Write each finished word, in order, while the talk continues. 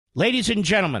Ladies and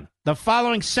gentlemen, the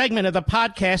following segment of the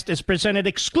podcast is presented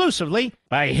exclusively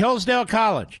by Hillsdale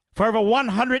College. For over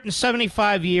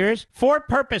 175 years, four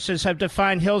purposes have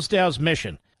defined Hillsdale's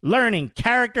mission: learning,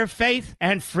 character, faith,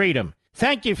 and freedom.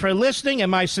 Thank you for listening, and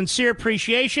my sincere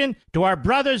appreciation to our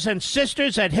brothers and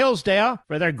sisters at Hillsdale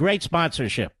for their great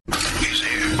sponsorship. He's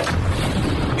here.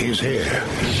 He's here.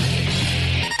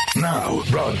 Now,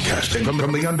 broadcasting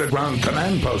from the underground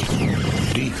command post,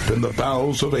 deep in the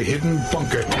bowels of a hidden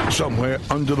bunker, somewhere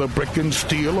under the brick and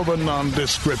steel of a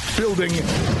nondescript building,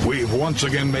 we've once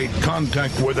again made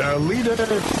contact with our leader,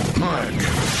 Mark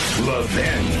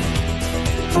Levin.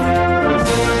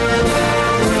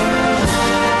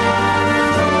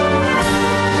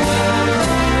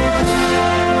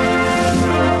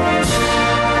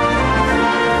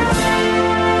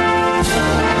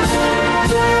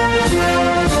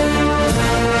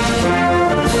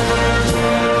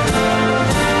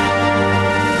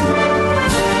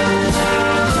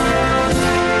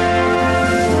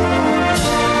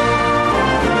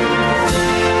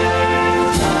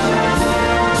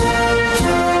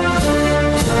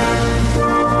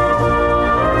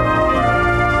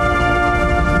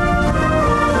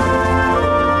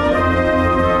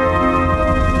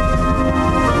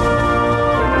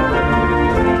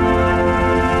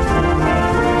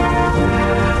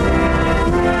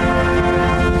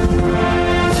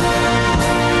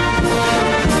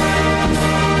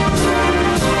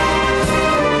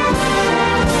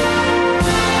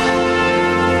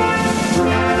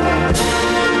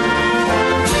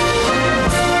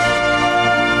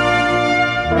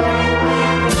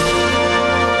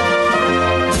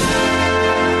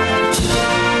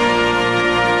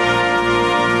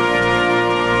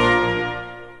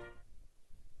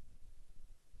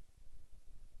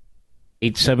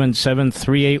 Eight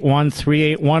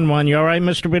 877-381-3811. You all right,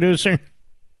 Mr. Producer?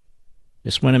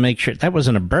 Just want to make sure. That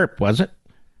wasn't a burp, was it?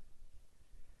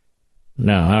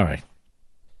 No, all right.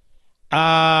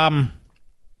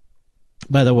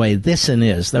 By the way, this and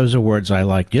is, those are words I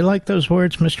like. Do you like those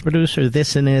words, Mr. Producer?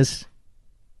 This and is?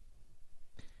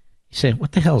 You say,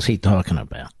 what the hell is he talking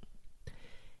about?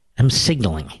 I'm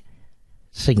signaling.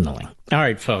 Signaling. All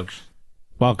right, folks.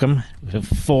 Welcome. A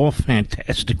full,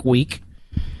 fantastic week.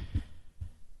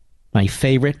 My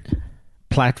favorite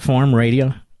platform,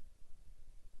 radio.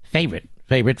 Favorite.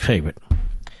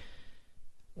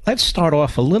 Let's start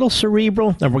off a little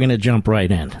cerebral, then we're going to jump right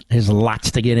in. There's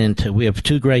lots to get into. We have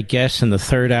two great guests in the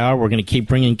third hour. We're going to keep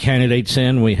bringing candidates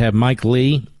in. We have Mike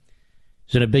Lee.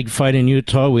 He's in a big fight in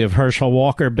Utah. We have Herschel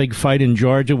Walker, big fight in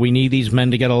Georgia. We need these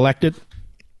men to get elected.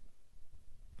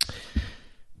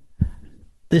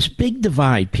 This big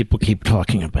divide people keep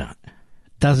talking about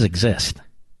does exist.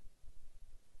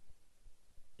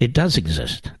 It does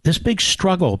exist. This big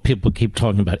struggle people keep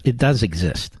talking about, it does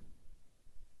exist.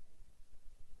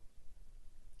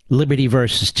 Liberty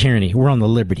versus tyranny. We're on the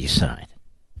liberty side.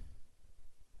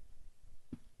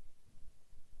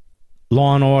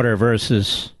 Law and order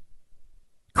versus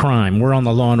crime. We're on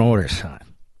the law and order side.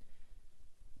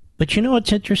 But you know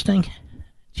what's interesting?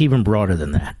 It's even broader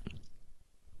than that.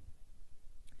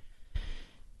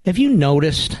 Have you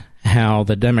noticed how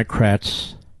the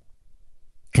Democrats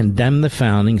condemned the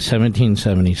founding,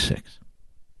 1776?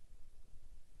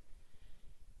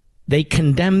 They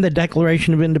condemn the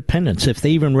Declaration of Independence. If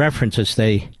they even reference us,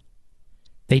 they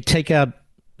take out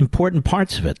important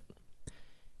parts of it.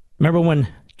 Remember when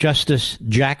Justice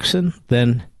Jackson,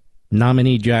 then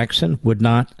nominee Jackson, would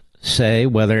not say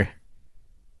whether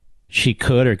she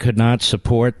could or could not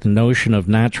support the notion of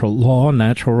natural law and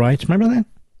natural rights? Remember that?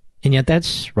 And yet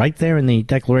that's right there in the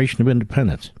Declaration of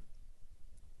Independence.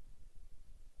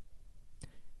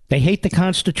 They hate the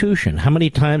Constitution. How many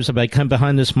times have I come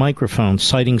behind this microphone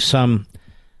citing some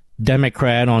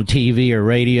Democrat on TV or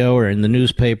radio or in the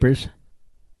newspapers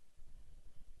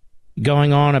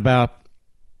going on about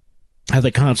how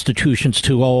the Constitution's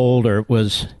too old or it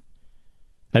was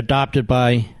adopted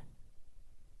by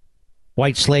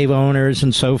white slave owners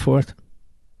and so forth?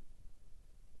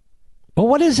 But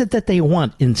what is it that they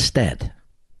want instead?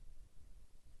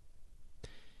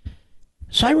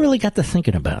 So I really got to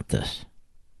thinking about this.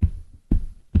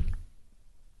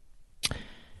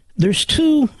 There's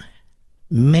two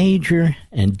major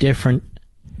and different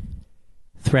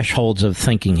thresholds of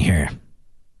thinking here.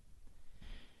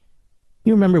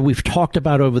 You remember we've talked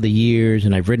about over the years,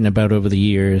 and I've written about over the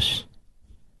years,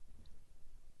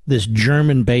 this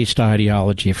German-based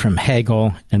ideology from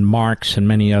Hegel and Marx and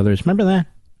many others. Remember that?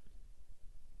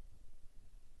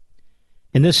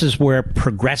 And this is where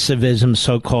progressivism,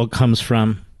 so-called, comes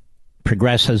from.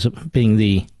 Progressivism being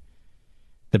the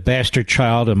bastard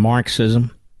child of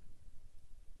Marxism.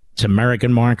 It's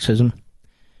American Marxism.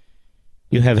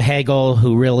 You have Hegel,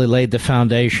 who really laid the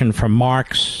foundation for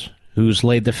Marx, who's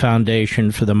laid the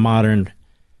foundation for the modern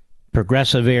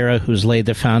progressive era, who's laid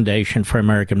the foundation for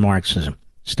American Marxism,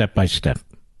 step by step.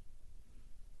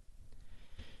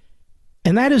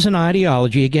 And that is an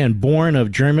ideology, again, born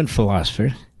of German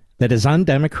philosophers, that is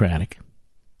undemocratic,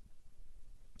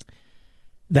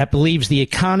 that believes the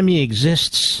economy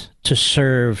exists to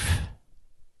serve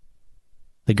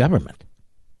the government.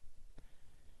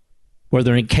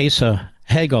 Whether in case of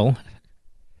Hegel,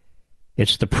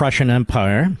 it's the Prussian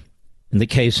Empire. In the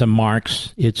case of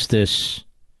Marx, it's this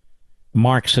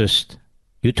Marxist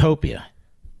utopia.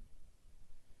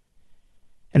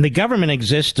 And the government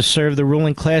exists to serve the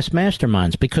ruling class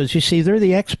masterminds because, you see, they're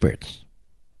the experts.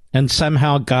 And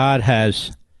somehow God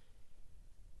has,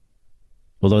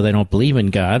 although they don't believe in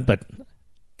God, but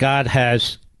God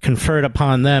has conferred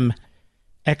upon them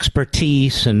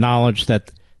expertise and knowledge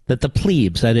that the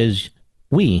plebes, that is,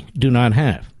 we, do not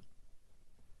have.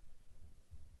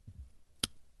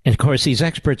 And, of course, these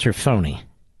experts are phony,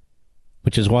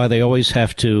 which is why they always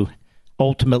have to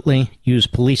ultimately use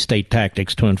police state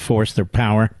tactics to enforce their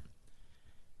power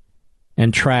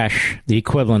and trash the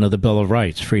equivalent of the Bill of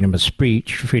Rights: freedom of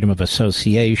speech, freedom of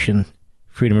association,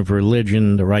 freedom of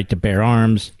religion, the right to bear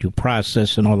arms, due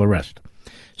process, and all the rest.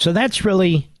 So that's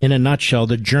really, in a nutshell,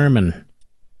 the German-based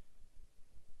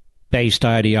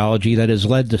ideology that has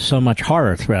led to so much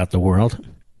horror throughout the world.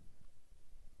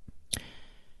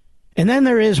 And then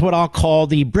there is what I'll call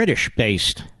the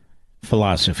British-based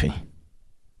philosophy.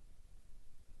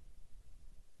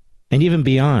 And even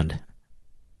beyond,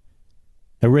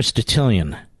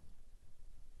 Aristotelian,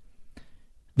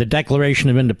 the Declaration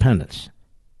of Independence,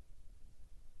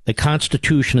 the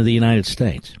Constitution of the United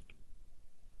States.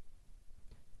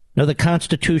 No, the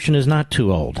Constitution is not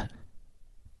too old.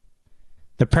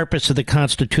 The purpose of the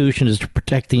Constitution is to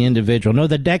protect the individual. No,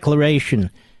 the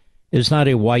Declaration is not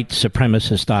a white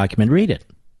supremacist document. Read it.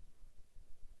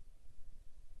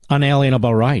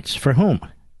 Unalienable rights. For whom?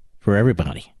 For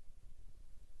everybody.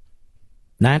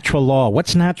 Natural law.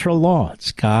 What's natural law?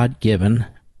 It's God-given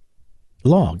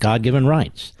law, God-given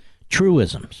rights.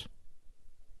 Truisms.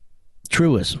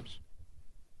 Truisms.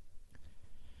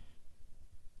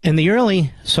 And the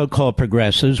early so-called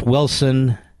progressives,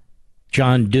 Wilson,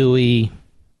 John Dewey,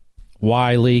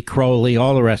 Wiley, Crowley,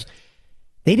 all the rest,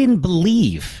 they didn't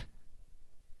believe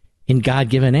in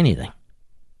God-given anything.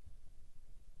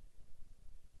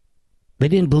 They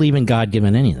didn't believe in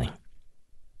God-given anything.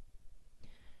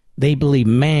 They believe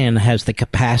man has the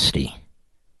capacity,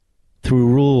 through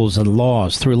rules and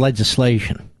laws, through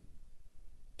legislation,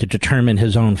 to determine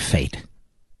his own fate.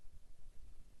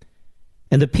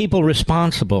 And the people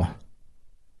responsible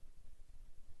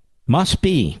must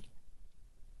be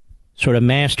sort of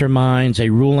masterminds,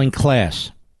 a ruling class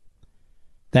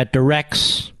that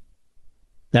directs,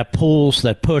 that pulls,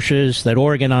 that pushes, that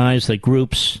organizes, that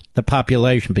groups the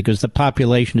population, because the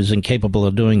population is incapable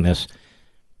of doing this.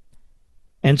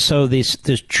 And so this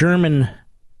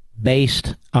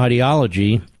German-based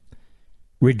ideology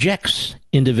rejects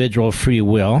individual free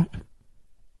will,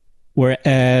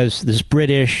 whereas this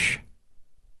British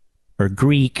or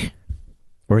Greek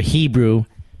or Hebrew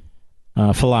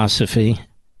philosophy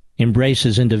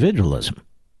embraces individualism.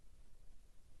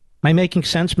 Am I making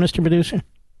sense, Mr. Producer?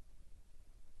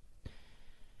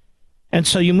 And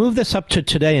so you move this up to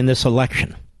today in this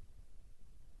election.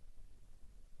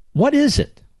 What is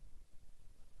it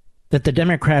that the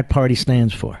Democrat Party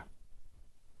stands for?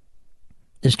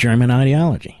 This German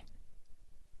ideology.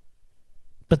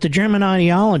 But the German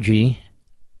ideology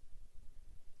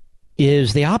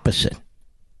is the opposite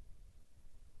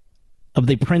of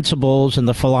the principles and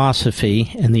the philosophy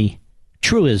and the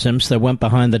truisms that went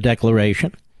behind the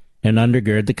Declaration and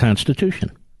undergird the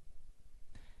Constitution.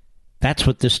 That's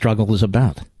what this struggle is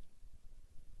about.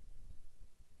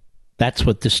 That's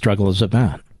what this struggle is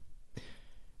about.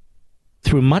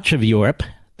 Through much of Europe,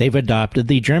 they've adopted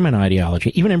the German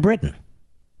ideology, even in Britain.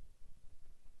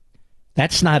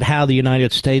 That's not how the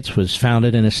United States was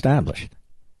founded and established.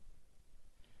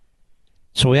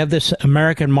 So we have this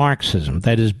American Marxism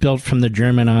that is built from the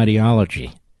German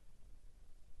ideology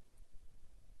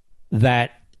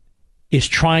that is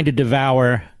trying to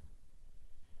devour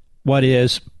what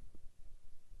is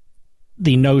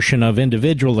the notion of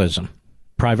individualism,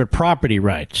 private property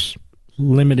rights,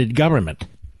 limited government,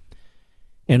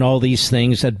 and all these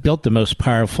things that built the most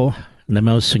powerful and the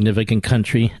most significant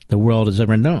country the world has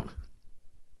ever known.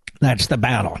 That's the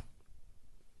battle.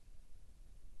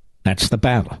 That's the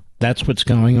battle. That's what's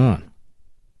going on.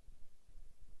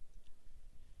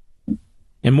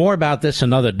 And more about this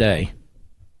another day.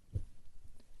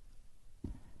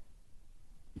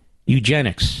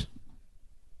 Eugenics.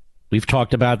 We've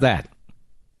talked about that.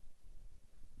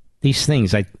 These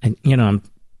things, I'm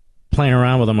playing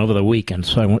around with them over the weekend,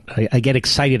 so I get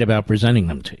excited about presenting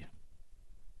them to you.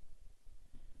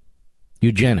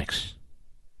 Eugenics.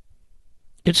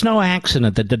 It's no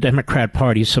accident that the Democrat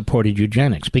Party supported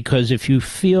eugenics, because if you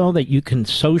feel that you can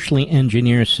socially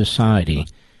engineer society,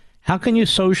 how can you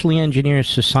socially engineer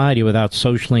society without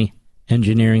socially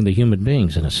engineering the human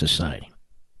beings in a society?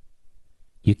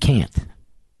 You can't.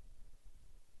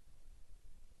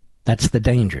 That's the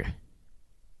danger.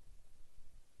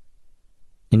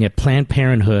 And yet Planned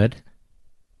Parenthood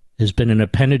has been an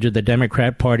appendage of the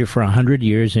Democrat Party for 100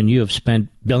 years, and you have spent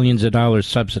billions of dollars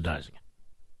subsidizing it.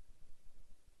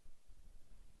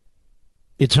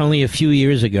 It's only a few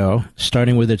years ago,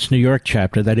 starting with its New York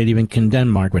chapter, that it even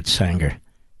condemned Margaret Sanger.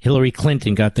 Hillary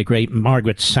Clinton got the great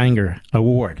Margaret Sanger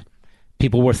Award.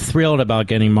 People were thrilled about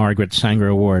getting Margaret Sanger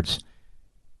Awards.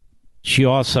 She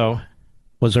also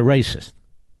was a racist.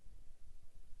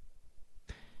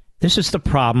 This is the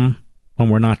problem when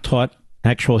we're not taught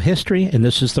actual history, and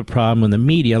this is the problem when the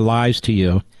media lies to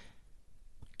you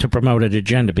to promote an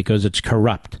agenda because it's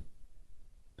corrupt.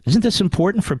 Isn't this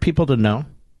important for people to know?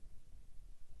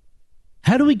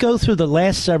 How do we go through the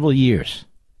last several years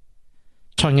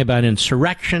talking about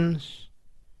insurrections,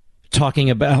 talking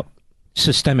about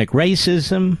systemic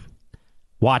racism,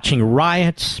 watching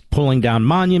riots, pulling down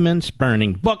monuments,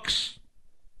 burning books,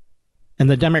 and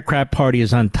the Democrat Party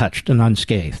is untouched and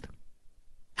unscathed?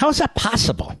 How is that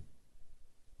possible?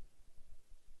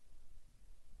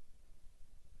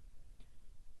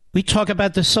 We talk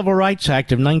about the Civil Rights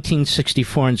Act of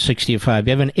 1964 and 65.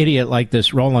 You have an idiot like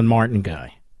this Roland Martin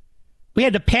guy. We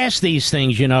had to pass these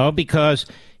things, because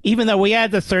even though we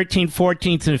had the 13th,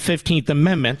 14th, and 15th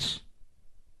Amendments,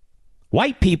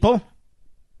 white people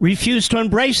refused to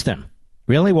embrace them.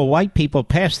 Really? Well, white people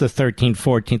passed the 13th,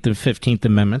 14th, and 15th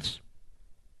Amendments.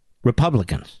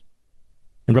 Republicans.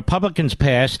 And Republicans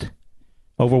passed,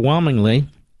 overwhelmingly,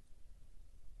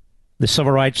 the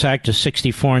Civil Rights Act of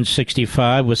 64 and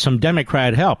 65 with some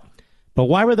Democrat help. But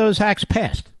why were those acts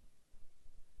passed?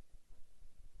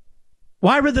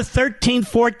 Why were the 13th,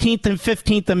 14th, and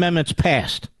 15th Amendments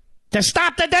passed? To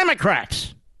stop the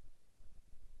Democrats.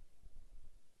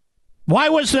 Why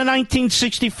was the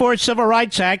 1964 Civil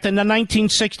Rights Act and the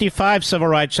 1965 Civil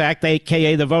Rights Act,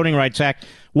 a.k.a. the Voting Rights Act,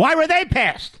 why were they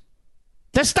passed?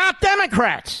 To stop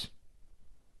Democrats.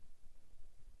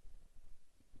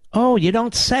 Oh, you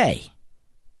don't say.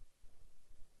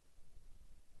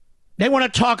 They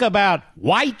want to talk about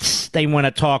whites. They want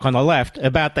to talk on the left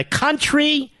about the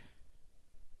country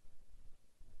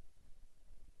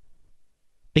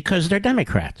because they're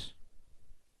Democrats.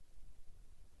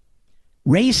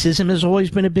 Racism has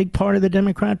always been a big part of the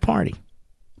Democrat Party.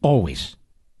 Always.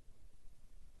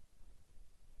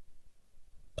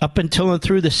 Up until and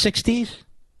through the 60s,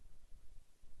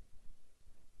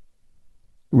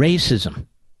 racism.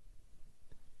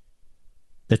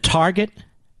 The target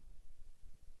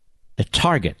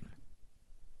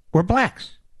were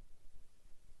blacks.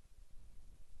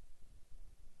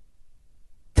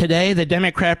 Today, the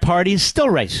Democrat Party is still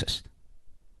racist.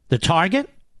 The target?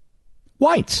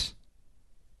 Whites.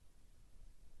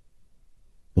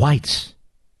 Whites.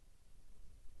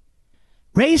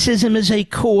 Racism is a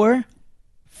core,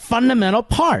 fundamental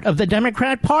part of the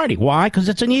Democrat Party. Why? Because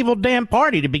it's an evil damn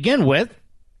party to begin with.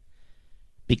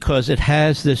 Because it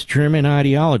has this German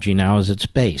ideology now as its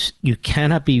base. You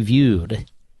cannot be viewed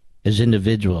as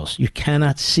individuals. You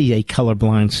cannot see a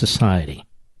colorblind society.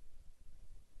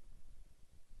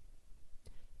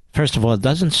 First of all, it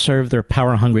doesn't serve their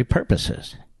power-hungry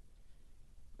purposes.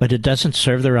 But it doesn't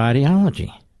serve their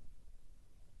ideology.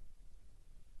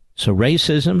 So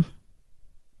racism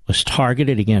was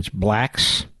targeted against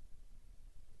blacks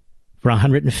for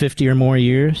 150 or more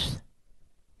years.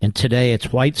 And today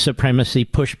it's white supremacy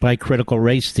pushed by critical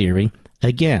race theory.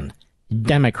 Again,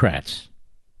 Democrats.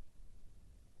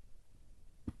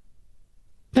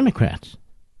 Democrats.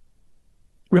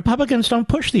 Republicans don't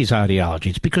push these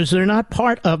ideologies because they're not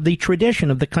part of the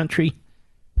tradition of the country.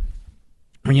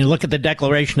 When you look at the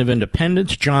Declaration of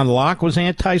Independence, John Locke was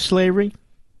anti-slavery.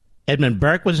 Edmund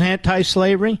Burke was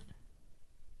anti-slavery.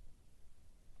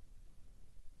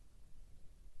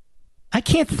 I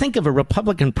can't think of a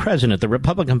Republican president. The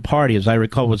Republican Party, as I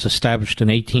recall, was established in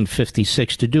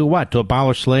 1856 to do what? To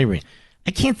abolish slavery.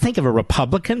 I can't think of a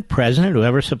Republican president who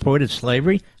ever supported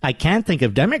slavery. I can't think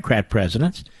of Democrat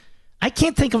presidents. I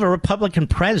can't think of a Republican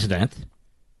president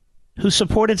who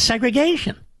supported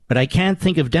segregation. But I can't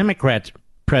think of Democrat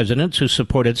presidents who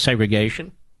supported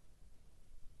segregation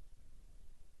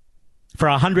for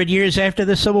 100 years after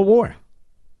the Civil War.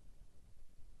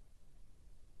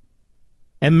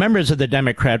 and members of the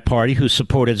Democrat Party who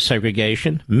supported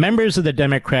segregation, members of the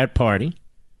Democrat Party,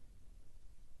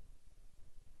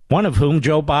 one of whom,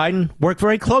 Joe Biden, worked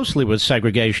very closely with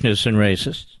segregationists and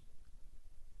racists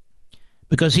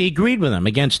because he agreed with them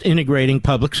against integrating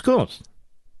public schools.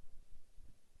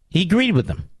 He agreed with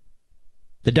them.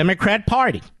 The Democrat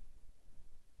Party.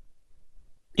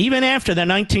 Even after the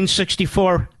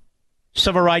 1964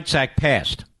 Civil Rights Act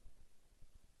passed.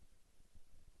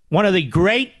 One of the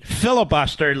great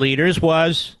filibuster leaders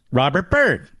was Robert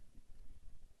Byrd.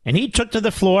 And he took to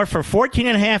the floor for 14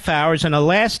 and a half hours in a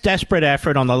last desperate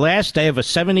effort on the last day of a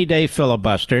 70-day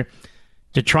filibuster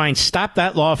to try and stop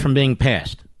that law from being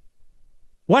passed.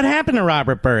 What happened to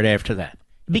Robert Byrd after that?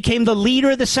 He became the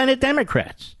leader of the Senate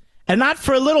Democrats. And not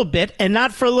for a little bit and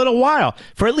not for a little while,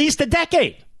 for at least a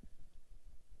decade.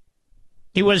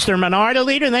 He was their minority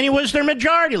leader and then he was their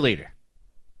majority leader.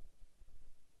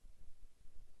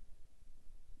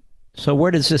 So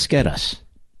where does this get us?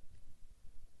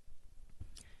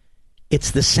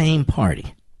 It's the same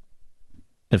party,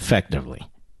 effectively.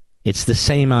 It's the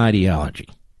same ideology,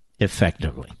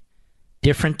 effectively.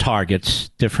 Different targets,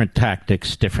 different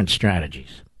tactics, different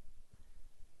strategies.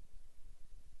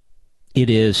 It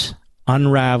is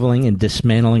unraveling and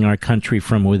dismantling our country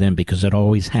from within because it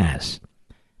always has.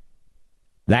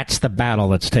 That's the battle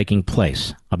that's taking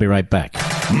place. I'll be right back.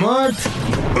 Mark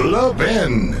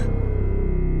Levin.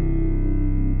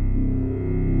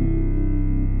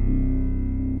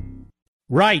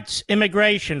 Rights,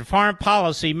 immigration, foreign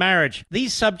policy, marriage.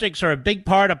 These subjects are a big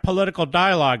part of political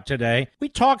dialogue today. We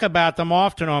talk about them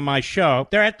often on my show.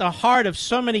 They're at the heart of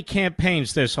so many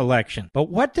campaigns this election. But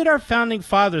what did our founding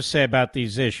fathers say about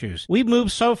these issues? We've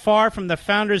moved so far from the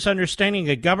founders' understanding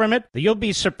of government that you'll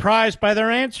be surprised by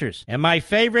their answers. And my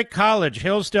favorite college,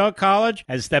 Hillsdale College,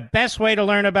 has the best way to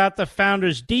learn about the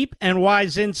founders' deep and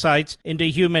wise insights into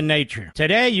human nature.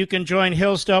 Today, you can join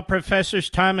Hillsdale professors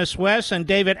Thomas West and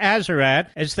David Azerrad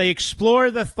as they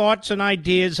explore the thoughts and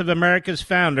ideas of America's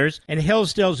founders in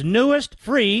Hillsdale's newest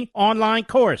free online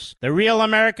course, The Real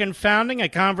American Founding, A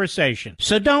Conversation.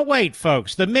 So don't wait,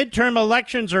 folks. The midterm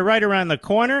elections are right around the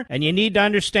corner, and you need to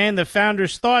understand the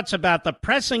founders' thoughts about the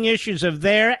pressing issues of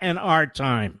their and our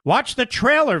time. Watch the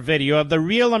trailer video of The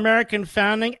Real American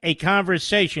Founding, A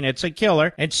Conversation. It's a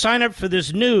killer. And sign up for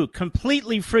this new,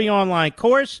 completely free online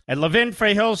course at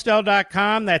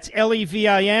levinforhillsdale.com. That's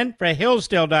Levin for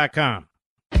Hillsdale.com.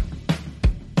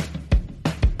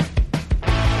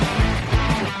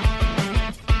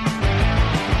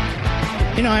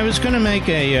 You know, I was going to make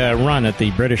a run at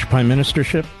the British Prime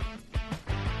Ministership,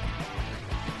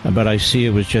 but I see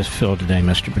it was just filled today,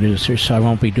 Mr. Producer, so I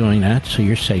won't be doing that, so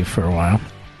you're safe for a while.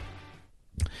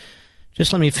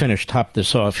 Just let me top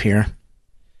this off here.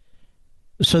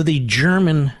 So the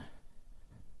German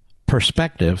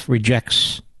perspective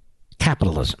rejects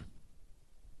capitalism,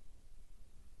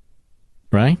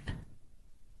 right?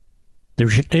 The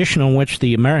tradition on which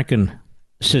the American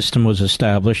system was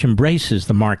established embraces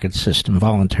the market system,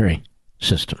 voluntary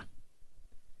system.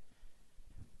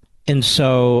 And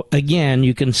so, again,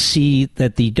 you can see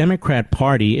that the Democrat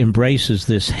Party embraces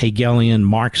this Hegelian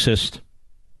Marxist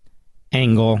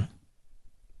angle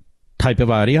type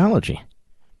of ideology.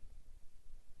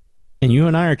 And you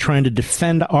and I are trying to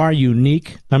defend our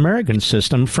unique American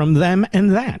system from them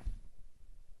and that.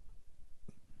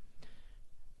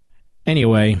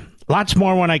 Anyway, lots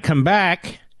more when I come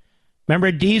back.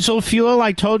 Remember diesel fuel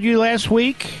I told you last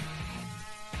week?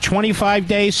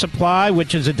 25-day supply,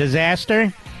 which is a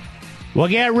disaster. Well,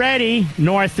 get ready,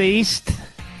 Northeast.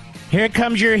 Here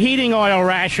comes your heating oil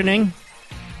rationing,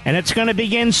 and it's going to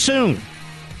begin soon.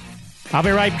 I'll be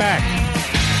right back.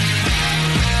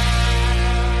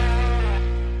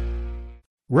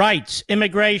 Rights,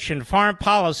 immigration, foreign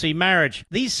policy, marriage.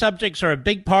 These subjects are a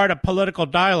big part of political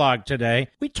dialogue today.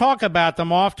 We talk about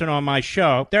them often on my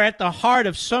show. They're at the heart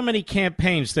of so many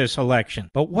campaigns this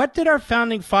election. But what did our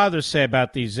founding fathers say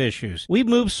about these issues? We've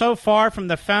moved so far from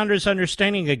the founders'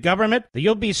 understanding of government that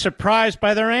you'll be surprised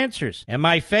by their answers. And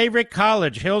my favorite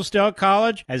college, Hillsdale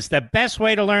College, has the best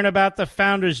way to learn about the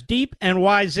founders' deep and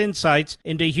wise insights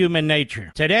into human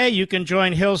nature. Today, you can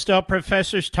join Hillsdale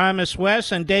professors Thomas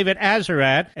West and David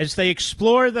Azerrad as they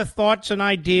explore the thoughts and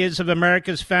ideas of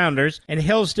America's founders in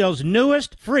Hillsdale's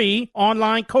newest free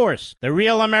online course, The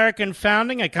Real American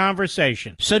Founding, A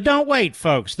Conversation. So don't wait,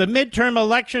 folks. The midterm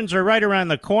elections are right around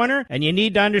the corner, and you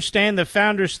need to understand the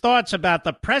founders' thoughts about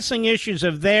the pressing issues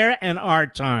of their and our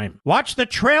time. Watch the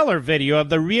trailer video of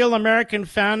The Real American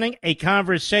Founding, A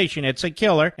Conversation. It's a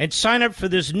killer. And sign up for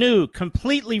this new,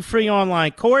 completely free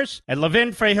online course at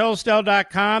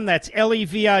levinforhillsdale.com. That's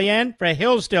Levin for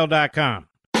Hillsdale.com.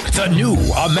 The new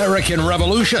American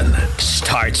Revolution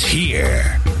starts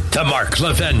here. The Mark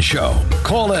Levin Show.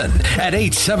 Call in at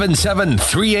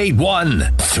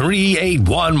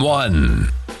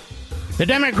 877-381-3811. The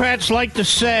Democrats like to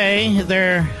say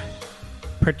they're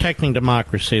protecting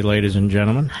democracy, ladies and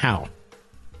gentlemen. How?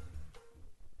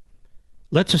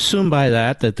 Let's assume by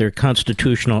that they're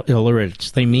constitutional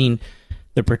illiterates. They mean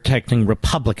they're protecting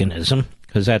republicanism,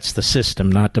 because that's the system,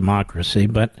 not democracy.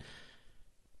 But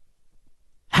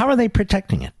how are they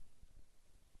protecting it?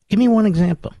 Give me one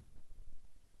example.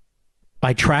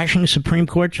 By trashing Supreme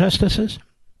Court justices?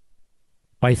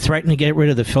 By threatening to get rid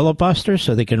of the filibuster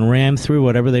so they can ram through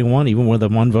whatever they want, even with a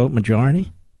one-vote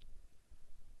majority?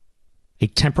 A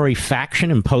temporary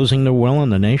faction imposing their will on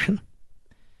the nation?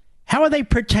 How are they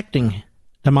protecting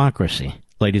democracy,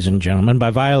 ladies and gentlemen?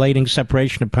 By violating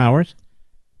separation of powers?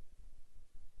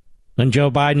 When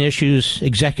Joe Biden issues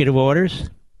executive orders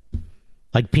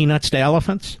like peanuts to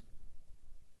elephants?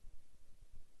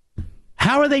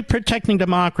 How are they protecting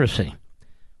democracy?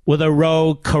 With a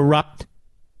rogue, corrupt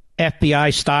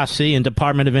FBI, Stasi, and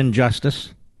Department of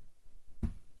Injustice?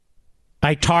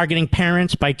 By targeting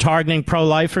parents, by targeting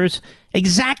pro-lifers?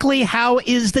 Exactly how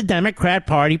is the Democrat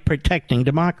Party protecting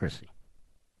democracy?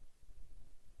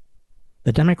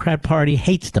 The Democrat Party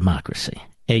hates democracy,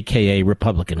 a.k.a.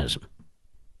 republicanism.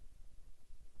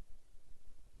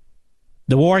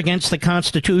 The war against the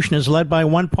Constitution is led by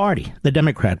one party, the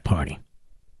Democrat Party.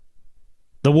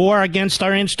 The war against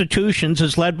our institutions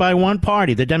is led by one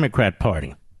party, the Democrat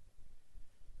Party.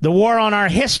 The war on our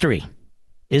history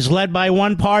is led by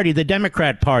one party, the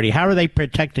Democrat Party. How are they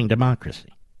protecting democracy?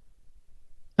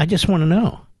 I just want to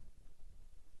know.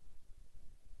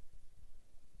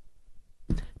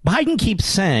 Biden keeps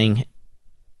saying,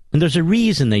 and there's a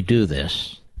reason they do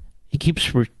this, he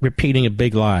keeps repeating a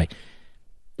big lie.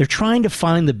 They're trying to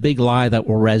find the big lie that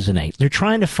will resonate. They're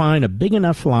trying to find a big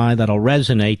enough lie that'll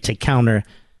resonate to counter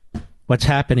what's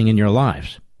happening in your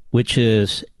lives, which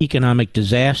is economic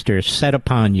disaster set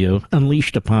upon you,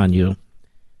 unleashed upon you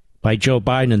by Joe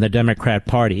Biden and the Democrat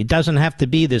Party. It doesn't have to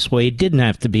be this way. It didn't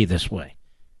have to be this way.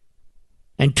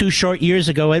 And 2 short years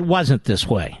ago, it wasn't this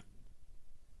way.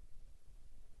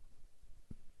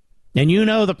 And you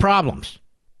know the problems.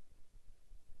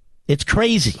 It's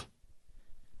crazy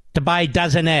to buy a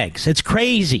dozen eggs. It's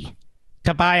crazy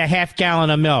to buy a half gallon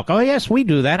of milk. Oh, yes, we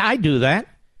do that. I do that.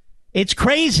 It's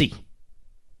crazy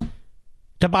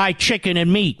to buy chicken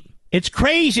and meat. It's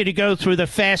crazy to go through the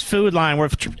fast food line where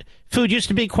food used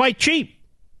to be quite cheap.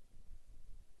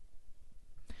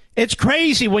 It's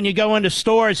crazy when you go into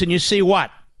stores and you see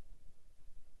what?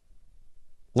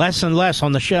 Less and less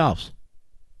on the shelves.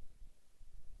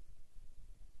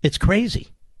 It's crazy.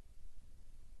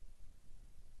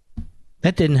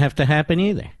 That didn't have to happen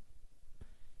either.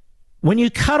 When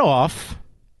you cut off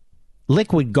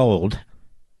liquid gold,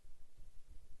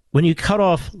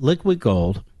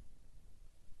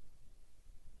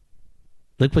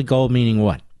 liquid meaning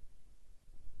what?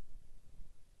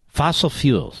 Fossil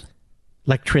fuels,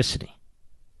 electricity,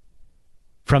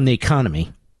 from the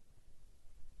economy,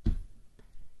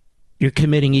 you're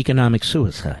committing economic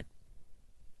suicide.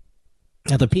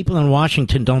 Now, the people in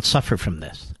Washington don't suffer from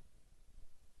this.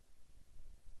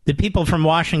 The people from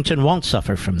Washington won't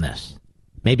suffer from this.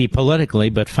 Maybe politically,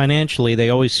 but financially,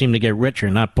 they always seem to get richer,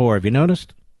 not poor. Have you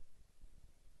noticed?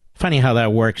 Funny how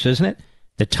that works, isn't it?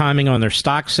 The timing on their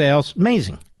stock sales,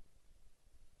 amazing.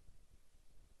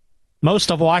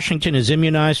 Most of Washington is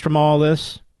immunized from all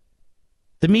this.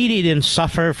 The media didn't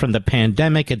suffer from the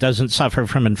pandemic. It doesn't suffer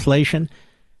from inflation.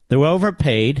 They're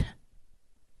overpaid.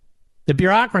 The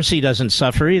bureaucracy doesn't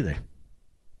suffer either.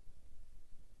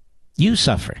 You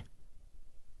suffer.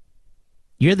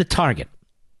 You're the target.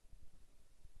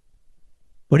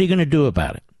 What are you going to do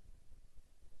about it?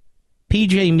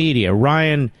 PJ Media,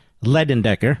 Ryan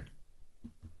Ledendecker.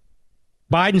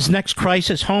 Biden's next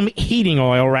crisis, home heating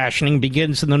oil rationing,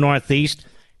 begins in the Northeast.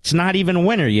 It's not even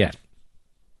winter yet,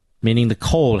 meaning the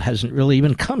cold hasn't really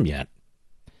even come yet.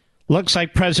 Looks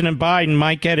like President Biden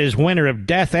might get his winter of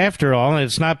death after all, and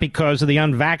it's not because of the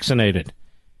unvaccinated.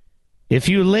 If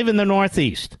you live in the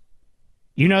Northeast,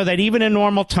 you know that even in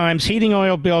normal times, heating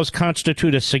oil bills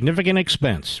constitute a significant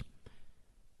expense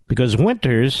because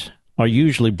winters are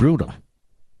usually brutal.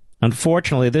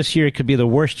 Unfortunately, this year could be the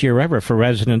worst year ever for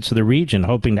residents of the region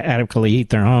hoping to adequately heat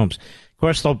their homes. Of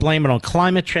course, they'll blame it on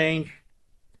climate change,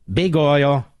 big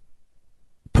oil,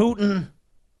 Putin,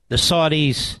 the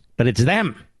Saudis, but it's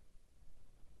them.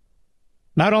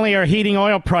 Not only are heating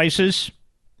oil prices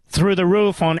through the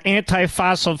roof on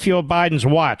anti-fossil fuel Biden's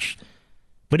watch,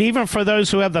 but even for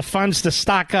those who have the funds to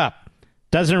stock up,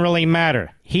 doesn't really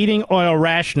matter. Heating oil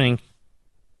rationing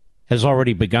has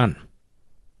already begun.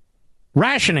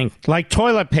 Rationing, like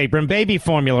toilet paper and baby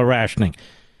formula rationing.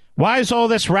 Why is all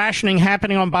this rationing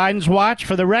happening on Biden's watch?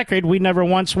 For the record, we never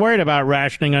once worried about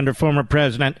rationing under former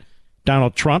President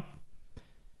Donald Trump.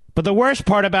 But the worst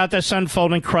part about this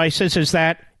unfolding crisis is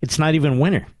that it's not even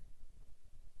winter.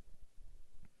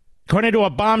 According to a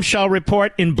bombshell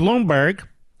report in Bloomberg,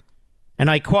 and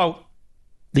I quote,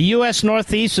 the U.S.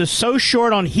 Northeast is so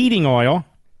short on heating oil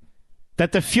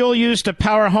that the fuel used to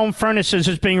power home furnaces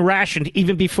is being rationed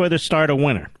even before the start of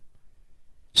winter.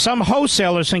 Some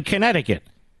wholesalers in Connecticut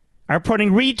are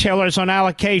putting retailers on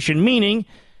allocation, meaning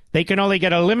they can only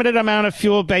get a limited amount of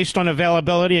fuel based on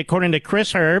availability, according to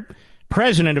Chris Herb,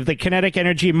 president of the Connecticut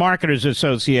Energy Marketers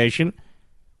Association,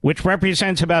 which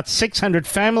represents about 600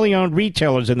 family-owned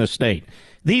retailers in the state.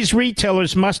 These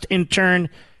retailers must, in turn,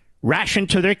 ration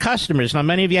to their customers. Now,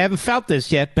 many of you haven't felt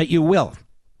this yet, but you will.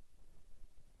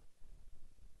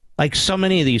 Like so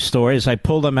many of these stories, I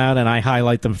pull them out and I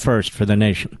highlight them first for the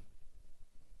nation.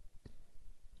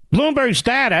 Bloomberg's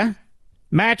data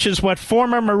matches what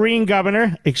former Maine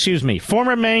Governor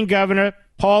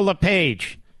Paul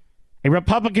LePage, a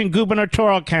Republican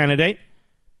gubernatorial candidate,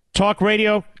 told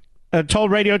radio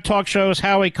talk shows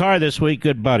Howie Carr this week,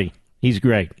 good buddy, he's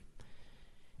great,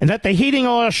 and that the heating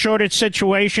oil shortage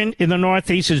situation in the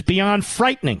Northeast is beyond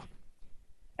frightening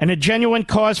and a genuine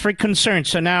cause for concern.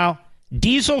 So now,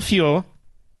 diesel fuel,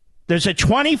 there's a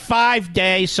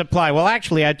 25-day supply. Well,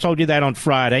 actually, I told you that on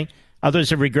Friday.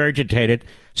 Others have regurgitated.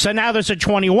 So now there's a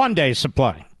 21-day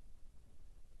supply.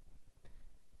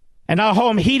 And now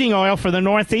home heating oil for the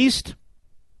Northeast?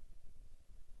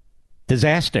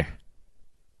 Disaster.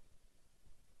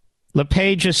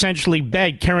 LePage essentially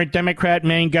begged current Democrat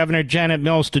Maine Governor Janet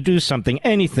Mills to do something,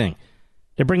 anything,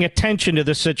 to bring attention to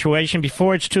the situation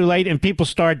before it's too late and people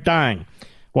start dying,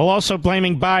 while also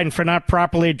blaming Biden for not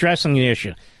properly addressing the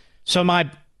issue. So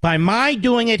by my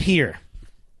doing it here,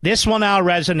 this will now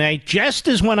resonate just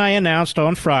as when I announced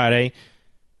on Friday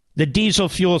the diesel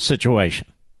fuel situation.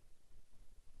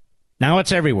 Now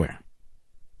it's everywhere.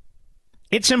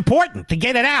 It's important to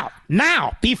get it out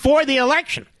now, before the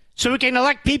election, so we can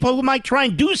elect people who might try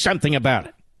and do something about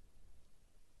it.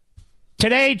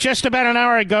 Today, just about an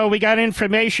hour ago, we got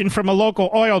information from a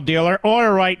local oil dealer. Oil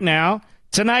right now,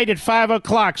 tonight at 5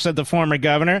 o'clock, said the former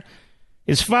governor,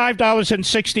 is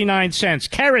 $5.69.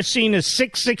 Kerosene is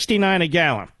 $6.69 a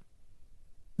gallon.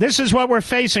 This is what we're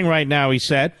facing right now, he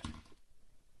said.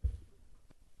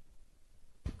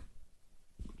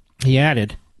 He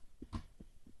added,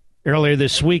 earlier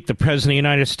this week, the President of the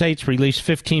United States released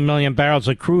 15 million barrels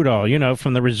of crude oil,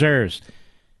 from the reserves.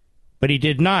 But he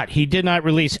did not. He did not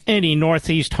release any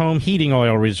Northeast home heating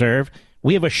oil reserve.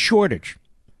 We have a shortage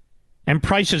and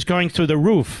prices going through the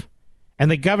roof. And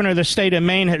the governor of the state of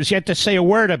Maine has yet to say a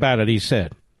word about it, he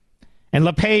said. And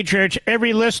LePage urged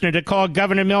every listener to call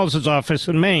Governor Mills' office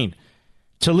in Maine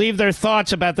to leave their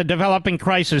thoughts about the developing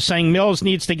crisis, saying Mills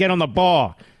needs to get on the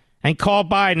ball and call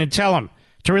Biden and tell him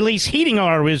to release heating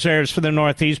oil reserves for the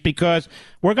Northeast because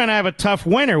we're going to have a tough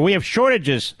winter. We have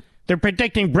shortages. They're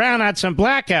predicting brownouts and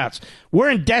blackouts.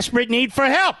 We're in desperate need for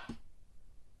help.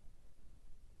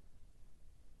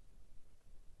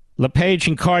 LePage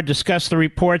and Carr discussed the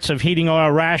reports of heating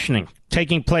oil rationing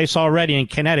taking place already in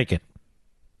Connecticut.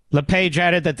 LePage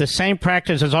added that the same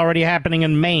practice is already happening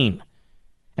in Maine,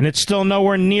 and it's still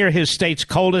nowhere near his state's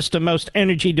coldest and most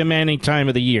energy-demanding time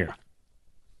of the year.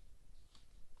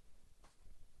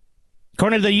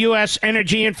 According to the U.S.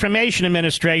 Energy Information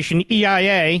Administration,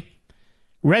 EIA,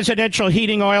 residential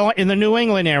heating oil in the New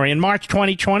England area in March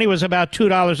 2020 was about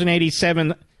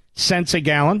 $2.87 a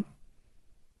gallon.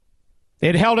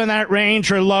 It held in that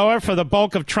range or lower for the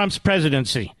bulk of Trump's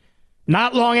presidency.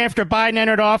 Not long after Biden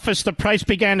entered office, the price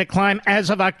began to climb.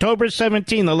 As of October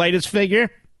 17, the latest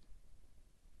figure,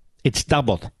 it's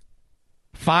doubled.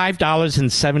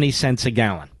 $5.70 a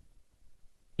gallon.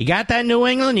 You got that, New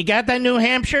England? You got that, New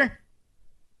Hampshire?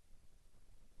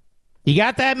 You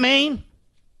got that, Maine?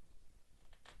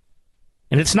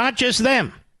 And it's not just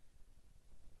them.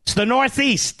 It's the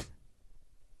Northeast.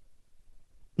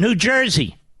 New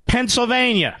Jersey,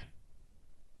 Pennsylvania,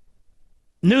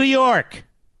 New York.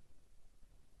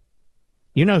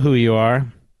 You know who you are.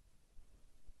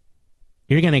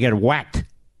 You're going to get whacked.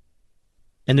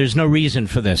 And there's no reason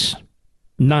for this.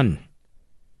 None.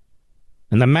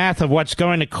 And the math of what's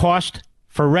going to cost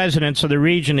for residents of the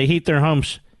region to heat their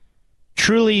homes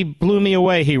truly blew me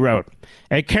away, he wrote.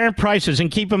 At current prices,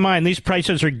 and keep in mind, these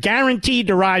prices are guaranteed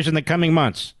to rise in the coming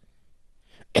months.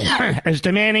 As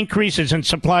demand increases and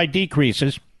supply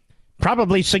decreases,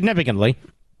 probably significantly,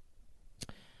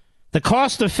 The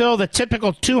cost to fill the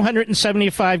typical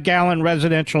 275-gallon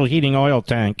residential heating oil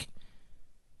tank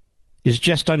is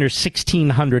just under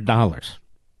 $1,600.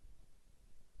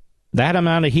 That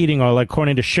amount of heating oil,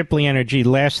 according to Shipley Energy,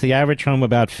 lasts the average home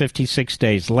about 56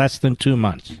 days, less than 2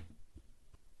 months.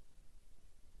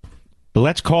 But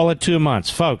let's call it 2 months.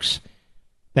 Folks,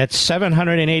 that's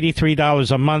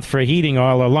 $783 a month for heating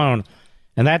oil alone,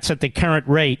 and that's at the current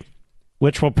rate,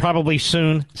 which will probably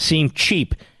soon seem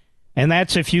cheap. And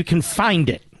that's if you can find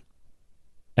it.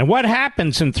 And what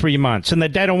happens in 3 months, in the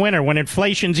dead of winter, when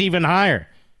inflation's even higher?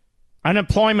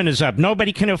 Unemployment is up.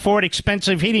 Nobody can afford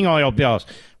expensive heating oil bills.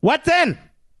 What then?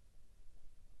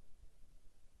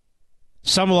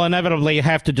 Some will inevitably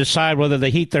have to decide whether they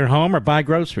heat their home or buy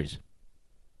groceries.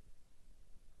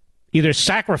 Either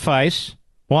sacrifice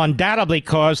will undoubtedly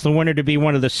cause the winter to be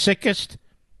one of the sickest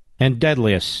and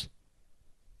deadliest.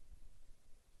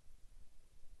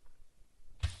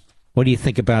 What do you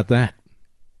think about that?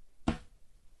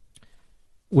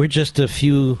 We're just a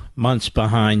few months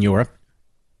behind Europe.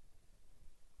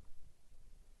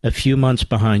 A few months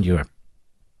behind Europe.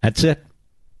 That's it.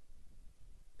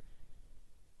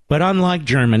 But unlike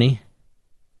Germany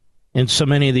and so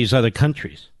many of these other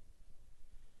countries,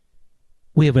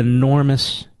 we have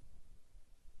enormous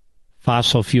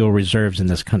fossil fuel reserves in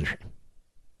this country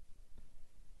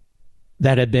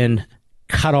that have been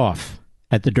cut off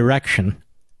at the direction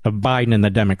of Biden and the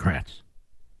Democrats.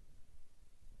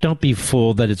 Don't be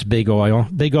fooled that it's big oil.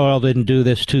 Big oil didn't do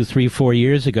this 2, 3, 4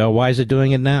 years ago. Why is it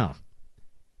doing it now?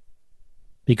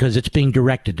 Because it's being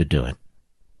directed to do it.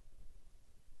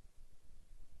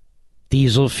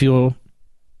 Diesel fuel.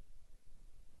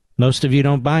 Most of you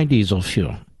don't buy diesel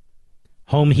fuel.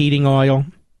 Home heating oil.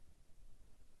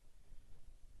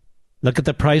 Look at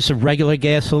the price of regular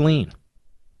gasoline.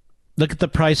 Look at the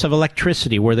price of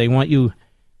electricity, where they want you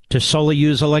to solely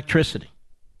use electricity.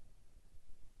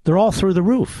 They're all through the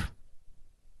roof.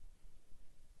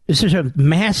 Is there a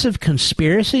massive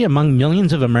conspiracy among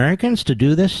millions of Americans to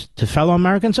do this to fellow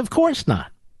Americans? Of course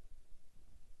not.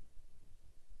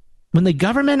 When the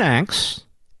government acts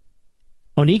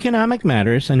on economic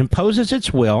matters and imposes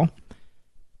its will,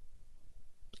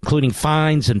 including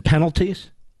fines and penalties,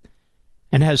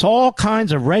 and has all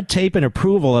kinds of red tape and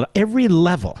approval at every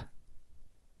level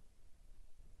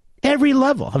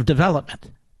of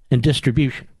development and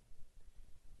distribution.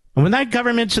 And when that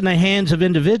government's in the hands of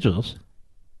individuals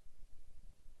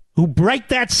who break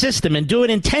that system and do it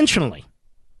intentionally,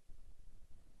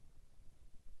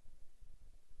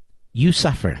 you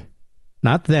suffer.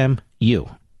 Not them, you.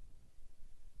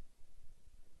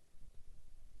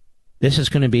 This is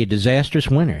going to be a disastrous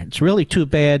winter. It's really too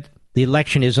bad the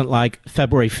election isn't like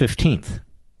February 15th,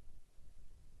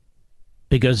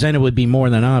 because then it would be more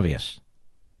than obvious.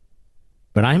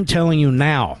 But I'm telling you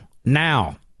now,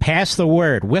 pass the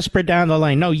word, whisper down the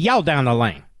lane. No, yell down the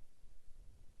lane.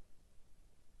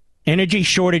 Energy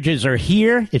shortages are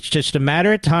here. It's just a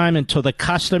matter of time until the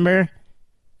customer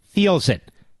feels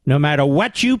it. No matter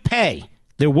what you pay,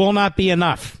 there will not be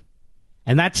enough.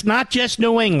 And that's not just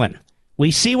New England.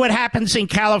 We see what happens in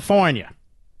California.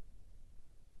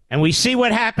 And we see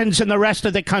what happens in the rest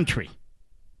of the country.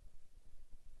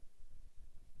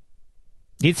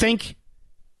 You think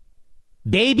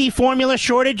baby formula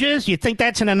shortages, you think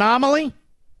that's an anomaly?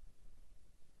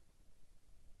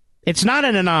 It's not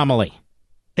an anomaly.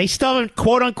 They still haven't,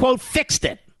 quote unquote, fixed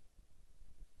it.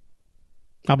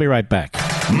 I'll be right back.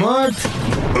 Mark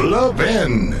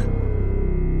Levin.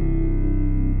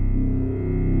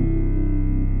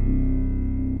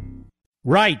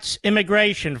 Rights,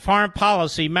 immigration, foreign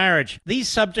policy, marriage. These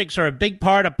subjects are a big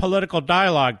part of political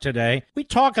dialogue today. We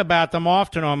talk about them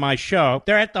often on my show.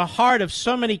 They're at the heart of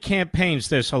so many campaigns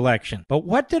this election. But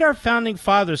what did our founding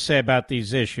fathers say about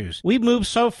these issues? We've moved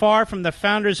so far from the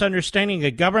founders' understanding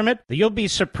of government that you'll be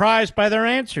surprised by their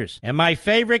answers. And my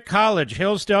favorite college,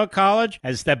 Hillsdale College,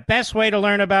 has the best way to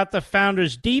learn about the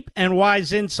founders' deep and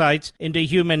wise insights into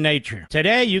human nature.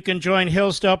 Today, you can join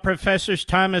Hillsdale professors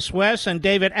Thomas West and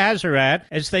David Azarad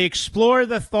as they explore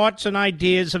the thoughts and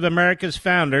ideas of America's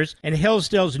founders in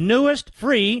Hillsdale's newest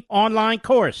free online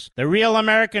course, The Real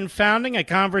American Founding, A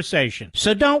Conversation.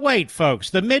 So don't wait, folks.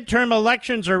 The midterm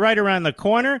elections are right around the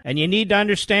corner, and you need to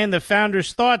understand the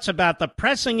founders' thoughts about the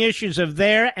pressing issues of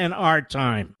their and our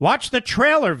time. Watch the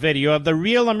trailer video of The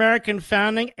Real American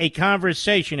Founding, A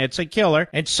Conversation. It's a killer.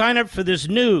 And sign up for this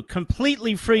new,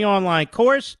 completely free online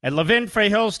course at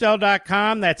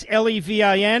levinforhillsdale.com. That's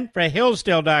Levin for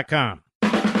Hillsdale.com.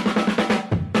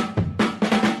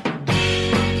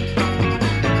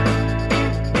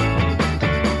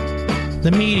 The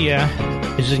media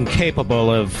is incapable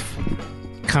of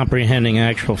comprehending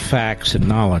actual facts and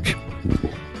knowledge,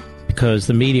 because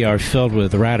the media are filled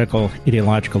with radical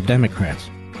ideological Democrats,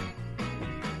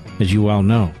 as you well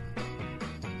know.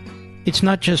 It's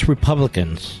not just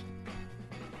Republicans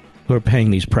who are paying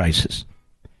these prices.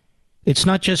 It's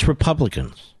not just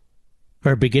Republicans who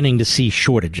are beginning to see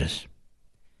shortages.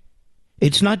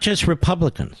 It's not just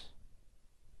Republicans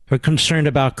who are concerned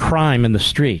about crime in the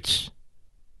streets.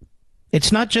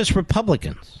 It's not just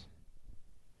Republicans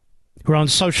who are on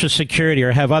Social Security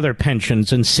or have other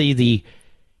pensions and see the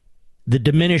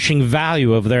diminishing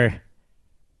value of their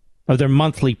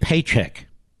monthly paycheck.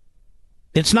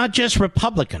 It's not just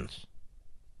Republicans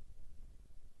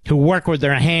who work with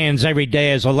their hands every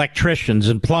day as electricians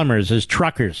and plumbers, as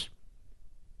truckers,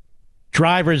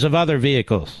 drivers of other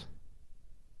vehicles,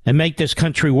 and make this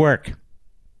country work.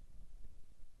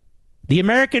 The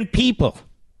American people,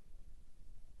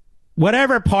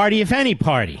 whatever party, if any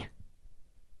party,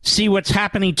 see what's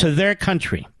happening to their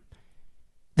country.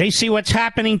 They see what's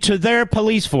happening to their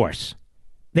police force.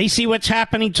 They see what's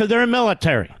happening to their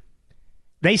military.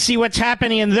 They see what's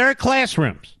happening in their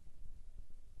classrooms.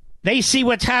 They see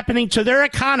what's happening to their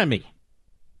economy.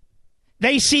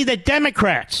 They see that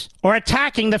Democrats are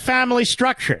attacking the family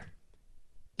structure.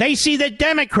 They see that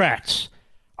Democrats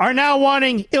are now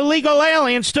wanting illegal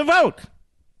aliens to vote.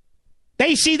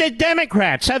 They see that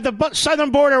Democrats have the southern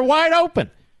border wide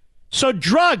open. So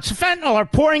drugs, fentanyl, are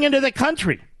pouring into the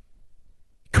country.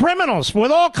 Criminals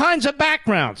with all kinds of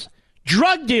backgrounds,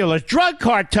 drug dealers, drug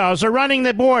cartels are running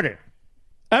the border.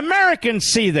 Americans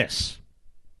see this.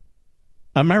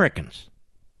 Americans.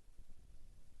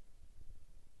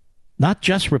 Not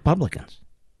just Republicans.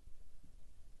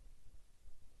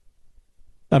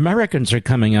 Americans are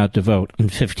coming out to vote in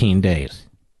 15 days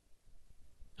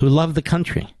who love the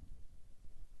country.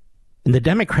 And the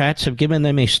Democrats have given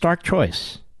them a stark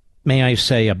choice. May I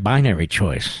say a binary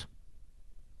choice.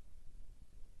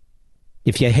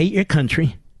 If you hate your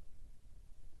country,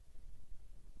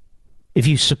 if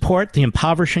you support the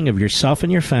impoverishing of yourself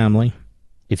and your family,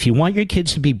 if you want your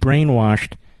kids to be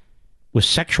brainwashed with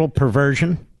sexual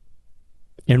perversion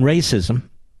and racism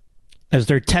as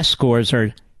their test scores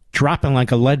are dropping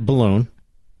like a lead balloon,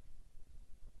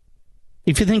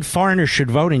 if you think foreigners should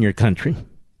vote in your country,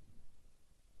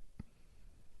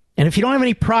 and if you don't have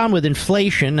any problem with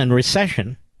inflation and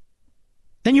recession,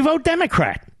 then you vote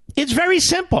Democrat. It's very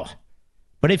simple.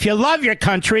 But if you love your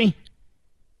country,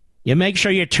 you make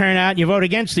sure you turn out and you vote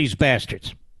against these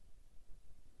bastards.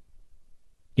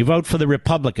 You vote for the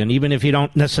Republican, even if you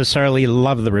don't necessarily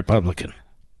love the Republican.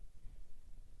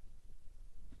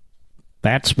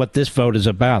 That's what this vote is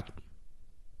about.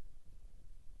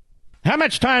 How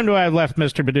much time do I have left,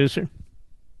 Mr. Producer?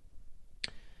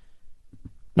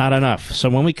 Not enough. So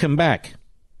when we come back,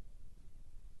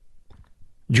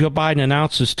 Joe Biden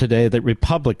announces today that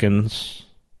Republicans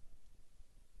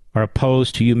are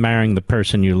opposed to you marrying the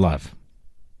person you love.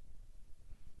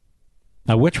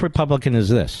 Now, which Republican is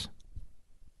this?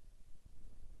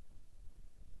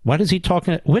 What is he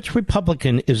talking about? Which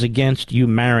Republican is against you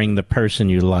marrying the person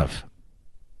you love?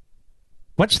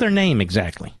 What's their name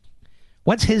exactly?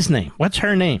 What's his name? What's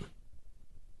her name?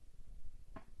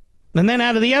 And then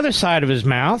out of the other side of his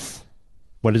mouth,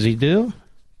 what does he do?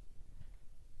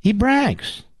 He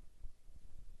brags.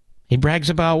 He brags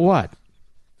about what?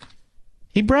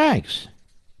 He brags.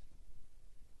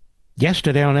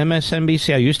 Yesterday on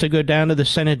MSNBC, I used to go down to the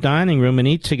Senate dining room and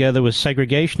eat together with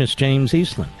segregationist James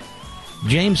Eastland.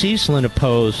 James Eastland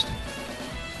opposed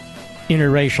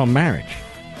interracial marriage.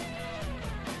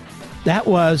 That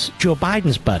was Joe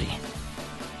Biden's buddy.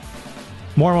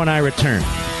 More when I return.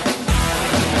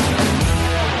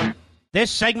 This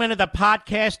segment of the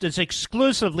podcast is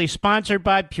exclusively sponsored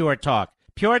by Pure Talk.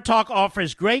 Pure Talk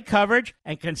offers great coverage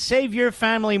and can save your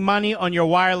family money on your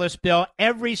wireless bill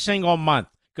every single month.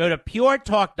 Go to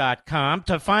puretalk.com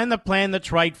to find the plan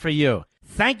that's right for you.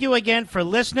 Thank you again for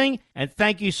listening, and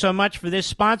thank you so much for this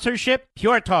sponsorship,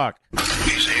 Pure Talk.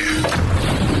 He's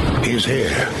here. He's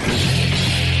here.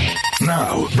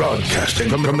 Now, broadcasting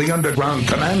from the underground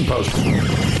command post,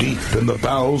 deep in the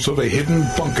bowels of a hidden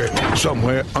bunker,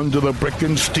 somewhere under the brick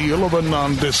and steel of a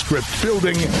nondescript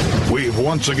building, we've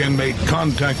once again made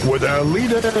contact with our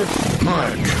leader,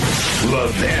 Mark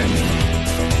Levin.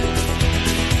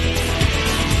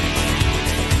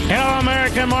 Hello,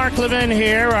 America. Mark Levin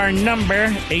here. Our number,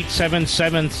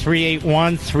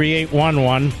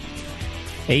 877-381-3811.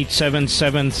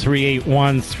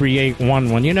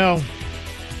 877-381-3811. You know,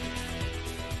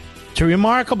 it's a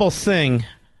remarkable thing,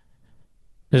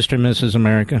 Mr. and Mrs.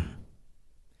 America,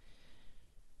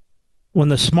 when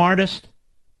the smartest,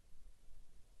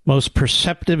 most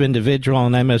perceptive individual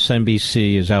on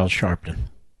MSNBC is Al Sharpton.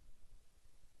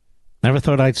 Never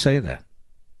thought I'd say that.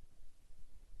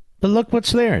 But look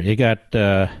what's there. You got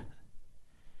Sacco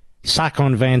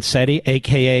Vanzetti,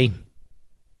 a.k.a.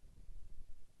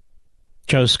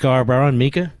 Joe Scarborough and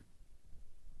Mika.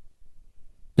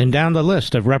 Then down the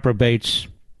list of reprobates,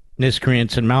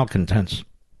 miscreants, and malcontents.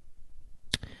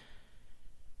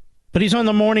 But he's on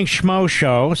the Morning Schmo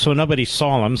show, so nobody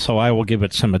saw him, so I will give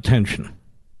it some attention.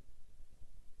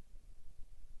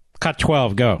 Cut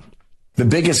 12, go. The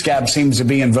biggest gap seems to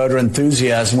be in voter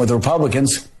enthusiasm with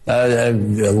Republicans. A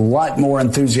lot more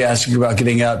enthusiastic about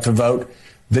getting out to vote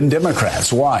than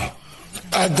Democrats. Why?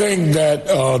 I think that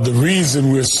the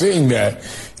reason we're seeing that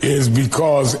is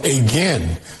because,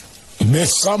 again,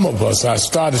 some of us, I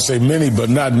started to say many, but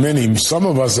not many, some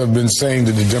of us have been saying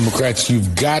to the Democrats,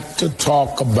 you've got to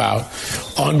talk about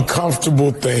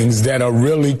uncomfortable things that are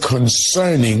really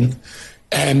concerning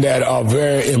and that are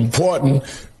very important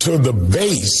to the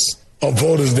base of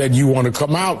voters that you want to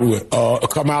come out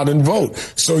and vote.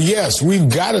 So yes, we've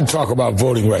got to talk about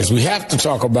voting rights. We have to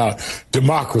talk about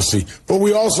democracy, but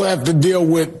we also have to deal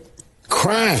with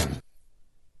crime.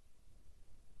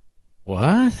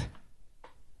 What?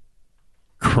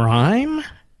 Crime?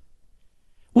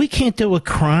 We can't do a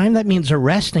crime. That means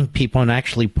arresting people and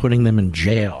actually putting them in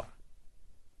jail.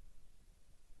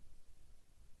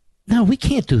 No, we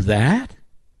can't do that.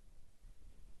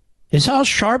 Is Al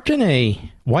Sharpton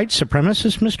a white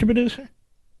supremacist, Mr. Producer?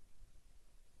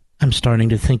 I'm starting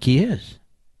to think he is.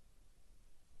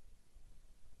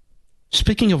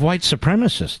 Speaking of white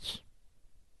supremacists,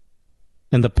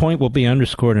 and the point will be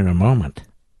underscored in a moment,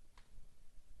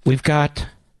 we've got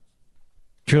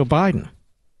Joe Biden.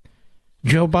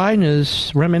 Joe Biden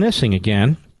is reminiscing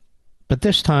again, but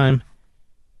this time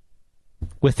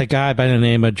with a guy by the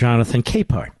name of Jonathan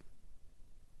Capehart,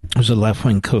 who's a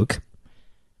left-wing kook,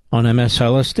 on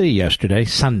MSLSD yesterday,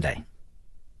 Sunday.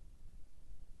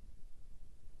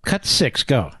 Cut 6,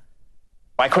 go.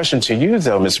 My question to you,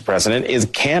 though, Mr. President, is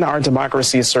can our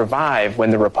democracy survive when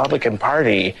the Republican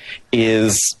Party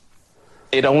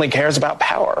it only cares about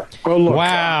power? Well, look,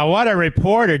 wow, what a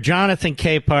reporter. Jonathan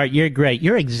Capehart, you're great.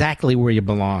 You're exactly where you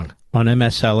belong on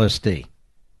MSLSD.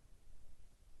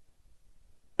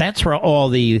 That's where all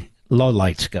the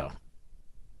lowlights go.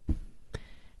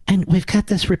 And we've got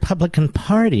this Republican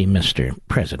Party, Mr.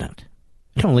 President.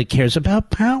 It only cares about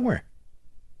power.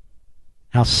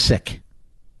 How sick.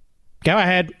 Go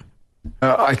ahead.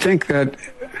 I think that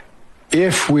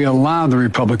if we allow the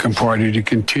Republican Party to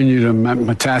continue to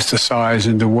metastasize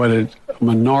into what a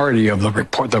minority of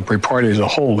the party as a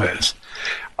whole is,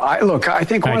 I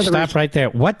think one of the stop right there.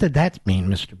 What did that mean,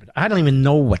 Mr. I don't even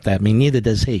know what that means. Neither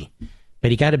does he.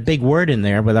 But he got a big word in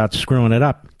there without screwing it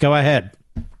up. Go ahead.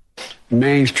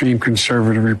 Mainstream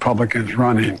conservative Republicans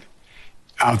running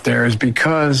out there is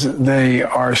because they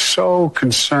are so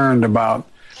concerned about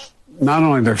not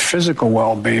only their physical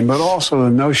well-being, but also the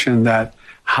notion that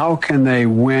how can they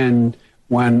win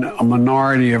when a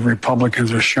minority of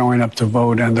Republicans are showing up to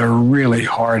vote and they're really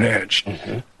hard-edged.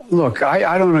 Mm-hmm. Look,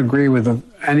 I don't agree with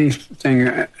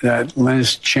anything that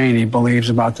Liz Cheney believes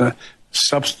about the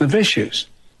substantive issues,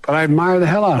 but I admire the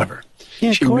hell out of her.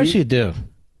 Yeah, of course you do.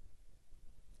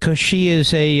 Because she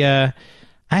is I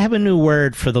have a new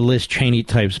word for the Liz Cheney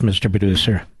types, Mr.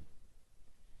 Producer.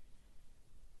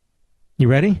 You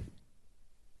ready?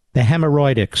 The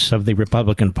hemorrhoidics of the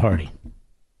Republican Party.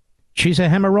 She's a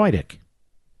hemorrhoidic.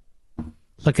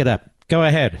 Look it up. Go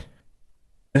ahead.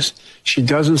 She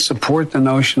doesn't support the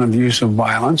notion of use of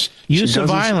violence. Use of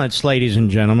violence, ladies and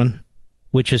gentlemen,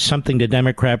 which is something the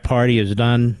Democrat Party has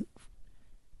done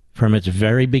from its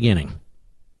very beginning.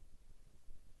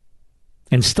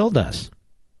 And still does.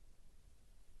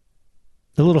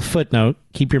 A little footnote.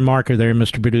 Keep your marker there,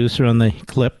 Mr. Producer, on the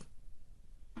clip.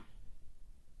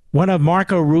 One of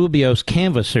Marco Rubio's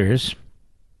canvassers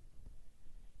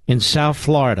in South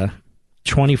Florida,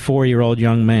 24-year-old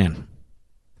young man,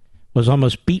 was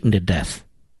almost beaten to death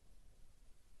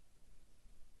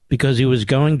because he was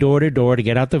going door to door to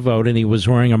get out the vote, and he was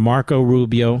wearing a Marco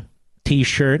Rubio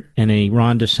T-shirt and a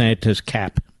Ron DeSantis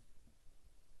cap.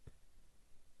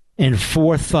 And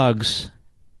 4 thugs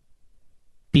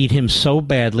beat him so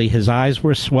badly, his eyes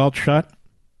were swelled shut,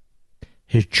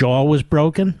 his jaw was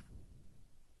broken,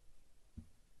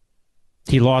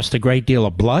 he lost a great deal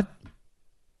of blood,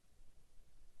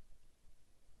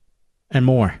 and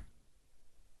more.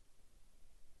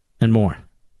 And more.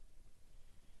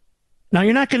 Now,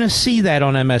 you're not going to see that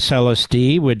on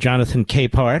MSLSD with Jonathan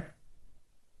Capehart.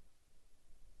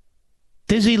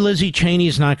 Dizzy Lizzie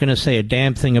Cheney's not going to say a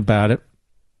damn thing about it.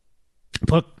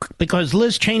 Because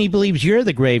Liz Cheney believes you're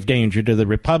the grave danger to the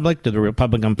Republic, to the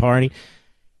Republican Party.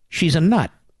 She's a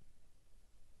nut.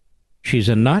 She's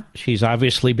a nut. She's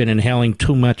obviously been inhaling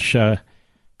too much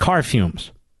car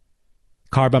fumes.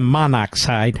 Carbon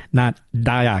monoxide, not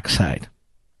dioxide.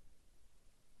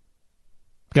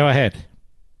 Go ahead.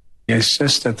 I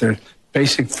insist that there's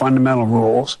basic fundamental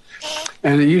rules.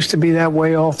 And it used to be that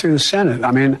way all through the Senate.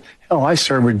 I mean, hell, I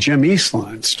served with Jim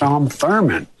Eastland, Strom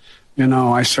Thurmond. You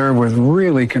know, I served with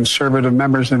really conservative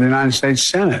members of the United States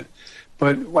Senate.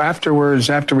 But afterwards,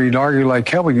 after we'd argue like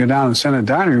hell, we'd go down to the Senate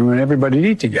dining room and everybody'd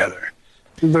eat together.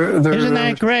 Isn't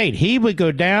that great? He would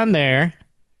go down there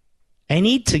and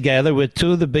eat together with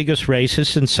two of the biggest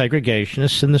racists and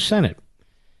segregationists in the Senate.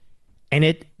 And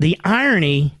the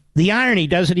irony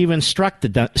doesn't even strike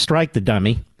the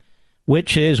dummy,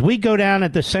 which is we go down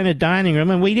at the Senate dining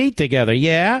room and we'd eat together.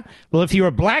 Yeah? Well, if you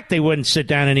were black, they wouldn't sit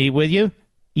down and eat with you,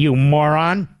 you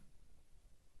moron.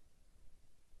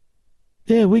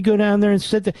 Yeah, we go down there and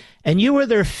sit there. And you were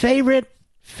their favorite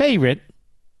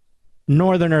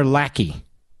Northerner lackey,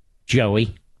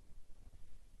 Joey.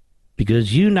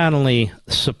 Because you not only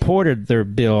supported their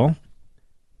bill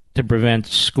to prevent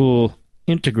school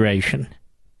integration,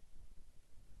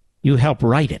 you helped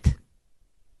write it.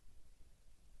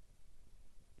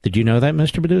 Did you know that,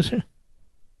 Mr. Producer?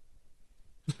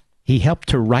 He helped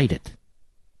to write it.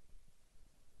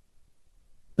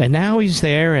 And now he's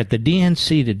there at the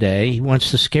DNC today. He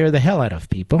wants to scare the hell out of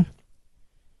people.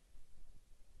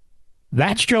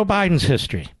 That's Joe Biden's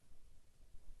history.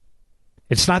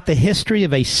 It's not the history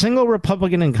of a single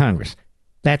Republican in Congress.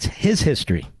 That's his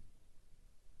history.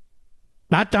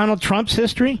 Not Donald Trump's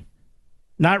history.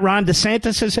 Not Ron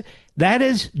DeSantis'. That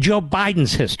is Joe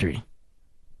Biden's history.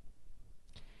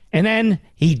 And then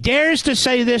he dares to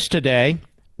say this today,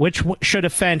 which should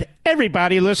offend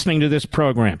everybody listening to this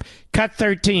program. Cut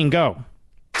 13, go.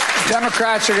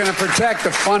 Democrats are going to protect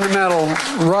the fundamental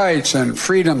rights and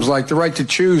freedoms like the right to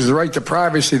choose, the right to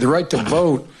privacy, the right to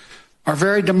vote, our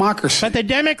very democracy. But the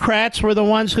Democrats were the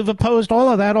ones who've opposed all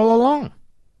of that all along.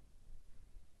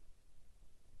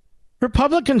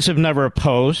 Republicans have never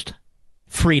opposed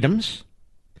freedoms,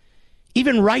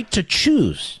 even right to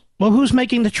choose. Well, who's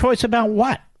making the choice about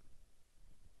what?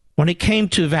 When it came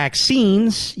to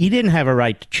vaccines, you didn't have a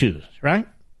right to choose, right?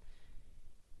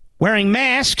 Wearing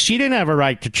masks, you didn't have a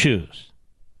right to choose.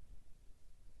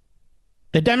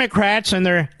 The Democrats and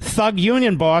their thug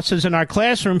union bosses in our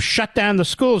classroom shut down the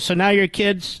schools, so now your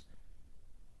kids,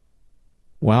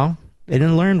 well, they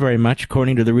didn't learn very much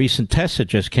according to the recent tests that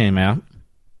just came out.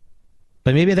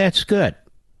 But maybe that's good.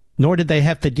 Nor did they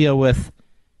have to deal with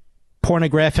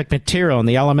pornographic material in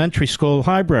the elementary school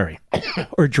library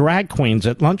or drag queens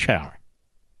at lunch hour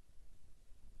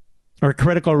or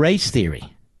critical race theory,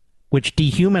 which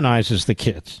dehumanizes the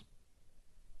kids,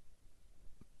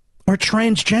 or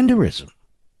transgenderism.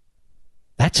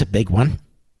 That's a big one.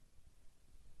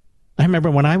 I remember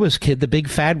when I was a kid, the big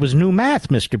fad was new math,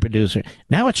 Mr. Producer.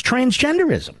 Now it's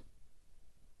transgenderism.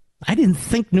 I didn't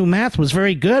think new math was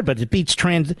very good, but it beats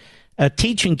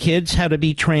teaching kids how to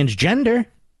be transgender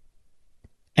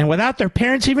and without their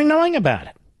parents even knowing about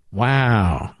it.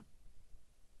 Wow.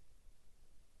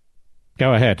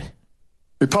 Go ahead.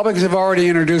 Republicans have already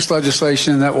introduced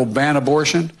legislation that will ban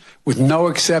abortion with no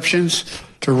exceptions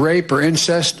to rape or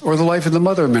incest or the life of the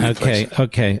mother in many places.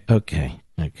 Okay.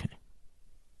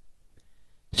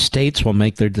 States will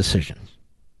make their decisions.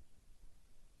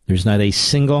 There's not a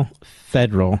single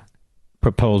federal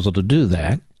proposal to do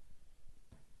that.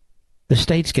 The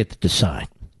states get to decide.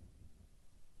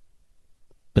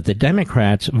 But the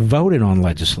Democrats voted on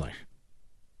legislation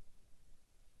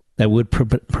that would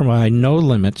provide no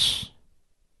limits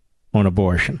on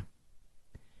abortion,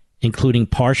 including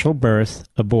partial birth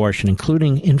abortion,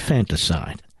 including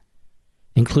infanticide,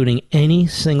 including any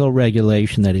single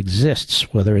regulation that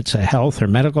exists, whether it's a health or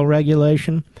medical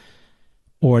regulation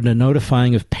or the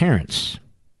notifying of parents,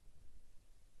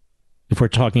 if we're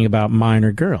talking about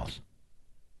minor girls.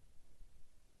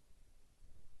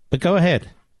 But go ahead.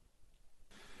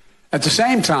 At the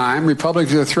same time,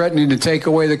 Republicans are threatening to take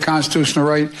away the constitutional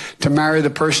right to marry the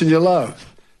person you love.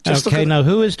 Okay, now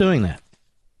who is doing that?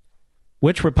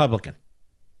 Which Republican?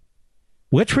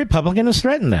 Which Republican has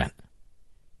threatened that?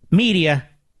 Media,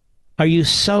 are you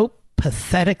so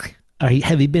pathetic?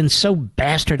 Have you been so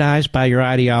bastardized by your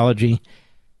ideology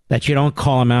that you don't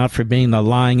call him out for being the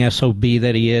lying SOB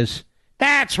that he is?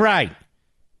 That's right.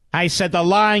 I said the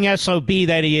lying SOB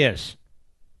that he is.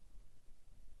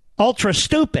 Ultra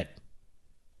stupid.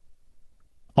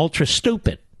 Ultra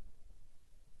stupid.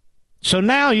 So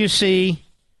now you see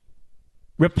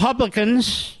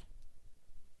Republicans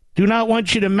do not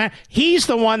want you to marry. He's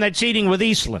the one that's eating with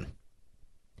Eastland.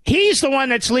 He's the one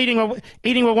that's eating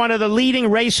with one of the leading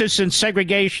racists and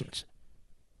segregations.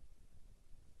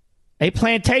 A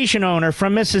plantation owner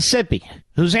from Mississippi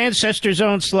whose ancestors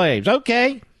owned slaves.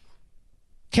 Okay.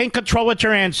 Can't control what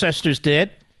your ancestors did.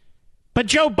 But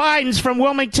Joe Biden's from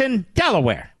Wilmington,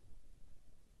 Delaware.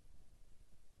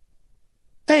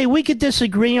 Hey, we could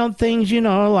disagree on things,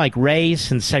 like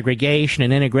race and segregation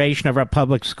and integration of our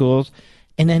public schools,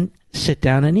 and then sit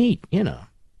down and eat,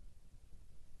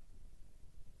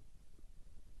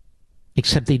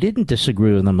 Except they didn't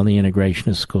disagree with them on the integration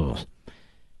of schools.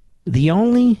 The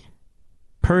only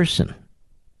person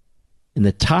in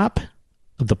the top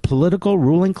of the political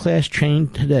ruling class chain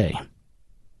today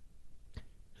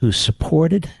who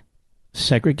supported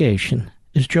segregation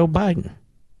is Joe Biden.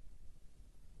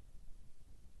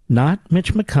 Not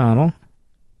Mitch McConnell,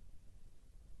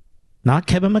 not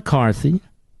Kevin McCarthy,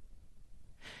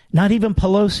 not even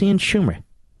Pelosi and Schumer.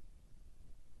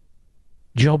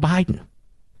 Joe Biden.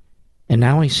 And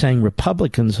now he's saying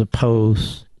Republicans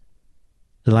oppose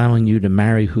allowing you to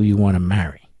marry who you want to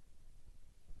marry.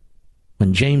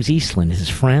 When James Eastland, his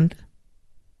friend,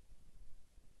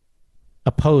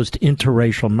 opposed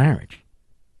interracial marriage.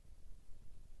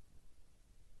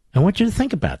 I want you to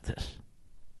think about this.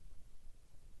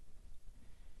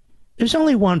 There's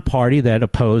only one party that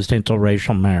opposed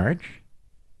interracial marriage.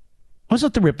 It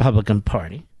wasn't the Republican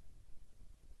Party.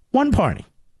 One party.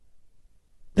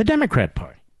 The Democrat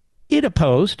Party. It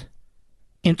opposed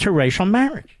interracial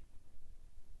marriage.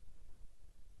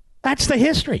 That's the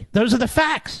history. Those are the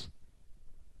facts.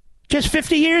 Just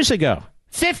 50 years ago.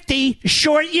 50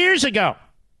 short years ago.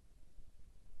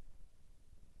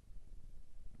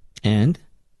 And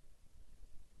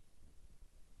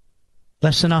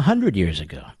less than 100 years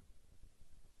ago,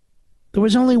 there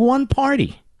was only one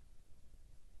party.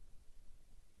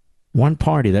 One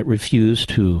party that refused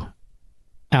to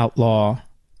outlaw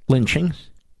lynchings.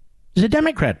 It was the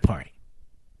Democrat Party.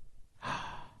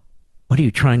 What are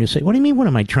you trying to say? What do you mean, what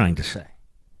am I trying to say?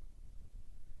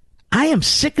 I am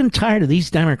sick and tired of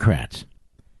these Democrats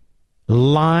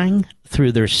lying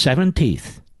through their 7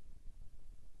 teeth.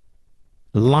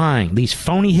 Lying. These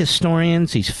phony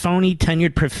historians, these phony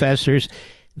tenured professors,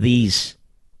 these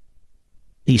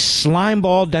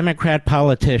slimeball Democrat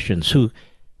politicians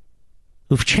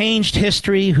who've changed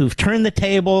history, who've turned the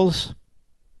tables.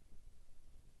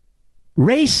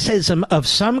 Racism of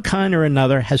some kind or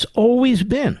another has always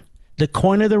been the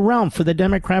coin of the realm for the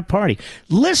Democrat Party.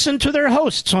 Listen to their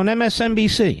hosts on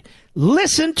MSNBC.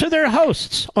 Listen to their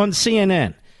hosts on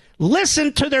CNN.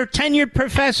 Listen to their tenured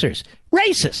professors.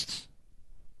 Racists.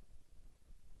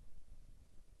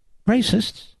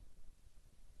 Racists.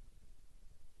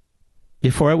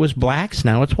 Before it was blacks,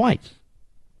 now it's whites.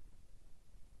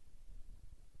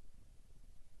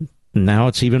 Now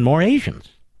it's even more Asians.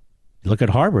 Look at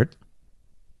Harvard.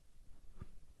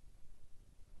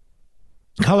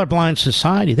 Colorblind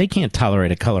society. They can't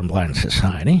tolerate a colorblind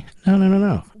society.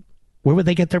 No. Where would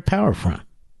they get their power from?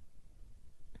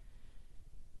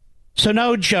 So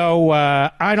no, Joe,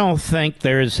 I don't think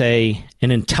there's an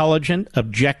intelligent,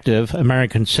 objective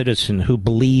American citizen who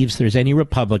believes there's any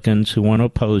Republicans who want to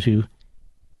oppose you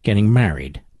getting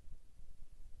married.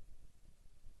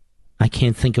 I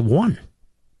can't think of one.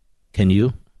 Can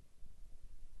you?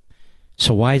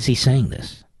 So why is he saying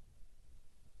this?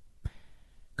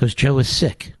 Because Joe is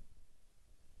sick.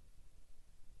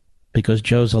 Because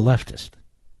Joe's a leftist.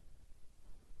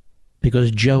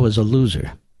 Because Joe is a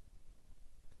loser.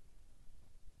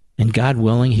 And God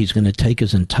willing, he's going to take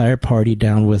his entire party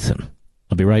down with him.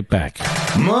 I'll be right back.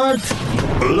 Mark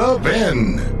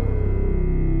Levin.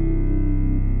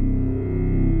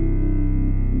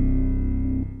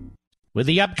 With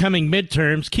the upcoming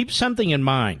midterms, keep something in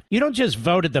mind. You don't just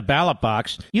vote at the ballot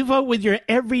box. You vote with your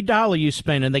every dollar you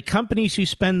spend and the companies you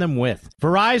spend them with.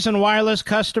 Verizon Wireless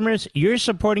customers, you're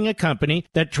supporting a company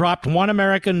that dropped One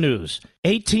American News.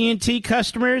 AT&T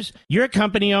customers, your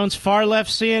company owns far-left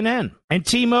CNN. And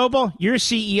T-Mobile, your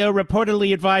CEO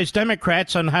reportedly advised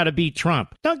Democrats on how to beat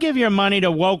Trump. Don't give your money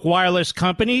to woke wireless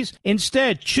companies.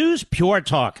 Instead, choose Pure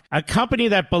Talk, a company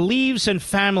that believes in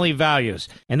family values.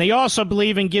 And they also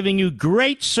believe in giving you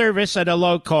great service at a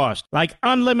low cost, like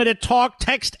unlimited talk,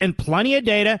 text, and plenty of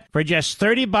data for just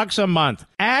 $30 a month.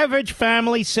 Average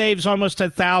family saves almost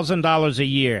 $1,000 a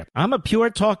year. I'm a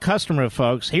Pure Talk customer,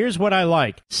 folks. Here's what I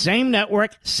like. Same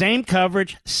network, same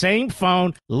coverage, same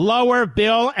phone, lower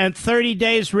bill, and 30 30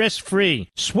 days risk-free.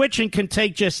 Switching can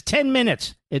take just 10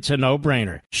 minutes. It's a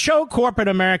no-brainer. Show corporate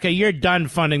America you're done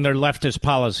funding their leftist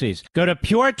policies. Go to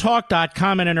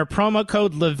puretalk.com and enter promo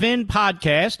code Levin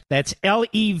Podcast. That's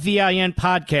Levin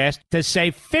Podcast to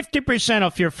save 50%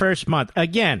 off your first month.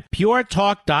 Again,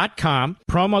 puretalk.com,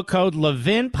 promo code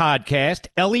Levin Podcast,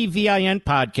 Levin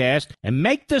Podcast, and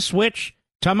make the switch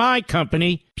to my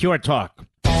company, Pure Talk.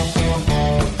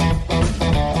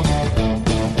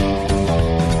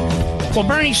 Well,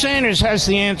 Bernie Sanders has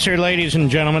the answer, ladies and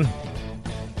gentlemen.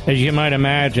 As you might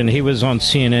imagine, he was on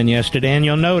CNN yesterday, and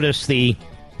you'll notice the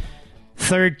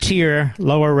third-tier,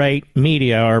 lower-rate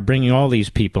media are bringing all these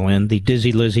people in, the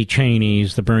Dizzy Lizzie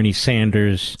Cheneys, the Bernie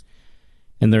Sanders,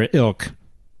 and their ilk.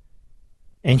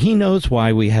 And he knows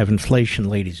why we have inflation,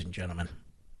 ladies and gentlemen.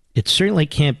 It certainly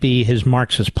can't be his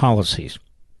Marxist policies.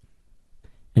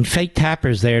 And fake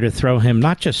Tapper's there to throw him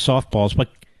not just softballs, but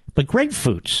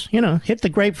grapefruits. You know, hit the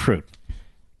grapefruit.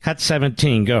 Cut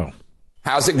 17, go.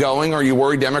 How's it going? Are you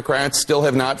worried Democrats still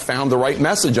have not found the right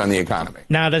message on the economy?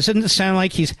 Now, doesn't it sound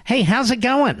like he's, hey, how's it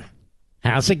going?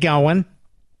 How's it going?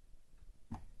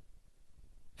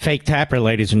 Fake Tapper,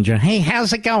 ladies and gentlemen. Hey,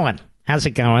 how's it going? How's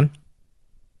it going?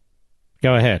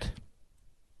 Go ahead.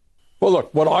 Well,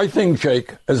 look, what I think,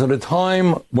 Jake, is at a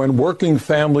time when working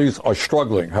families are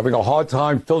struggling, having a hard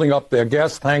time filling up their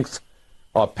gas tanks,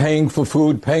 paying for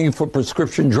food, paying for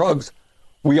prescription drugs,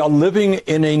 we are living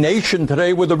in a nation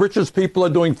today where the richest people are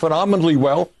doing phenomenally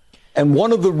well. And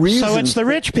one of the reasons... So it's the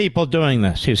rich people doing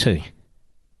this, you see.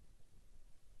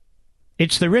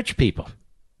 It's the rich people.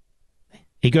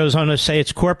 He goes on to say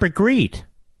it's corporate greed.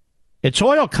 It's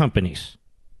oil companies.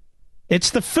 It's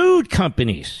the food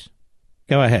companies.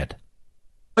 Go ahead.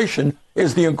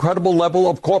 Is the incredible level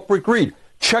of corporate greed.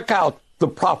 Check out the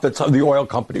profits of the oil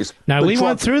companies. Now, we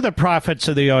went through the profits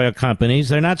of the oil companies.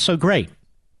 They're not so great.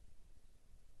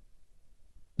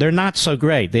 They're not so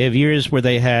great. They have years where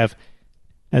they have,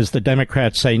 as the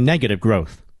Democrats say, negative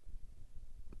growth.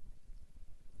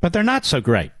 But they're not so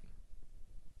great.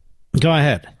 Go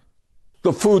ahead.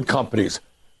 The food companies,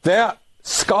 their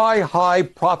sky-high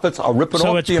profits are ripping off.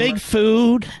 So it's big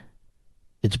food,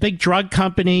 it's big drug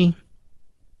company,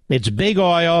 it's big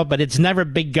oil, but it's never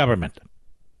big government.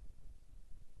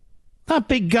 Not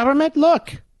big government.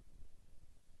 Look,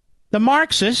 the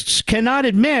Marxists cannot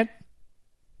admit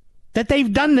that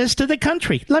they've done this to the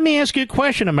country. Let me ask you a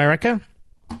question, America.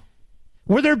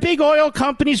 Were there big oil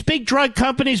companies, big drug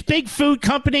companies, big food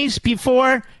companies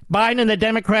before Biden and the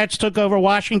Democrats took over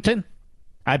Washington?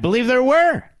 I believe there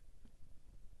were.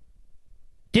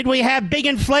 Did we have big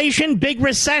inflation, big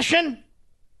recession,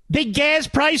 big gas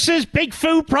prices, big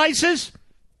food prices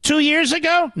 2 years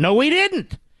ago? No, we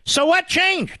didn't. So what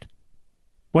changed?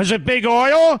 Was it big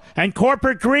oil and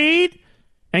corporate greed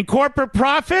and corporate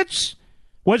profits?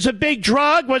 Was it big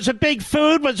drug? Was it big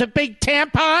food? Was it big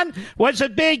tampon? Was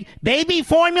it big baby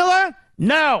formula?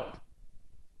 No.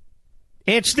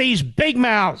 It's these big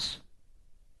mouths.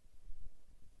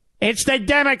 It's the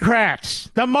Democrats,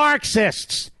 the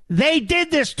Marxists. They did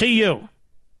this to you.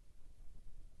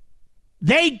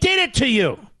 They did it to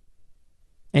you.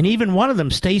 And even one of them,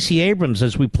 Stacey Abrams,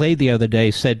 as we played the other day,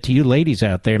 said to you ladies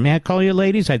out there, may I call you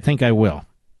ladies? I think I will.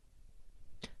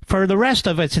 For the rest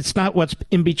of us, it's not what's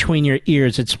in between your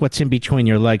ears, it's what's in between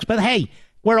your legs. But hey,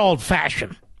 we're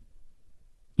old-fashioned.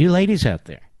 You ladies out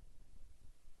there,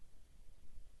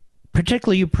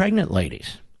 particularly you pregnant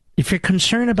ladies, if you're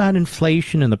concerned about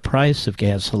inflation and the price of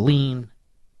gasoline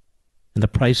and the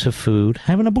price of food,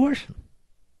 have an abortion.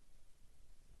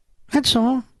 That's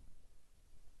all.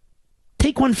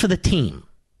 Take one for the team.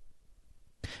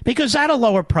 Because that'll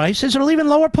lower prices. It'll even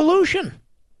lower pollution.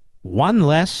 One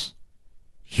less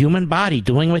human body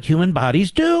doing what human bodies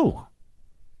do.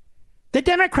 The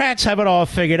Democrats have it all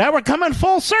figured out. We're coming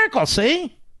full circle,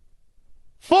 see?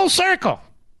 Full circle.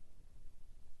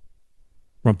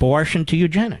 From abortion to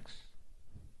eugenics.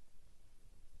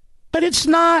 But it's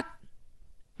not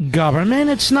government.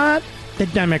 It's not the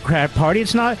Democrat Party.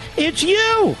 It's not. It's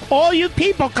you. All you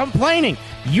people complaining.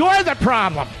 You're the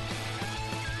problem.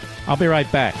 I'll be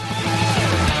right back.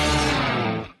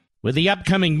 With the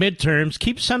upcoming midterms,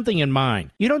 keep something in mind.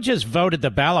 You don't just vote at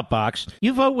the ballot box.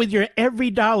 You vote with your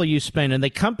every dollar you spend and the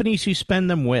companies you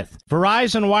spend them with.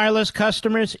 Verizon Wireless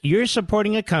customers, you're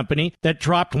supporting a company that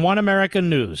dropped One American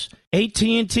News.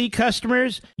 AT&T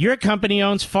customers, your company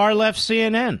owns far-left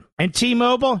CNN. And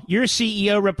T-Mobile, your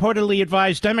CEO reportedly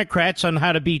advised Democrats on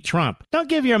how to beat Trump. Don't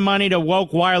give your money to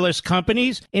woke wireless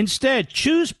companies. Instead,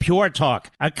 choose Pure Talk,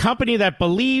 a company that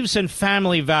believes in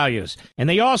family values. And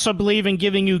they also believe in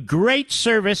giving you great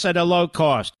service at a low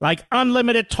cost, like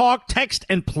unlimited talk, text,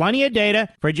 and plenty of data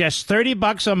for just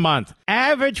 $30 a month.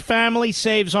 Average family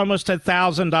saves almost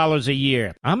 $1,000 a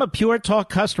year. I'm a Pure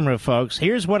Talk customer, folks.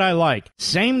 Here's what I like.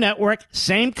 Same network,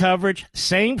 same coverage,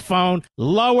 same phone,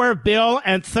 lower bill,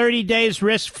 and 30 days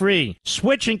risk-free.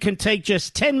 Switching can take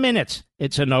just 10 minutes.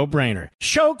 It's a no-brainer.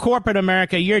 Show corporate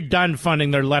America you're done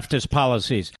funding their leftist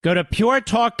policies. Go to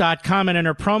puretalk.com and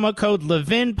enter promo code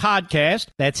Levin Podcast.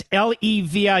 That's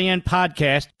Levin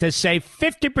Podcast to save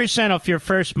 50% off your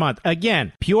first month.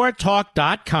 Again,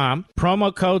 puretalk.com,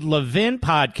 promo code Levin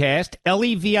Podcast,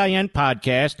 Levin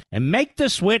Podcast, and make the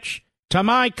switch to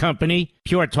my company,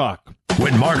 Pure Talk.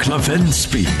 When Mark Levin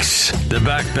speaks, the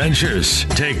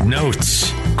backbenchers take notes.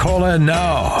 Call in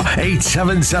now,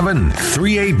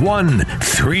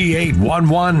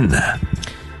 877-381-3811.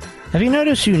 Have you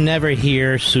noticed you never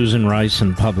hear Susan Rice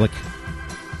in public?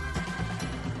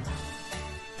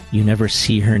 You never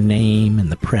see her name in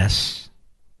the press.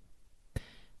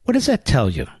 What does that tell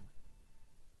you?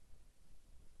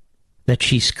 That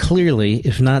she's clearly,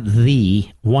 if not the,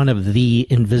 one of the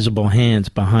invisible hands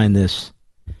behind this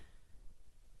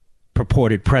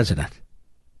purported president.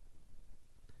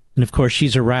 And of course,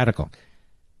 she's a radical.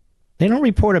 They don't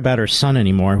report about her son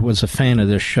anymore, who was a fan of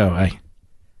this show. I'm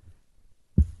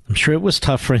sure it was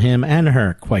tough for him and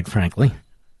her, quite frankly,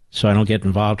 so I don't get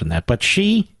involved in that. But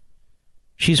she's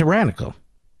a radical.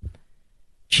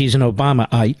 She's an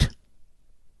Obama-ite.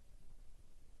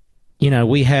 You know,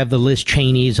 we have the Liz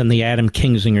Cheneys and the Adam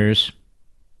Kinsingers,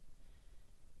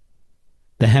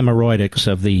 the hemorrhoidics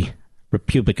of the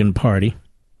Republican Party.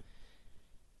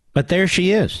 But there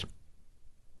she is.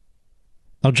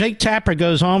 Well, Jake Tapper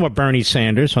goes on with Bernie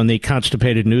Sanders on the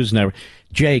Constipated News Network.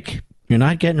 Jake, you're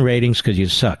not getting ratings because you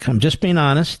suck. I'm just being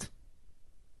honest.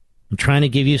 I'm trying to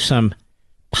give you some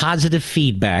positive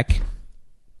feedback.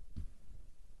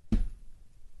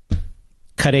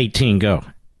 Cut 18, go.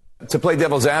 To play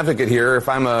devil's advocate here, if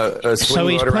I'm a swing So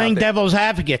he's voter playing devil's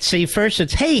advocate. See, first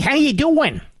it's, hey, how you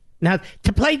doing? Now,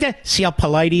 to play that, see how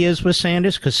polite he is with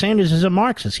Sanders? Because Sanders is a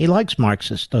Marxist. He likes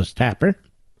Marxists, does Tapper.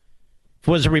 If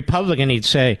it was a Republican, he'd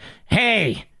say,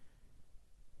 hey,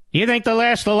 you think the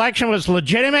last election was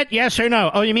legitimate? Yes or no?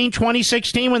 Oh, you mean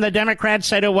 2016 when the Democrats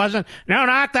said it wasn't? No,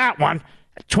 not that one.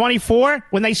 24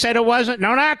 when they said it wasn't?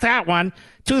 No, not that one.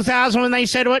 2000 when they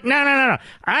said it was? No.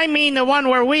 I mean the one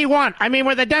where we won. I mean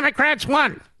where the Democrats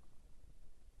won.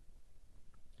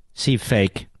 See,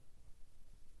 fake.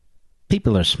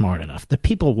 People are smart enough. The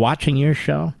people watching your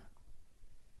show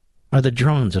are the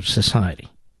drones of society.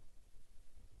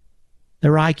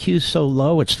 Their IQ's so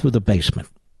low, it's through the basement.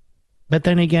 But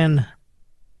then again,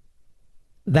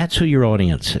 that's who your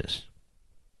audience is.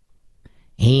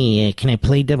 Hey, can I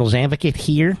play devil's advocate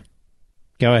here?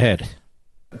 Go ahead.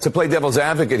 To play devil's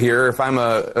advocate here, if I'm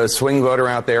a swing voter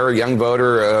out there, a young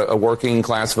voter, a working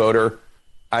class voter,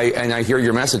 I hear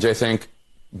your message, I think,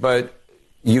 but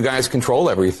you guys control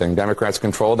everything. Democrats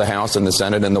control the House and the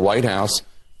Senate and the White House,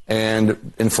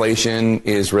 and inflation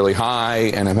is really high,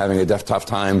 and I'm having a tough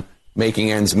time making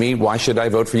ends meet. Why should I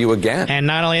vote for you again? And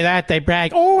not only that, they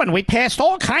brag, oh, and we passed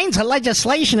all kinds of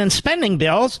legislation and spending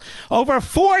bills, over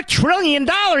 $4 trillion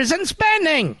in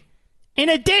spending, in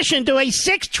addition to a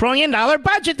 $6 trillion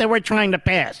budget that we're trying to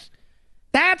pass.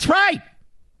 That's right.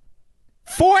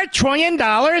 $4 trillion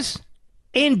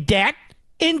in debt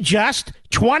in just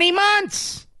 20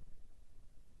 months.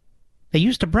 They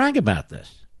used to brag about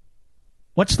this.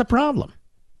 What's the problem?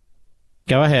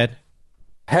 Go ahead.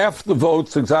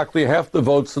 Exactly half the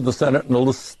votes in the Senate and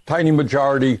a tiny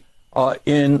majority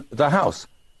in the House.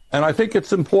 And I think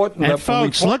it's important and that...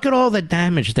 folks, look at all the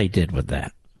damage they did with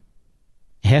that.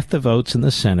 Half the votes in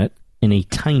the Senate and a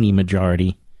tiny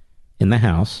majority in the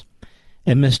House.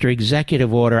 And Mr.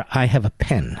 Executive Order, I have a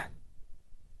pen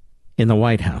in the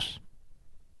White House.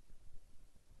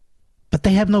 But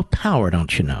they have no power,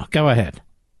 don't you know? Go ahead.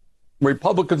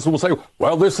 Republicans will say,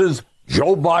 well, this is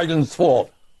Joe Biden's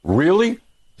fault. Really?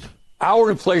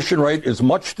 Our inflation rate is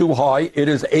much too high. It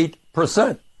is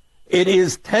 8%. It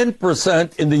is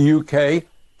 10% in the UK,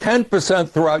 10%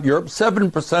 throughout Europe,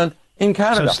 7% in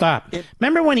Canada. So stop.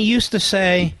 Remember when he used to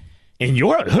say, in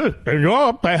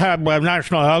Europe they have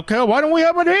national health care. Why don't we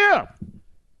have it here?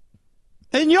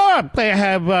 In Europe they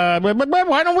have,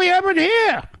 why don't we have it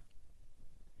here?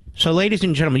 So, ladies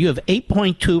and gentlemen, you have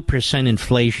 8.2%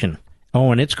 inflation.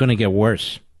 Oh, and it's going to get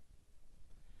worse.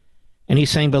 And he's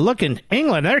saying, but look, in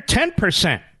England, they're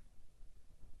 10%.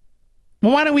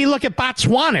 Well, why don't we look at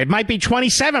Botswana? It might be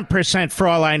 27% for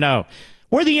all I know.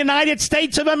 We're the United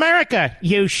States of America,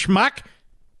 you schmuck.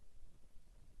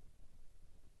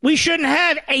 We shouldn't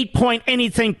have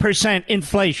 8-point-anything%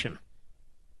 inflation.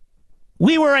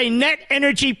 We were a net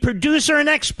energy producer and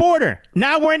exporter.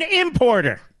 Now we're an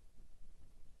importer.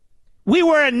 We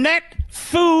were a net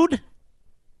food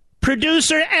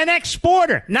producer and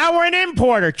exporter. Now we're an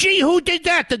importer. Gee, who did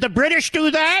that? Did the British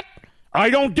do that? I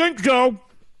don't think so.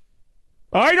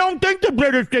 I don't think the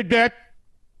British did that.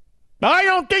 I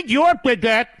don't think Europe did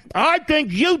that. I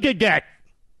think you did that.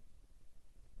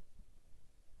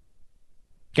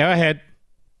 Go ahead.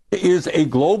 It is a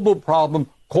global problem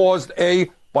caused,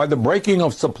 by the breaking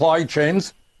of supply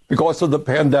chains because of the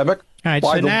pandemic. All right,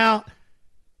 so now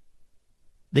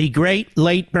the great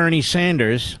late Bernie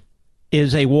Sanders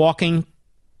is a walking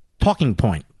talking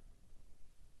point.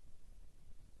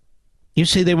 You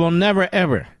see, they will never,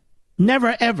 ever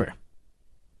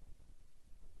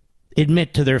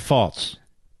admit to their faults.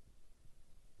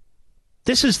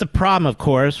 This is the problem, of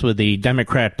course, with the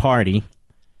Democrat Party,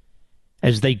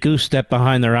 as they goose step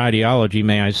behind their ideology,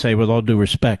 may I say, with all due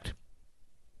respect.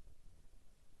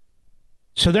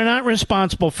 So they're not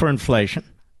responsible for inflation.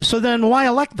 So then why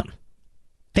elect them?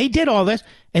 They did all this,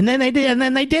 and then they did, and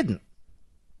then they didn't.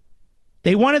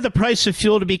 They wanted the price of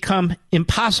fuel to become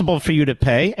impossible for you to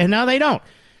pay, and now they don't.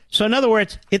 So in other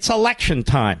words, it's election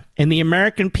time, and the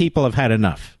American people have had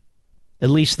enough. At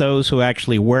least those who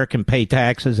actually work and pay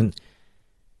taxes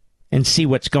and see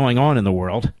what's going on in the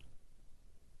world. At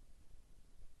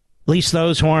least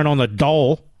those who aren't on the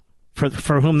dole,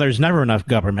 for whom there's never enough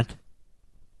government.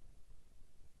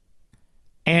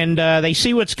 And they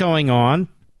see what's going on.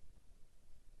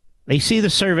 They see the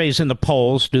surveys and the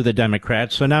polls, do the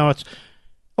Democrats. So now it's,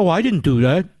 oh, I didn't do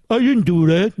that. I didn't do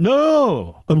that.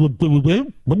 No.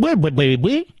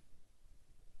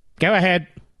 Go ahead.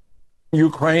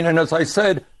 Ukraine, and as I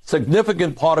said,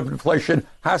 significant part of inflation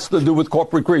has to do with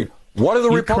corporate greed. What are the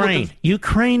Republicans?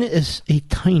 Ukraine is a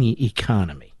tiny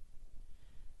economy.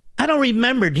 I don't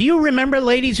remember. Do you remember,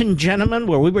 ladies and gentlemen,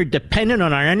 where we were dependent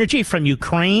on our energy from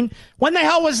Ukraine? When the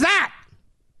hell was that?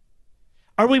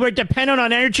 Or we were dependent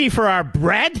on energy for our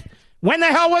bread? When the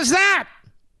hell was that?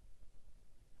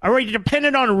 Are we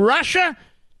dependent on Russia?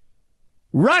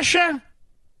 Russia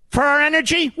for our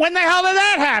energy? When the hell did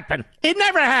that happen? It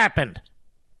never happened.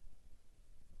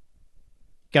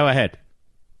 Go ahead.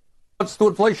 What's to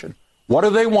inflation? What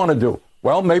do they want to do?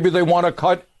 Well, maybe they want to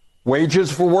cut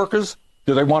wages for workers.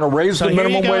 Do they want to raise the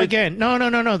minimum wage? Again.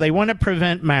 No. They want to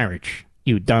prevent marriage,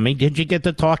 you dummy. Did you get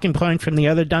the talking point from the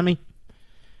other dummy?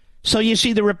 So you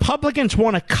see, the Republicans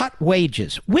want to cut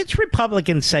wages. Which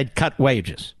Republican said cut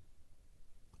wages?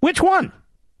 Which one?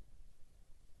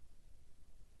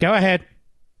 Go ahead.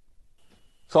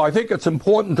 So I think it's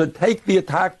important to take the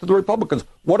attack to the Republicans.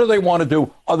 What do they want to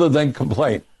do other than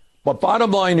complain? But bottom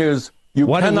line is,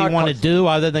 what do we want to do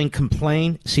other than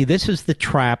complain? See, this is the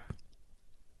trap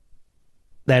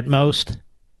that most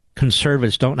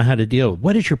conservatives don't know how to deal with.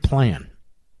 What is your plan?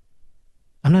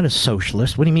 I'm not a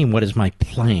socialist. What do you mean, what is my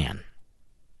plan?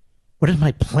 What is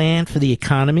my plan for the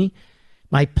economy?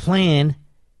 My plan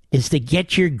is to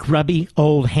get your grubby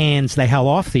old hands the hell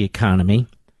off the economy,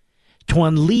 to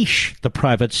unleash the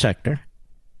private sector.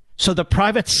 So the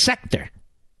private sector,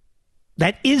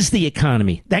 that is the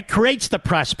economy, that creates the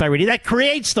prosperity, that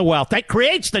creates the wealth, that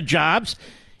creates the jobs,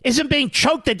 isn't being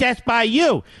choked to death by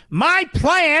you. My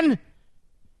plan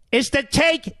is to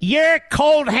take your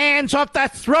cold hands off the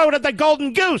throat of the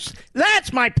golden goose.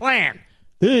 That's my plan.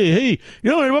 Hey,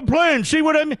 you don't have a plan. See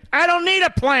what I mean? I don't need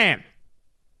a plan.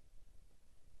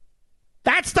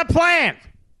 That's the plan.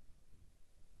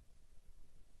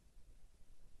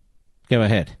 Go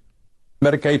ahead.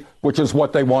 Medicaid, which is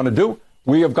what they want to do.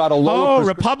 We have got a lower...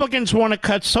 Republicans want to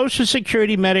cut Social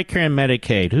Security, Medicare, and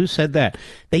Medicaid. Who said that?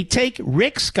 They take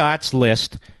Rick Scott's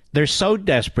list. They're so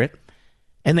desperate.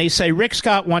 And they say Rick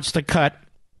Scott wants to cut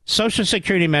Social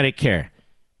Security, Medicare.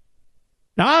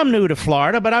 Now, I'm new to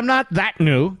Florida, but I'm not that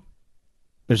new.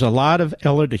 There's a lot of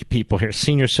elderly people here,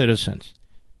 senior citizens,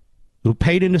 who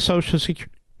paid into Social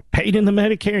Security, paid into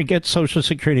Medicare, and get Social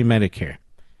Security, Medicare.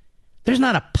 There's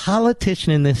not a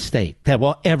politician in this state that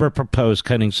will ever propose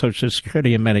cutting Social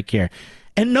Security and Medicare.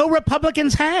 And no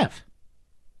Republicans have.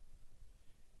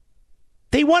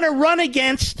 They want to run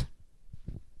against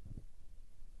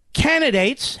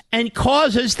candidates and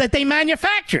causes that they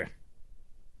manufacture.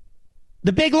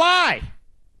 The big lie.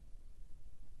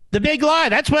 The big lie.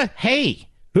 That's what, hey,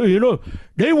 you know,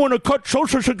 they want to cut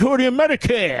Social Security and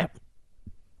Medicare.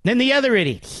 Then the other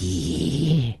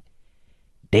idiot.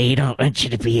 They don't want you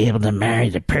to be able to marry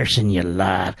the person you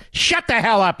love. Shut the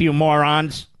hell up, you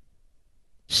morons.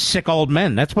 Sick old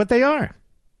men. That's what they are.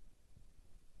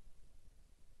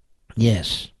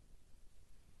 Yes.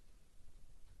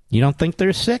 You don't think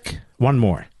they're sick? One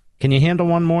more. Can you handle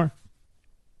one more?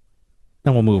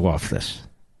 Then we'll move off this.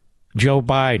 Joe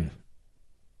Biden.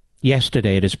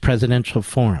 Yesterday at his presidential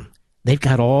forum. They've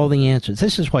got all the answers.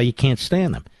 This is why you can't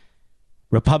stand them.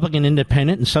 Republican,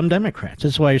 Independent, and some Democrats.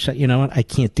 This is why you say, you know what, I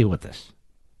can't deal with this.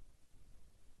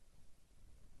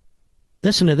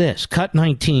 Listen to this. Cut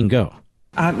 19, go.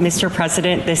 Mr.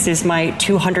 President, this is my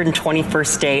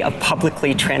 221st day of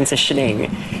publicly transitioning.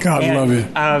 God love you.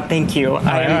 Thank you. All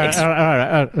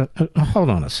right, hold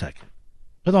on a second.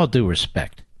 With all due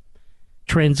respect,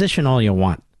 transition all you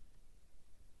want.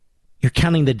 You're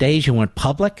counting the days you went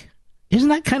public? Isn't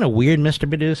that kind of weird, Mr.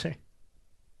 Producer?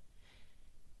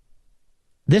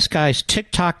 This guy's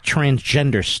TikTok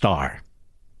transgender star.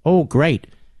 Oh, great.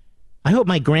 I hope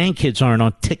my grandkids aren't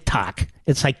on TikTok.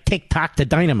 It's like TikTok to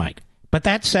dynamite. But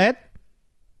that said,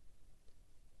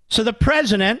 so the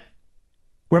president,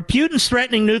 where Putin's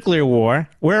threatening nuclear war,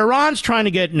 where Iran's trying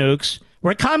to get nukes,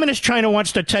 where communist China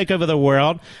wants to take over the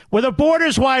world, where the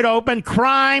border's wide open,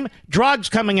 crime, drugs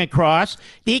coming across,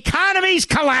 the economy's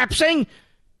collapsing,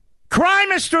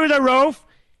 crime is through the roof,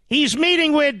 he's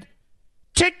meeting with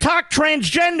TikTok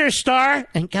transgender star,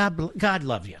 and God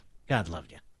love you. God love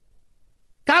you.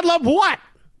 God love what?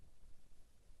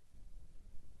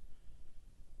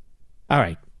 All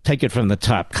right, take it from the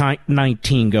top.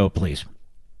 19, go, please.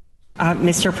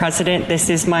 Mr. President, this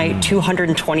is my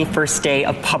 221st day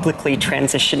of publicly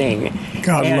transitioning.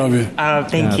 God love you.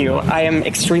 Thank you. I am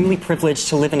extremely privileged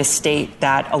to live in a state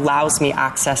that allows me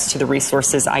access to the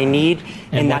resources I need,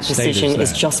 and that decision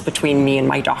is just between me and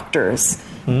my doctors.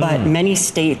 But many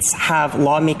states have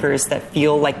lawmakers that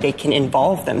feel like they can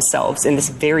involve themselves in this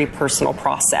very personal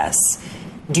process.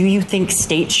 Do you think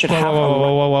states should have...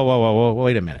 Whoa,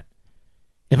 wait a minute.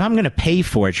 If I'm going to pay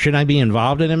for it, should I be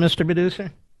involved in it, Mr.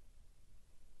 Producer?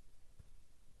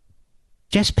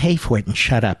 Just pay for it and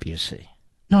shut up, you see.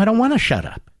 No, I don't want to shut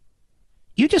up.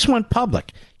 You just want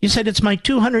public. You said it's my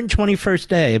 221st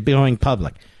day of going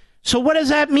public. So what does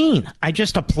that mean? I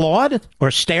just applaud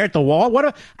or stare at the wall?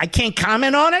 I can't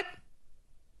comment on it?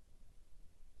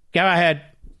 Go ahead.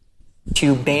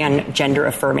 To ban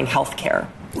gender-affirming health care.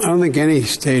 I don't think any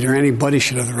state or anybody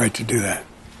should have the right to do that.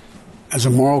 As a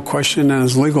moral question and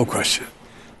as a legal question.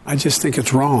 I just think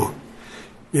it's wrong.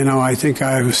 You know, I think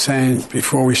I was saying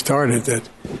before we started that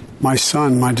my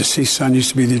son, my deceased son, used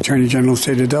to be the Attorney General of the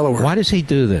state of Delaware. Why does he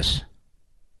do this?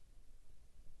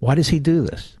 Why does he do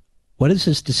this? What does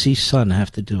his deceased son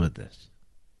have to do with this?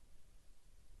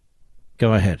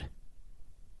 Go ahead.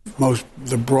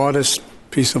 The broadest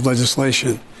piece of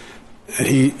legislation that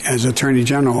he, as Attorney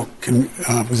General,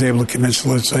 was able to convince the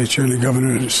legislature and the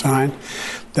governor to sign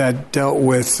that dealt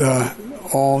with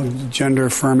all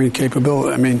gender-affirming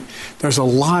capability. I mean, there's a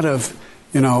lot of,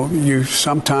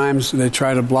 sometimes they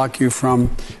try to block you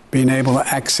from being able to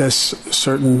access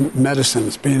certain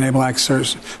medicines, being able to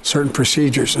access certain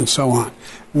procedures, and so on.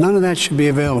 None of that should be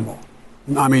available.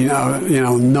 I mean,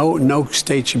 no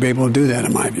state should be able to do that,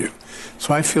 in my view.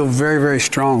 So I feel very, very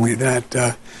strongly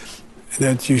that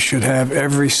you should have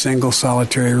every single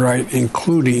solitary right,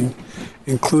 including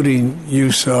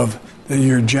use of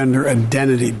your gender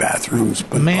identity bathrooms.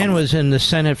 The man was in the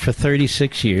Senate for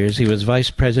 36 years. He was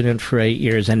vice president for 8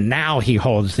 years, and now he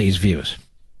holds these views.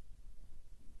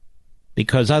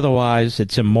 Because otherwise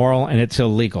it's immoral and it's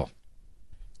illegal.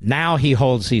 Now he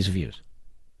holds these views.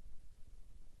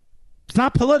 It's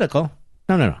not political.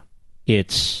 No.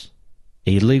 It's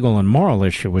a legal and moral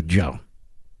issue with Joe.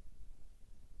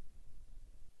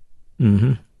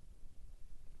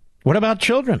 What about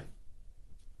children?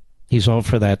 He's all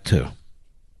for that, too.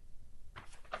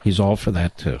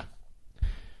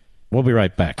 We'll be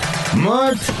right back.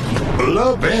 Mark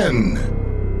Levin.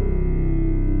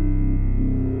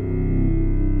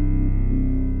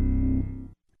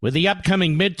 With the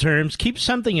upcoming midterms, keep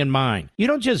something in mind. You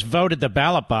don't just vote at the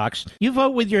ballot box. You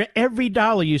vote with your every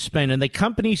dollar you spend and the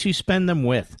companies you spend them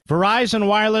with. Verizon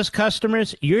Wireless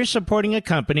customers, you're supporting a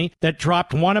company that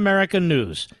dropped One American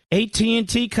News.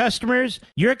 AT&T customers,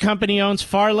 your company owns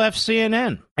far-left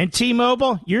CNN. And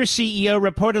T-Mobile, your CEO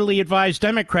reportedly advised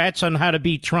Democrats on how to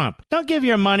beat Trump. Don't give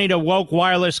your money to woke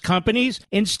wireless companies.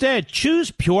 Instead,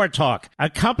 choose Pure Talk, a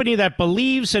company that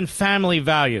believes in family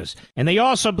values. And they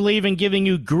also believe in giving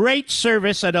you great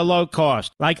service at a low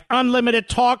cost, like unlimited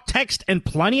talk, text, and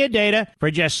plenty of data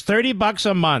for just $30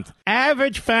 a month.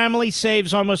 Average family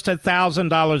saves almost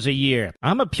 $1,000 a year.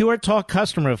 I'm a Pure Talk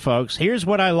customer, folks. Here's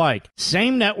what I like.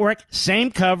 Same network, network,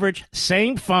 same coverage,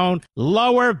 same phone,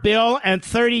 lower bill, and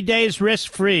 30 days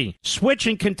risk-free.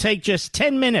 Switching can take just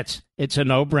 10 minutes. It's a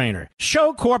no-brainer.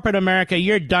 Show corporate America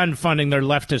you're done funding their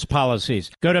leftist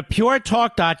policies. Go to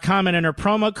puretalk.com and enter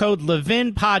promo code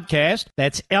Levin Podcast.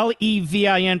 That's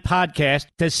Levin Podcast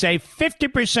to save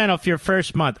 50% off your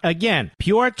first month. Again,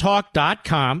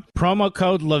 puretalk.com, promo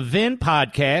code Levin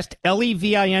Podcast,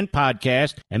 Levin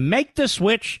Podcast, and make the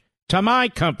switch to my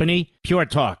company, Pure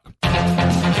Talk.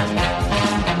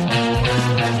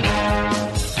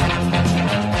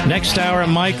 Next hour,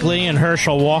 Mike Lee and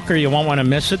Herschel Walker. You won't want to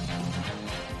miss it.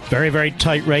 Very, very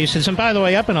tight races. And by the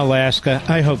way, up in Alaska,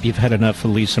 I hope you've had enough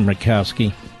of Lisa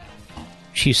Murkowski.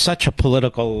 She's such a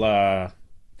political...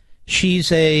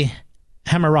 she's a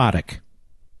hemorrhotic.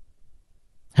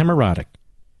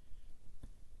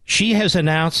 She has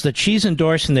announced that she's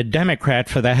endorsing the Democrat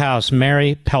for the House,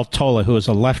 Mary Peltola, who is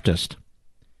a leftist,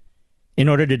 in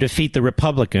order to defeat the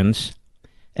Republicans.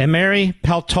 And Mary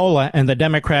Peltola and the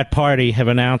Democrat Party have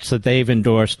announced that they've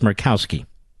endorsed Murkowski.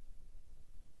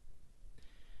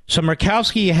 So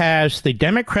Murkowski has the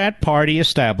Democrat Party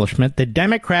establishment, the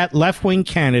Democrat left-wing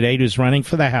candidate who's running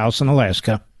for the House in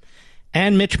Alaska,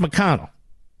 and Mitch McConnell.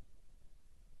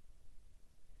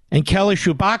 And Kelly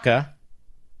Tshibaka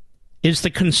is the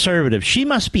conservative. She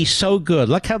must be so good.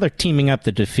 Look how they're teaming up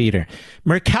to defeat her.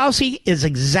 Murkowski is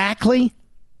exactly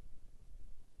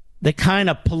the kind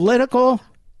of political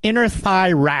inner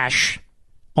thigh rash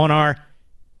on our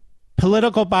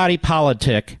political body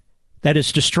politic that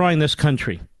is destroying this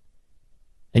country.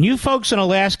 And you folks in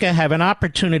Alaska have an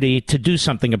opportunity to do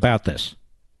something about this.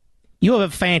 You have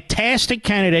a fantastic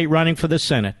candidate running for the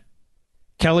Senate,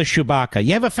 Kelly Tshibaka.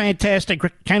 You have a fantastic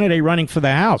candidate running for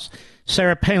the House,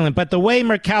 Sarah Palin. But the way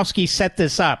Murkowski set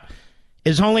this up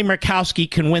is only Murkowski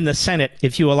can win the Senate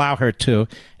if you allow her to,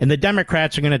 and the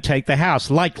Democrats are going to take the House,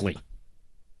 likely.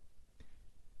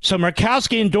 So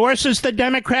Murkowski endorses the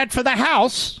Democrat for the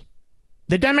House.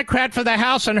 The Democrat for the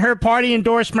House and her party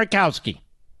endorsed Murkowski.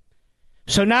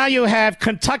 So now you have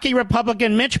Kentucky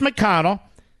Republican Mitch McConnell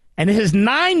and his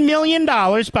 $9 million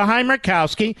behind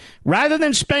Murkowski, rather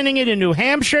than spending it in New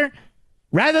Hampshire,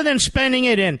 rather than spending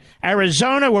it in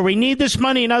Arizona, where we need this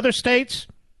money in other states,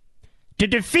 to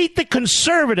defeat the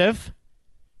conservative,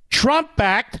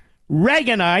 Trump-backed,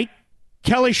 Reaganite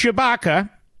Kelly Tshibaka,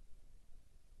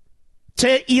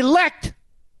 to elect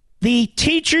the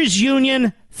teachers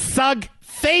union thug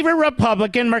favorite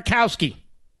Republican Murkowski.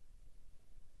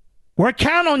 We're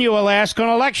counting on you, Alaska, on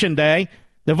Election Day.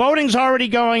 The voting's already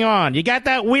going on. You got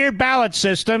that weird ballot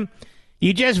system.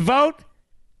 You just vote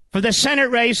for the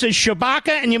Senate races, Tshibaka,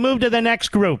 and you move to the next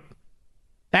group.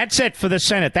 That's it for the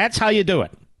Senate. That's how you do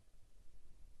it.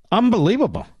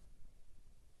 Unbelievable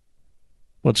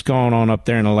what's going on up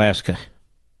there in Alaska.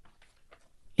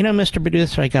 You know, Mr.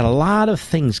 Producer, I got a lot of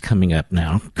things coming up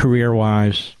now,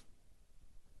 career-wise.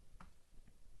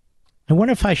 I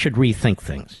wonder if I should rethink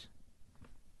things.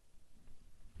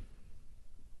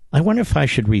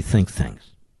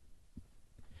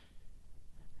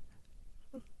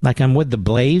 Like I'm with the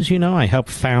Blaze, you know, I helped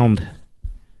found,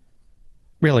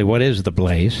 really, what is the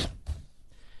Blaze?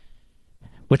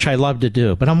 Which I love to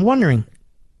do. But I'm wondering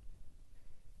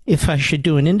if I should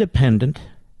do an independent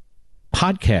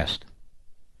podcast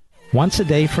once a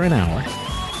day for an hour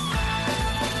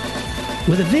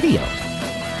with a video.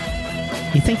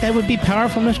 You think that would be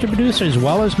powerful, Mr. Producer, as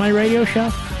well as my radio show?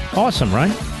 Awesome,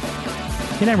 right?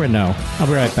 You never know. I'll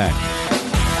be right back.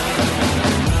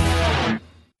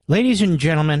 Ladies and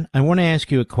gentlemen, I want to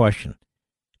ask you a question.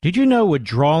 Did you know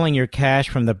withdrawing your cash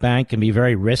from the bank can be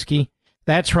very risky?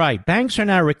 That's right. Banks are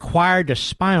now required to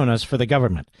spy on us for the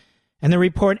government, and they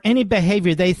report any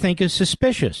behavior they think is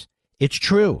suspicious. It's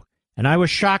true. And I was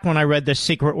shocked when I read The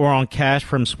Secret War on Cash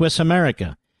from Swiss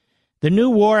America. The new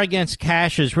war against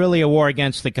cash is really a war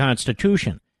against the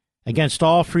Constitution, against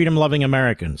all freedom-loving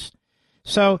Americans.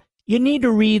 So you need to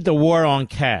read The War on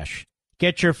Cash.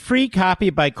 Get your free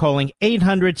copy by calling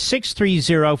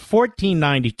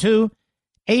 800-630-1492,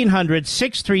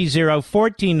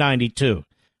 800-630-1492,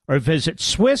 or visit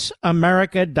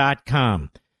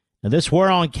SwissAmerica.com. Now, this war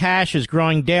on cash is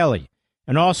growing daily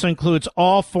and also includes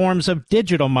all forms of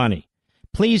digital money.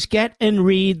 Please get and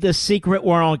read The Secret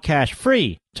War on Cash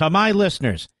free to my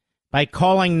listeners by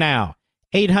calling now,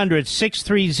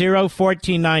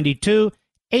 800-630-1492,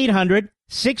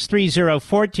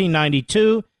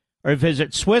 800-630-1492, or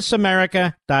visit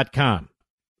SwissAmerica.com.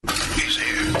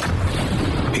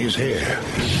 He's here.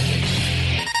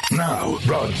 Now,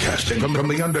 broadcasting from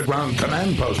the underground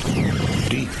command post,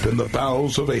 deep in the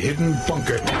bowels of a hidden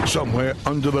bunker, somewhere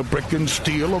under the brick and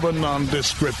steel of a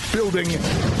nondescript building,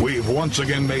 we've once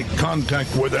again made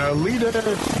contact with our leader,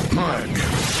 Mark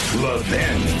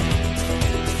Levin.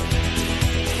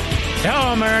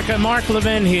 Hello, America. Mark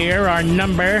Levin here. Our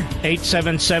number,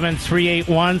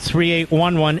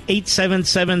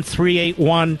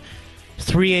 877-381-3811,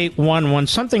 877-381-3811.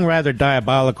 Something rather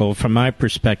diabolical from my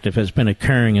perspective has been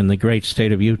occurring in the great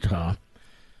state of Utah,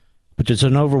 which is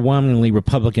an overwhelmingly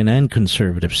Republican and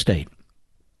conservative state.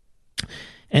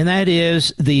 And that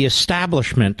is the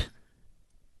establishment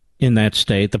in that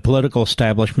state, the political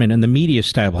establishment and the media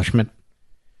establishment,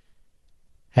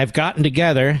 have gotten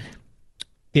together,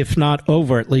 if not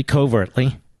overtly,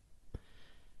 covertly,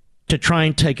 to try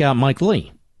and take out Mike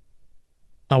Lee.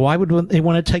 Now, why would they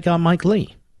want to take out Mike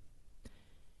Lee?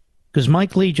 Because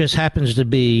Mike Lee just happens to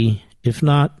be, if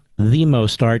not the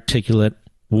most articulate,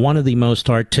 one of the most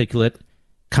articulate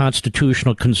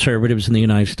constitutional conservatives in the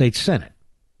United States Senate.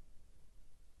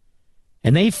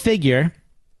 And they figure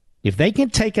if they can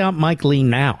take out Mike Lee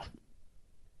now,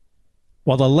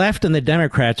 while the left and the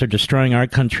Democrats are destroying our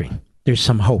country, there's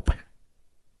some hope.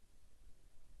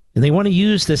 And they want to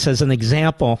use this as an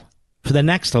example for the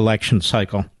next election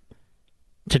cycle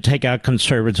to take out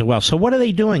conservatives as well. So what are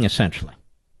they doing, essentially?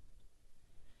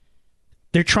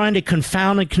 They're trying to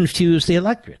confound and confuse the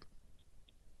electorate.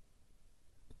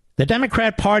 The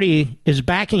Democrat Party is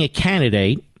backing a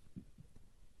candidate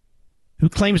who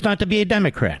claims not to be a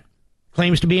Democrat,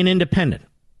 claims to be an independent.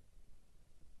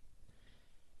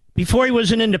 Before he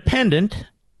was an independent,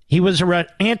 he was an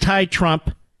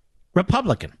anti-Trump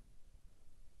Republican.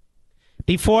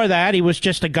 Before that, he was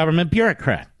just a government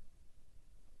bureaucrat.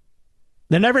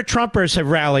 The Never-Trumpers have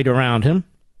rallied around him.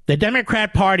 The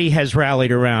Democrat Party has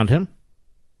rallied around him.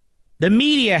 The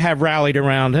media have rallied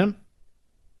around him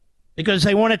because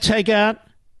they want to take out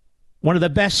one of the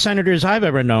best senators I've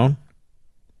ever known,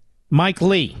 Mike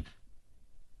Lee.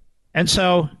 And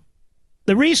so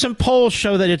the recent polls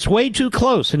show that it's way too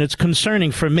close, and it's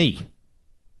concerning for me.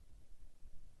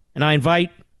 And I invite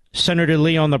Senator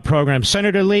Lee on the program.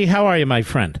 Senator Lee, how are you, my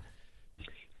friend?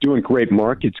 Doing great,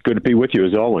 Mark. It's good to be with you,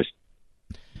 as always.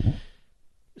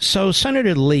 So,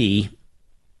 Senator Lee,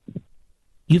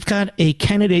 you've got a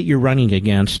candidate you're running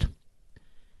against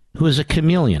who is a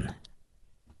chameleon,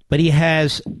 but he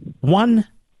has one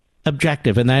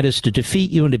objective, and that is to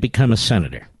defeat you and to become a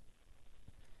senator.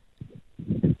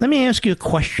 Let me ask you a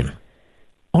question.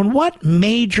 On what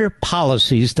major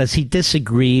policies does he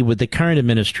disagree with the current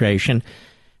administration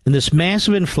in this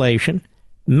massive inflation,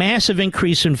 massive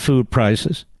increase in food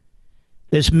prices,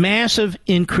 this massive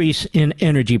increase in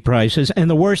energy prices, and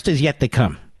the worst is yet to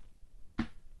come?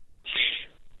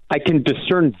 I can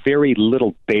discern very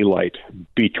little daylight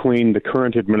between the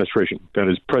current administration, that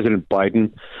is President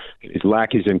Biden, his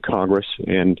lackeys in Congress,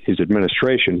 and his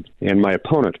administration, and my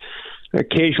opponent.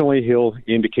 Occasionally, he'll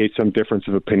indicate some difference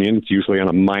of opinion. It's usually on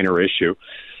a minor issue.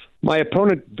 My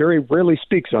opponent very rarely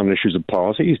speaks on issues of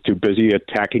policy. He's too busy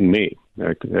attacking me,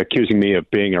 accusing me of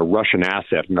being a Russian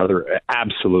asset and other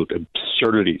absolute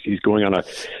absurdities. He's going on a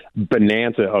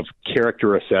bonanza of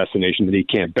character assassination that he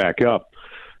can't back up.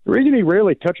 The reason he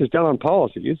rarely touches down on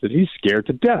policy is that he's scared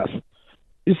to death.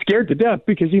 He's scared to death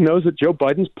because he knows that Joe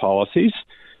Biden's policies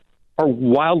are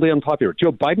wildly unpopular.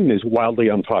 Joe Biden is wildly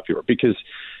unpopular because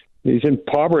he's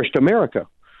impoverished America.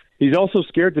 He's also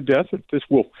scared to death that this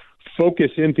will focus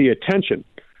in the attention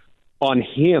on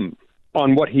him,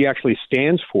 on what he actually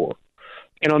stands for,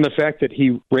 and on the fact that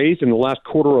he raised in the last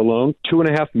quarter alone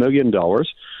 $2.5 million,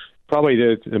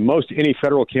 probably the most any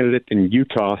federal candidate in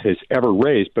Utah has ever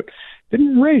raised, but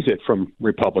didn't raise it from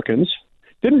Republicans.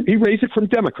 He raised it from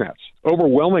Democrats,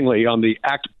 overwhelmingly on the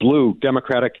Act Blue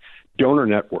Democratic donor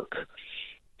network.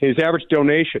 His average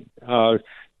donation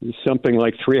is something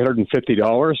like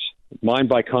 $350. Mine,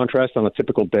 by contrast, on a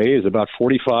typical day is about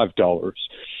 $45,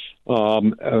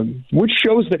 which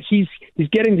shows that he's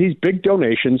getting these big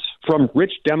donations from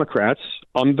rich Democrats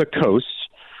on the coasts,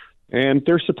 and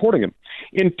they're supporting him.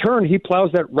 In turn, he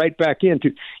plows that right back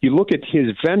into. You look at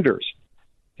his vendors.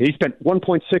 He spent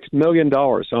 $1.6 million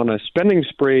on a spending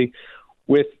spree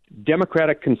with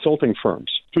Democratic consulting firms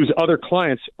whose other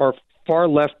clients are far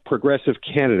left progressive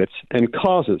candidates and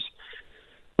causes.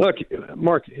 Look,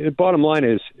 Mark, the bottom line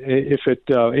is,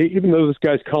 even though this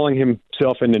guy's calling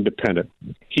himself an independent,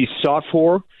 he sought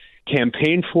for,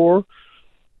 campaigned for,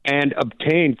 and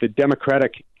obtained the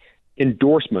Democratic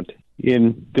endorsement.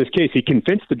 In this case, he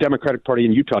convinced the Democratic Party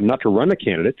in Utah not to run a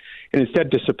candidate and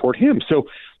instead to support him. So,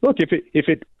 look, if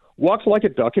it walks like a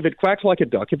duck, if it quacks like a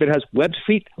duck, if it has webbed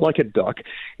feet like a duck,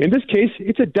 in this case,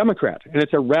 it's a Democrat, and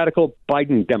it's a radical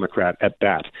Biden Democrat at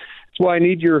that. That's why I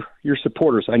need your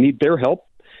supporters. I need their help.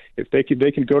 If they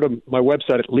can go to my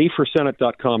website at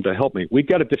leeforsenate.com to help me. We've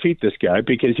got to defeat this guy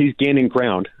because he's gaining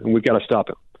ground, and we've got to stop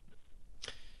him.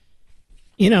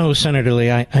 You know, Senator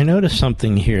Lee, I noticed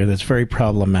something here that's very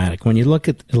problematic. When you look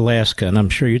at Alaska, and I'm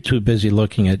sure you're too busy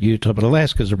looking at Utah, but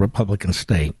Alaska is a Republican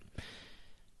state.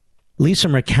 Lisa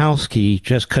Murkowski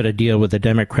just cut a deal with the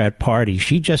Democrat Party.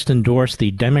 She just endorsed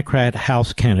the Democrat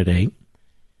House candidate,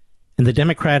 and the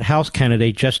Democrat House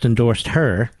candidate just endorsed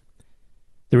her.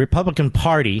 The Republican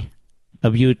Party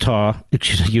of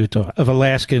of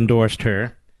Alaska endorsed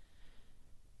her.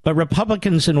 But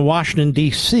Republicans in Washington,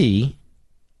 D.C.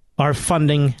 are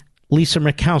funding Lisa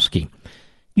Murkowski.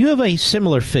 You have a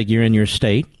similar figure in your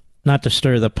state, not to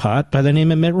stir the pot, by the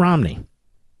name of Mitt Romney.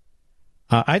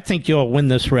 I think you'll win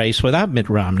this race without Mitt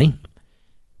Romney.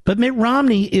 But Mitt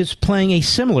Romney is playing a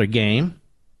similar game.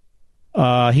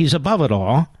 He's above it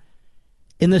all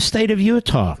in the state of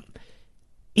Utah.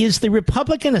 Is the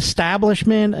Republican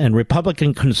establishment and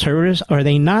Republican conservatives, are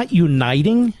they not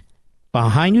uniting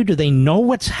behind you? Do they know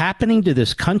what's happening to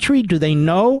this country? Do they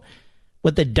know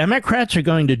what the Democrats are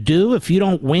going to do if you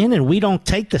don't win and we don't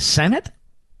take the Senate?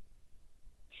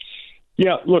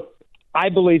 Yeah, look, I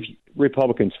believe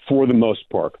Republicans, for the most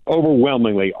part,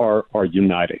 overwhelmingly are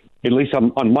uniting. At least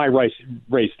on my race,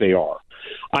 they are.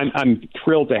 I'm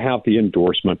thrilled to have the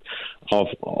endorsement of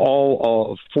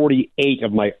all 48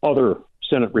 of my other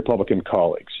Senate Republican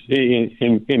colleagues,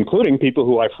 including people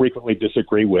who I frequently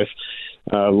disagree with,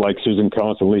 like Susan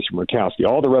Collins and Lisa Murkowski.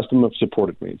 All the rest of them have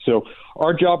supported me. So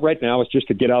our job right now is just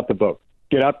to get out the vote,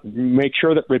 get out, make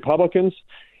sure that Republicans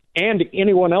and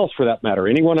anyone else, for that matter,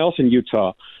 anyone else in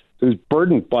Utah who's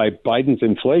burdened by Biden's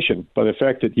inflation, by the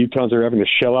fact that Utahns are having to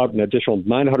shell out an additional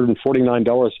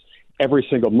 $949 every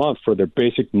single month for their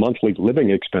basic monthly living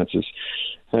expenses,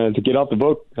 to get out the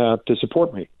vote to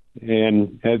support me.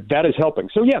 And that is helping.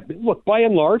 So, yeah, look, by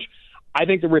and large, I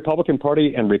think the Republican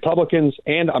Party and Republicans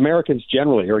and Americans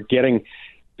generally are getting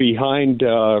behind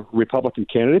Republican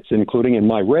candidates, including in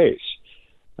my race.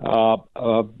 A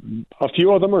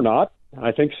few of them are not.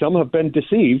 I think some have been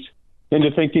deceived into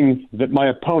thinking that my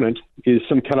opponent is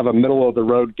some kind of a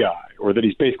middle-of-the-road guy or that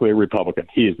he's basically a Republican.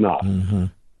 He is not. Mm-hmm.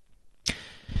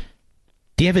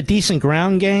 Do you have a decent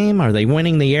ground game? Are they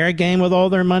winning the air game with all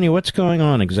their money? What's going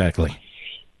on exactly?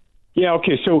 Yeah,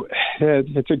 okay, so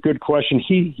that's a good question.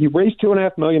 He raised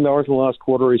 $2.5 million in the last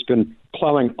quarter. He's been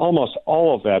plowing almost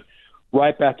all of that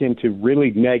right back into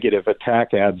really negative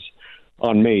attack ads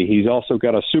on me. He's also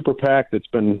got a super PAC that's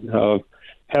been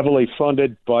heavily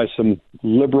funded by some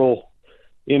liberal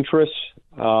interests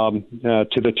to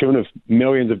the tune of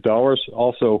millions of dollars,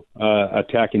 also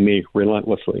attacking me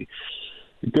relentlessly.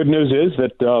 The good news is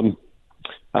that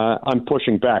I'm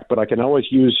pushing back, but I can always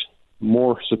use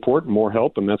more support and more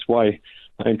help, and that's why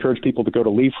I encourage people to go to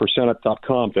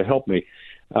leeforsenate.com to help me.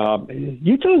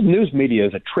 Utah's news media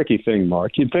is a tricky thing,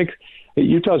 Mark. You'd think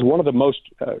Utah is one of the most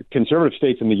conservative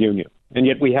states in the union, and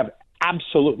yet we have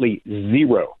absolutely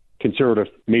zero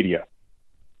conservative media.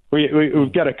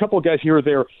 We've got a couple of guys here or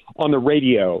there on the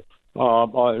radio,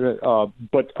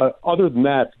 but other than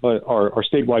that, our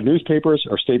statewide newspapers,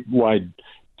 our statewide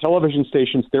television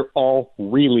stations, they're all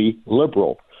really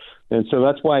liberal. And so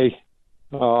that's why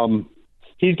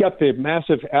he's got the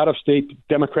massive out-of-state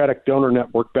Democratic donor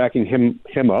network backing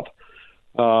him up.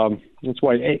 That's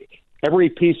why every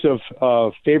piece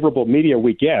of favorable media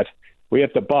we get, we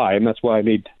have to buy, and that's why I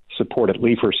need support at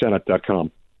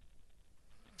leeforsenate.com.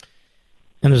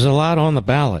 And there's a lot on the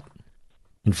ballot.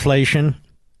 Inflation,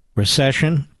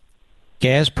 recession,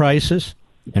 gas prices,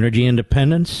 energy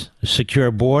independence, a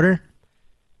secure border,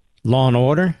 law and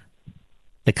order,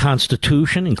 the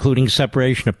Constitution, including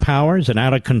separation of powers, an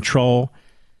out-of-control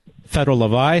federal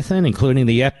leviathan, including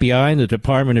the FBI and the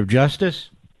Department of Justice.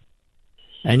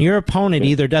 And your opponent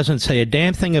either doesn't say a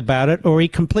damn thing about it or he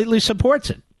completely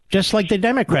supports it, just like the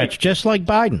Democrats, just like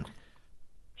Biden.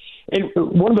 And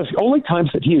one of the only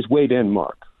times that he has weighed in,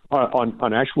 Mark,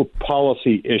 on actual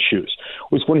policy issues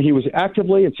was when he was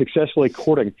actively and successfully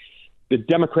courting the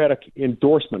Democratic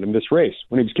endorsement in this race,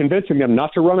 when he was convincing them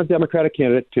not to run a Democratic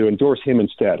candidate, to endorse him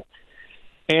instead.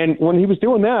 And when he was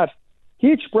doing that,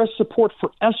 he expressed support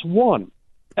for S1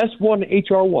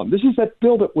 HR1. This is that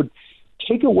bill that would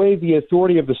take away the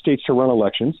authority of the states to run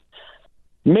elections,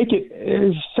 make it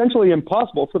essentially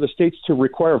impossible for the states to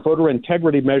require voter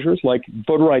integrity measures like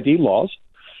voter ID laws,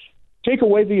 take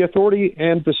away the authority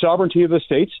and the sovereignty of the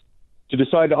states to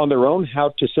decide on their own how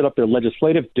to set up their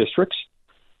legislative districts,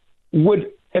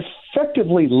 would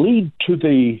effectively lead to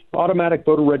the automatic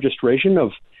voter registration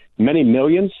of many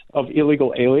millions of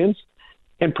illegal aliens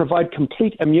and provide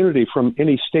complete immunity from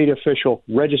any state official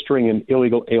registering an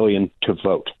illegal alien to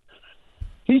vote.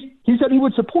 He said he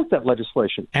would support that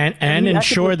legislation. And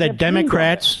ensure that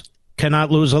Democrats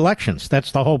cannot lose elections.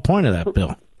 That's the whole point of that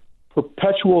bill.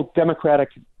 Perpetual Democratic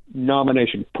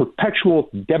nomination. Perpetual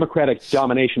Democratic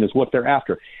domination is what they're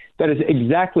after. That is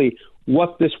exactly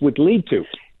what this would lead to.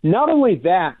 Not only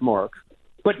that, Mark,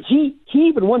 but he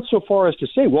even went so far as to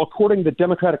say, well, according to the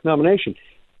Democratic nomination,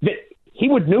 that he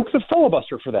would nuke the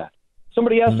filibuster for that.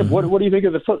 Somebody asked him, what do you think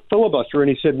of the filibuster? And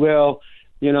he said, well,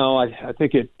 I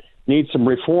think it needs some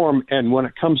reform. And when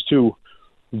it comes to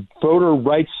voter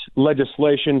rights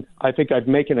legislation, I think I'd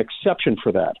make an exception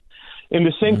for that. In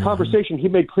the same conversation, he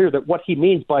made clear that what he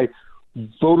means by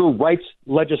voter rights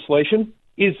legislation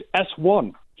is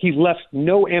S1. He left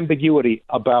no ambiguity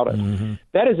about it.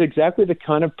 That is exactly the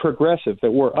kind of progressive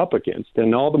that we're up against,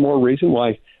 and all the more reason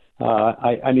why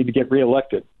I need to get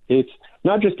reelected. It's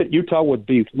not just that Utah would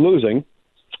be losing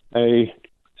a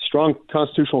strong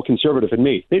constitutional conservative in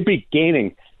me. They'd be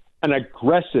gaining an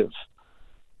aggressive,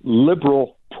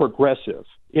 liberal progressive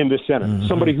in the Senate,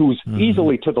 somebody who's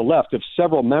easily to the left of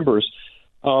several members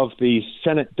of the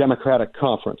Senate Democratic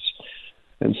Conference.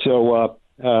 And so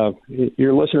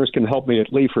your listeners can help me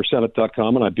at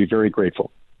leeforsenate.com, and I'd be very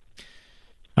grateful.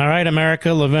 All right, America,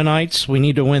 Levinites, we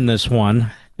need to win this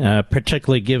one,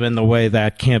 particularly given the way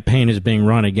that campaign is being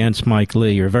run against Mike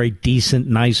Lee. You're a very decent,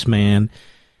 nice man,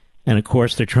 and, of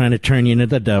course, they're trying to turn you into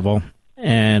the devil.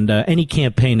 And any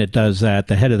campaign that does that,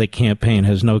 the head of the campaign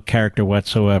has no character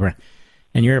whatsoever.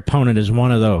 And your opponent is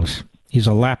one of those. He's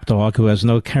a lapdog who has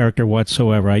no character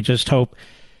whatsoever. I just hope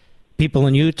people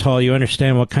in Utah, you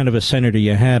understand what kind of a senator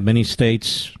you have. Many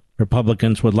states,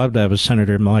 Republicans would love to have a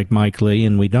senator like Mike Lee,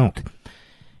 and we don't.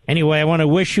 Anyway, I want to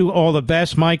wish you all the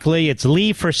best, Mike Lee. It's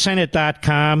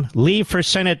LeeForSenate.com,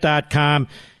 LeeForSenate.com.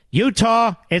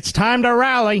 Utah, it's time to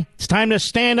rally. It's time to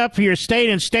stand up for your state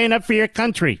and stand up for your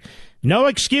country. No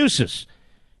excuses.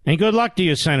 And good luck to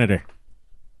you, Senator.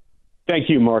 Thank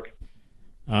you, Mark.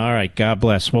 All right. God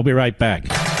bless. We'll be right back.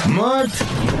 Mark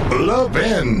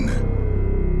Levin.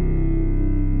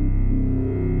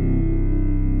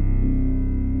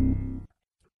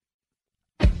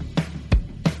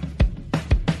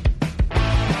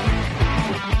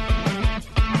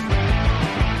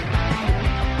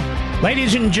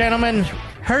 Ladies and gentlemen,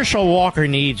 Herschel Walker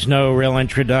needs no real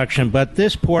introduction, but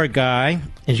this poor guy,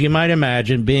 as you might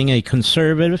imagine, being a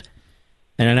conservative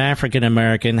and an African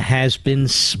American, has been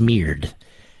smeared.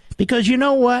 Because you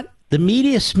know what? The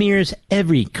media smears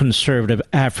every conservative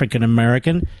African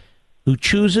American who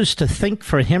chooses to think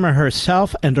for him or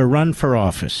herself and to run for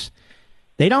office.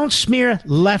 They don't smear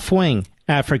left-wing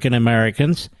African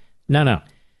Americans. No.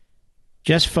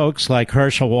 Just folks like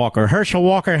Herschel Walker. Herschel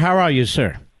Walker, how are you,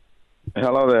 sir?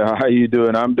 Hello there. How you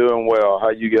doing? I'm doing well. How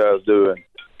you guys doing?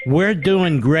 We're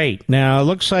doing great. Now, it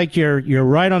looks like you're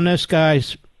right on this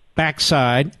guy's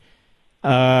backside.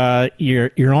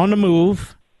 You're on the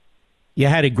move. You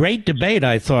had a great debate,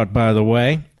 I thought, by the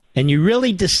way, and you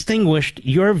really distinguished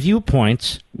your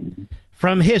viewpoints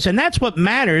from his. And that's what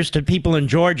matters to people in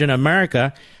Georgia and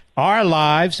America. Our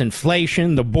lives,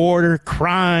 inflation, the border,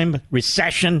 crime,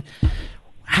 recession.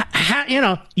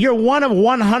 You're one of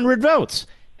 100 votes.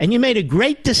 And you made a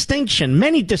great distinction,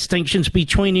 many distinctions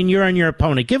between you and your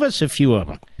opponent. Give us a few of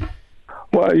them.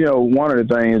 Well, one of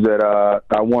the things that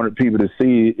I wanted people to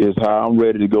see is how I'm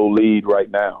ready to go lead right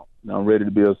now. I'm ready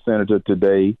to be a senator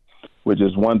today, which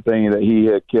is one thing that he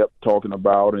had kept talking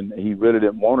about, and he really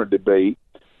didn't want to debate.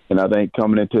 And I think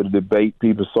coming into the debate,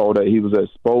 people saw that he was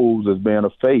exposed as being a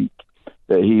fake,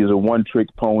 that he is a one-trick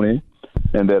pony,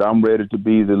 and that I'm ready to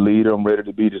be the leader. I'm ready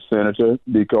to be the senator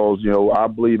because, I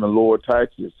believe in lower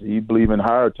taxes. He believes in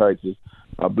higher taxes.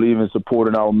 I believe in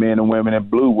supporting our men and women in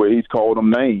blue where he's called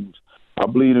them names. I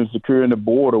believe in securing the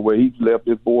border where he's left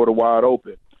this border wide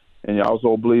open. And I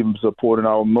also believe in supporting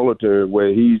our military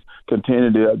where he's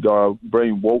continuing to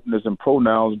bring wokeness and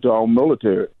pronouns into our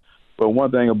military. But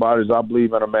one thing about it is I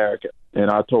believe in America.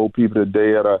 And I told people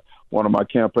today at one of my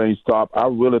campaign stops, I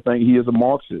really think he is a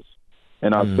Marxist.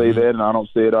 And I say that, and I don't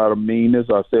say it out of meanness.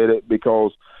 I say that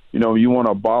because, you want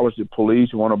to abolish the police,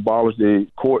 you want to abolish the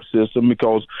court system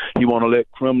because you want to let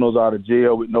criminals out of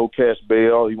jail with no cash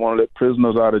bail. You want to let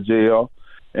prisoners out of jail.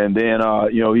 And then,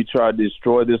 he tried to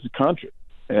destroy this country.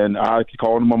 And I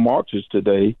called him a Marxist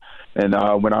today. And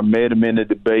when I met him in the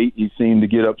debate, he seemed to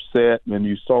get upset. And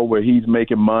you saw where he's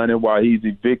making money while he's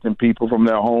evicting people from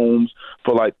their homes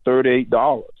for like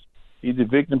 $38. He's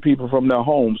evicting people from their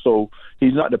homes. So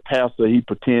he's not the pastor he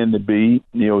pretend to be.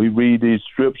 He read these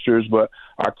scriptures, but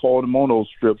I called him on those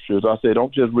scriptures. I said,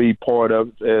 don't just read part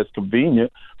of it as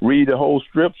convenient. Read the whole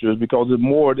scriptures, because it's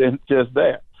more than just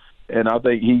that. And I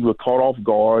think he was caught off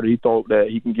guard. He thought that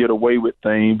he can get away with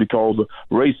things because of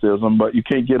racism, but you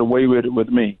can't get away with it with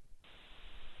me.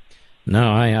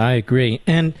 No, I agree.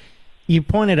 And you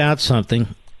pointed out something.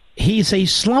 He's a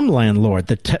slum landlord.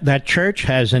 That church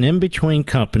has an in-between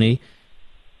company.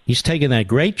 He's taken that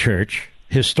great church,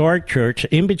 historic church,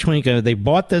 in-between. They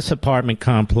bought this apartment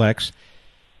complex.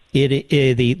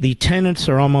 The tenants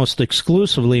are almost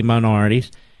exclusively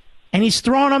minorities. And he's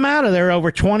throwing them out of there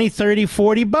over $20, $30,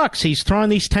 $40. He's throwing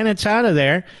these tenants out of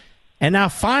there. And now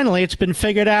finally it's been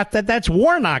figured out that that's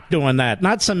Warnock doing that,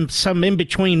 not some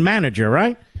in-between manager,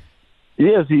 right?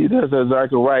 Yes, that's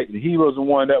exactly right. He was the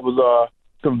one that was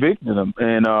convicting him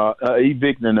and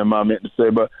evicting him, I meant to say.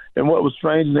 And what was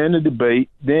strange in the debate,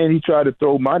 then he tried to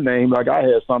throw my name like I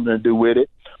had something to do with it.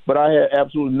 But I had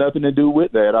absolutely nothing to do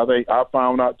with that. I think I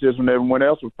found out just when everyone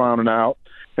else was finding out.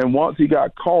 And once he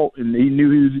got caught, and he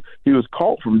knew he was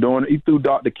caught from doing it, he threw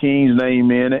Dr. King's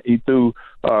name in it. He threw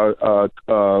the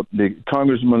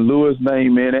Congressman Lewis'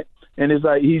 name in it. And it's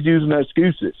like he's using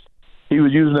excuses. He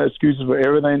was using excuses for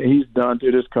everything that he's done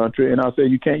to this country. And I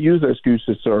said, you can't use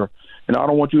excuses, sir. And I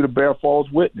don't want you to bear false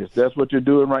witness. That's what you're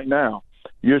doing right now.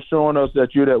 You're showing us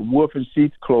that you're that wolf in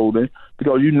sheep's clothing,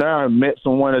 because you now have met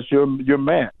someone that's your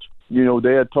match.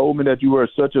 They had told me that you were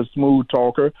such a smooth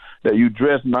talker, that you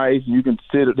dress nice, and you can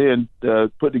sit there and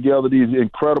put together these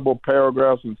incredible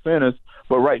paragraphs and sentences.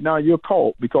 But right now you're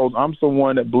caught, because I'm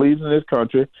someone that believes in this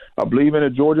country. I believe in the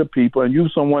Georgia people, and you're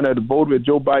someone that voted with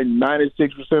Joe Biden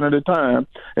 96% of the time,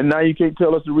 and now you can't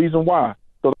tell us the reason why.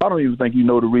 Because I don't even think you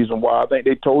know the reason why. I think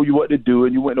they told you what to do,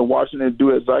 and you went to Washington and do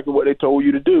exactly what they told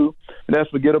you to do, and that's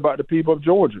forget about the people of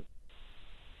Georgia.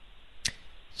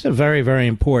 It's a very, very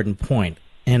important point.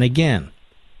 And again,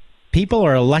 people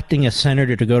are electing a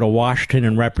senator to go to Washington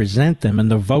and represent them and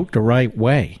to vote the right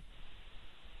way.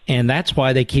 And that's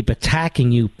why they keep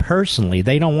attacking you personally.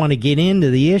 They don't want to get into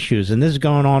the issues, and this is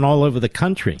going on all over the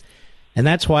country. And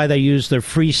that's why they use their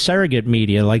free surrogate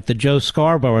media like the Joe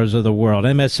Scarboroughs of the world,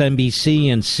 MSNBC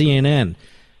and CNN,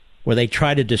 where they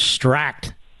try to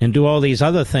distract and do all these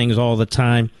other things all the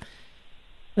time.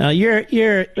 Now,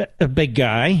 you're a big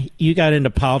guy. You got into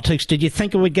politics. Did you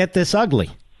think it would get this ugly?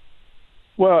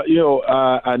 Well,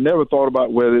 I never thought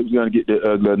about whether it was going to get this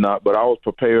ugly or not, but I was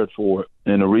prepared for it.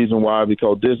 And the reason why,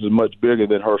 because this is much bigger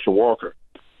than Herschel Walker.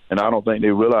 And I don't think they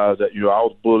realize that, I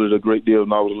was bullied a great deal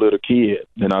when I was a little kid.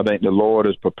 And I think the Lord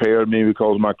has prepared me,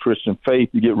 because of my Christian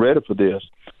faith, to get ready for this.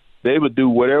 They would do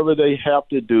whatever they have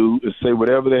to do and say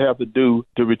whatever they have to do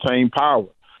to retain power.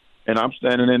 And I'm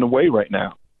standing in the way right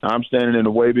now. I'm standing in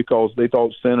the way because they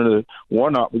thought Senator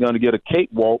Warnock was going to get a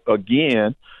cakewalk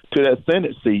again to that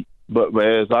Senate seat. But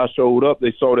as I showed up,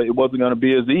 they saw that it wasn't going to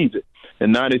be as easy.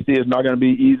 And now they see it's not going to be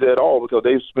easy at all, because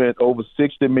they've spent over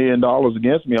 $60 million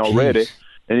against me already. Jeez.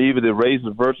 And either the race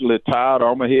is virtually tied,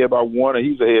 or I'm ahead by one, or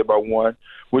he's ahead by one,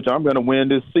 which I'm going to win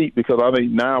this seat, because I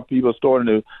think now people are starting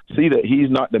to see that he's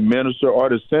not the minister or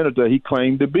the senator he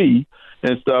claimed to be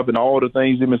and stuff. And all the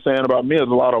things he's been saying about me is a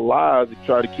lot of lies to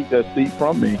try to keep that seat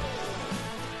from me.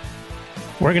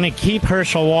 We're going to keep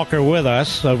Herschel Walker with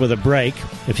us over the break.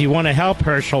 If you want to help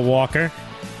Herschel Walker,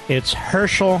 it's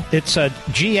Herschel. It's a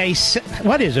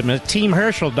what is it?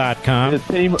 TeamHerschel.com. It's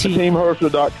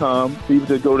TeamHerschel.com. People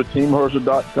just go to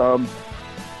TeamHerschel.com.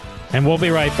 And we'll be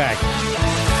right back.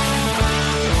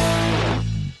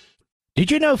 Did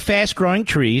you know Fast Growing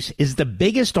Trees is the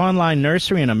biggest online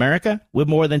nursery in America, with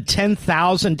more than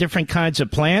 10,000 different kinds of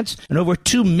plants and over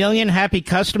 2 million happy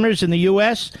customers in the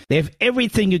U.S.? They have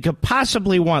everything you could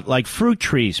possibly want, like fruit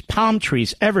trees, palm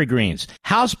trees, evergreens,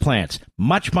 houseplants,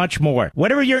 much, much more.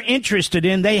 Whatever you're interested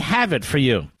in, they have it for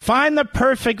you. Find the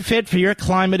perfect fit for your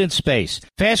climate and space.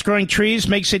 Fast Growing Trees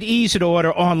makes it easy to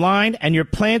order online, and your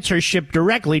plants are shipped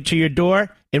directly to your door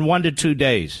in 1 to 2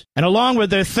 days. And along with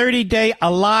their 30-day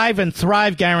Alive and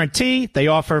Thrive guarantee, they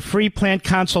offer free plant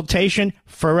consultation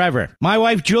forever. My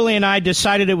wife Julie and I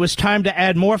decided it was time to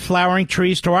add more flowering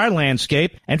trees to our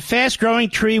landscape, and Fast Growing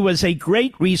Tree was a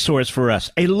great resource for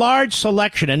us. A large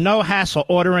selection and no hassle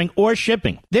ordering or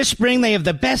shipping. This spring they have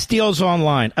the best deals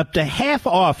online, up to half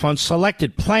off on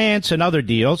selected plants and other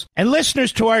deals. And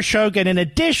listeners to our show get an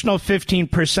additional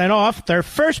 15% off their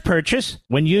first purchase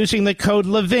when using the code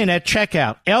LEVIN at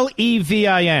checkout.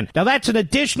 LEVIN. Now that's an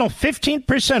additional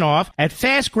 15% off at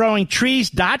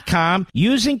fastgrowingtrees.com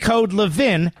using code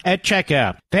LEVIN at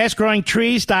checkout.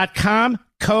 Fastgrowingtrees.com,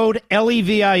 Code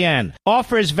LEVIN.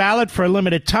 Offer is valid for a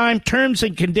limited time. Terms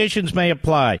and conditions may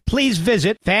apply. Please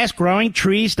visit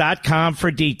fastgrowingtrees.com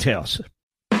for details.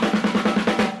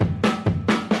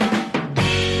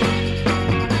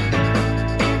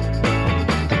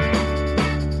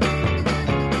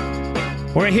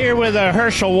 We're here with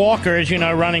Herschel Walker, as you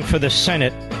know, running for the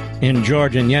Senate in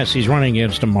Georgia. And yes, he's running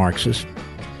against a Marxist.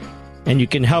 And you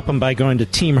can help him by going to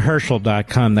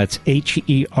teamherschel.com. That's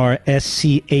HERSCHEL,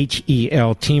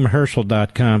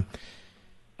 teamherschel.com.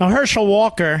 Now, Herschel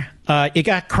Walker, you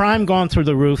got crime going through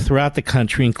the roof throughout the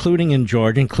country, including in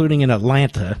Georgia, including in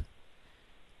Atlanta.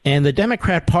 And the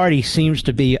Democrat Party seems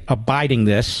to be abiding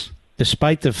this,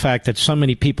 despite the fact that so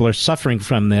many people are suffering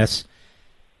from this.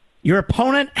 Your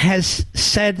opponent has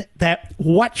said that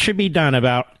what should be done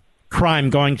about crime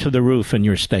going through the roof in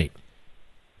your state?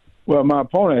 Well, my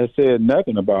opponent has said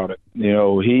nothing about it. You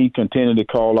know, he continued to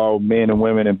call all men and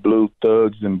women in blue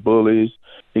thugs and bullies.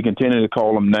 He continued to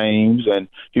call them names, and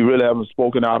he really hasn't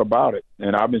spoken out about it.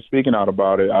 And I've been speaking out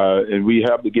about it. And we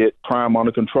have to get crime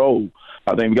under control.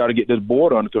 I think we got to get this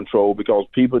border under control because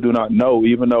people do not know,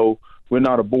 even though we're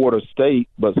not a border state,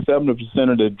 but 70%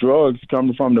 of the drugs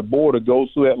coming from the border goes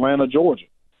through Atlanta, Georgia.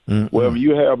 Mm-hmm. Wherever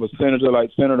you have a senator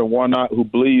like Senator Warnock who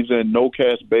believes in no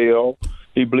cash bail,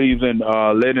 he believes in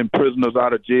letting prisoners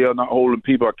out of jail, not holding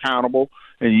people accountable,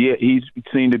 and yet he's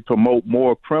seen to promote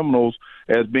more criminals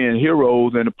as being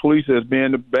heroes and the police as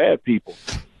being the bad people.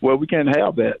 Well, we can't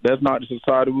have that. That's not the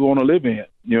society we want to live in.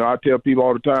 You know, I tell people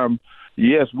all the time,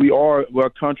 yes, we're a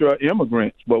country of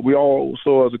immigrants, but we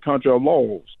also as a country of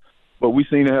laws. But we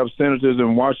seem to have senators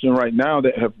in Washington right now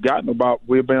that have gotten about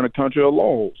we're being a country of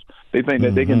laws. They think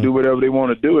that they can do whatever they want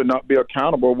to do and not be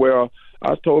accountable. Well,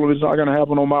 I told them it's not going to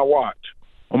happen on my watch.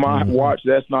 On my watch,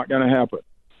 that's not going to happen.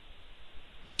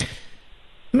 Let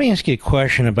me ask you a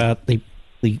question about the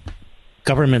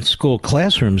government school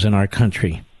classrooms in our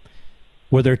country.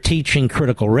 Where they're teaching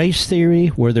critical race theory,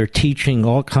 where they're teaching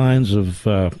all kinds of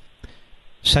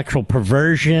sexual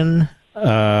perversion,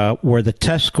 where the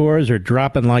test scores are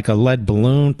dropping like a lead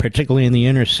balloon, particularly in the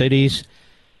inner cities.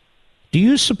 Do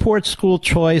you support school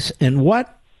choice, and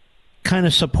what kind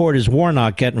of support is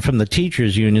Warnock getting from the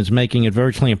teachers' unions, making it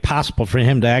virtually impossible for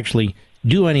him to actually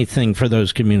do anything for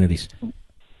those communities?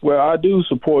 Well, I do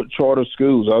support charter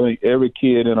schools. I think every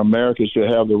kid in America should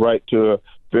have the right to a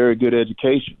very good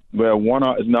education. Well,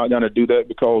 Warnock is not going to do that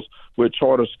because with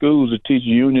charter schools, the teacher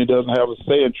union doesn't have a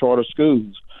say in charter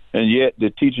schools. And yet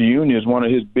the teacher union is one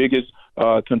of his biggest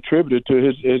contributors to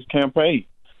his campaign.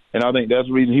 And I think that's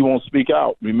the reason he won't speak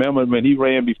out. Remember, when he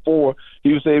ran before,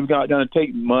 he was saying he was not going to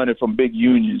take money from big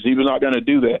unions. He was not going to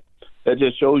do that. That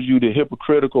just shows you the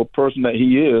hypocritical person that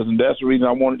he is. And that's the reason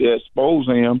I wanted to expose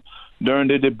him during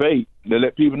the debate, to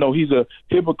let people know he's a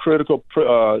hypocritical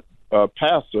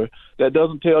pastor that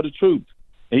doesn't tell the truth.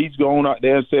 He's gone out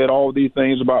there and said all these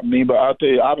things about me, but I'll tell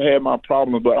you, I've had my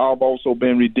problems, but I've also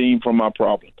been redeemed from my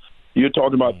problems. You're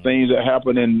talking about things that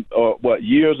happened in,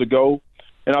 years ago,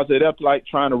 and I said, that's like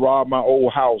trying to rob my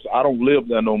old house. I don't live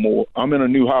there no more. I'm in a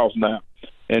new house now.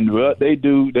 And what they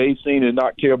do, they seem to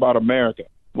not care about America.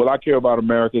 Well, I care about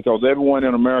America because everyone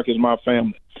in America is my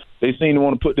family. They seem to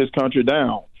want to put this country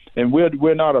down. And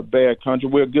we're not a bad country.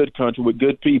 We're a good country with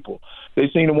good people. They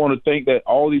seem to want to think that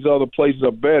all these other places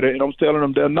are better, and I'm telling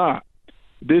them they're not.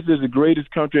 This is the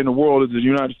greatest country in the world, is the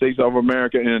United States of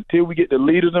America. And until we get the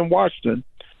leaders in Washington,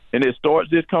 and it starts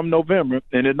this come November,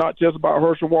 and it's not just about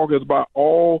Herschel Walker, it's about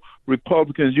all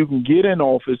Republicans you can get in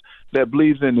office that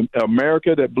believes in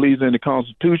America, that believes in the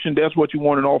Constitution. That's what you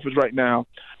want in office right now.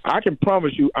 I can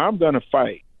promise you I'm going to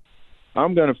fight.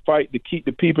 I'm going to fight to keep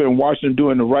the people in Washington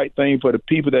doing the right thing for the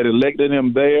people that elected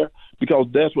them there, because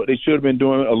that's what they should have been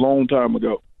doing a long time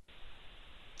ago.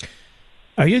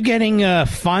 Are you getting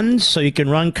funds so you can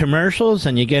run commercials,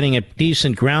 and you're getting a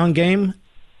decent ground game?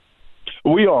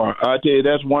 We are. I tell you,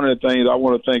 that's one of the things I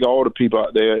want to thank all the people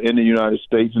out there in the United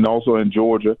States and also in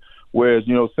Georgia, whereas,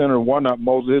 Senator Warnock,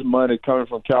 most of his money is coming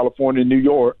from California and New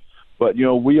York. But,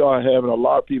 we are having a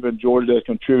lot of people in Georgia that's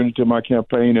contributing to my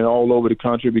campaign and all over the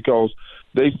country because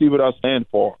they see what I stand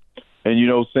for. And,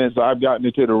 since I've gotten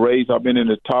into the race, I've been in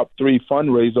the top 3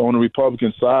 fundraisers on the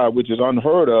Republican side, which is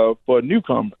unheard of for a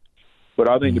newcomer. But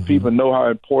I think the people know how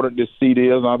important this seat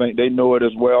is, and I think they know it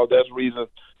as well. That's the reason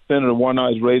Senator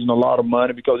Warnock is raising a lot of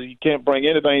money, because he can't bring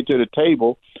anything to the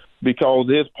table because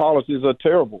his policies are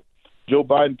terrible. Joe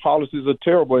Biden's policies are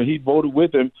terrible, and he voted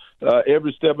with him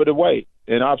every step of the way.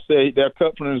 And I've said they're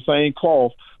cut from the same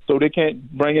cloth, so they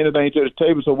can't bring anything to the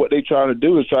table. So what they try to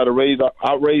do is try to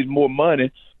raise more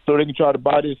money so they can try to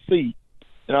buy this seat.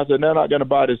 And I said, they're not going to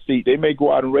buy this seat. They may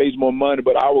go out and raise more money,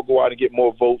 but I will go out and get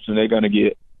more votes than they're going to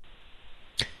get.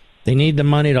 They need the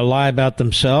money to lie about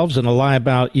themselves and to lie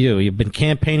about you. You've been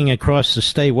campaigning across the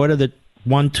state. What are the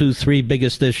 1, 2, 3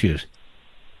 biggest issues?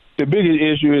 The biggest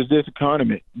issue is this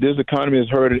economy. This economy has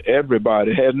hurted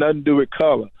everybody. It has nothing to do with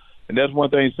color. And that's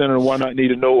one thing Senator Warnock need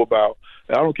to know about.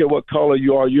 I don't care what color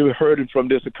you are, you're hurting from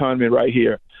this economy right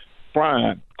here.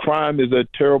 Crime. Crime is a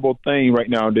terrible thing right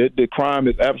now. The crime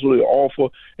is absolutely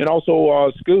awful. And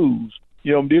also schools.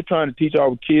 You know, they're trying to teach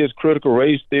our kids critical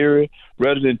race theory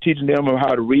rather than teaching them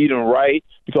how to read and write,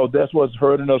 because that's what's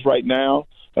hurting us right now.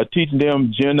 Teaching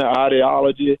them gender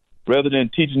ideology rather than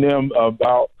teaching them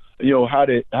about, you know, how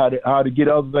to get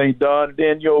other things done. And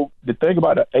then, you know, the thing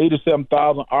about the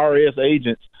 87,000 IRS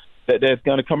agents that's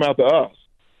going to come out to us,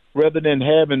 rather than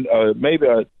having maybe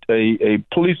a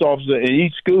police officer in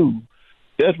each school.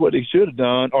 That's what they should have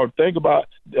done. Or think about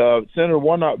Senator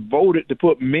Warnock voted to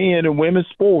put men in women's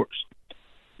sports.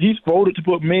 He's voted to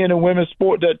put men in women's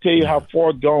sports. That tell you how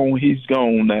far gone he's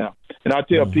gone now. And I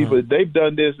tell people they've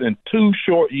done this in 2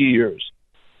 short years.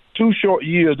 2 short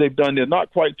years they've done this.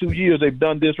 Not quite 2 years. They've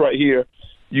done this right here.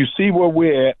 You see where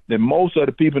we're at. And most of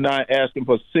the people now are asking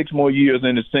for 6 more years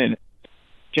in the Senate.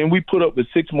 Can we put up with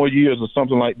 6 more years or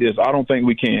something like this? I don't think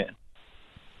we can.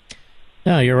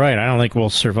 No, you're right. I don't think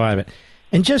we'll survive it.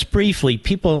 And just briefly,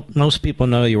 most people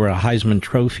know you were a Heisman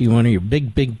Trophy winner. You're a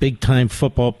big time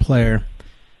football player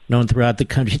known throughout the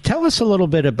country. Tell us a little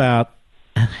bit about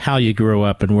how you grew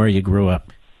up and where you grew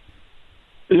up.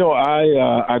 You know,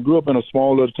 I grew up in a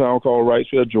small little town called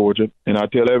Wrightsville, Georgia, and I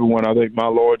tell everyone I think my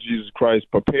Lord Jesus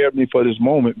Christ prepared me for this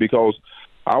moment, because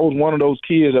I was one of those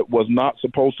kids that was not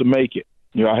supposed to make it.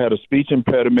 You know, I had a speech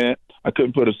impediment. I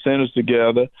couldn't put a sentence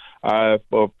together.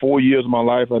 For 4 years of my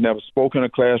life, I never spoke in a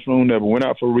classroom, never went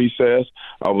out for recess.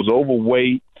 I was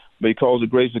overweight. Because of the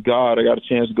grace of God, I got a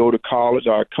chance to go to college.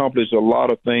 I accomplished a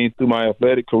lot of things through my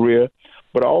athletic career,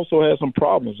 but I also had some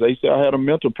problems. They said I had a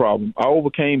mental problem. I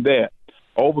overcame that,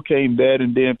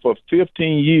 and then for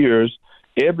 15 years,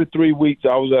 every 3 weeks,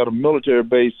 I was at a military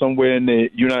base somewhere in the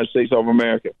United States of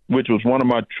America, which was one of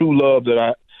my true loves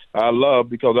that I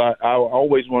love, because I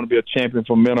always want to be a champion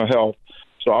for mental health.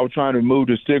 So I was trying to remove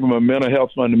the stigma of mental health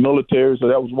from the military. So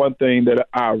that was one thing that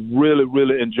I really,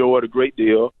 really enjoyed a great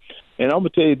deal. And I'm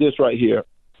going to tell you this right here.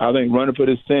 I think running for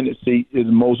this Senate seat is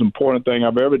the most important thing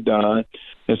I've ever done.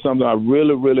 It's something I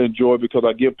really, really enjoy, because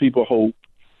I give people hope.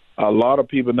 A lot of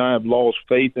people now have lost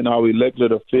faith in our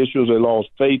elected officials. They lost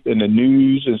faith in the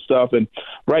news and stuff. And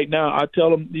right now I tell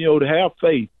them, you know, to have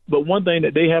faith. But one thing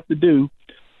that they have to do,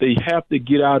 they have to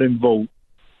get out and vote.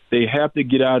 They have to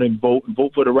get out and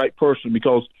vote for the right person,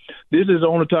 because this is the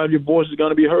only time your voice is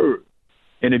going to be heard.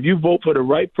 And if you vote for the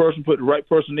right person, put the right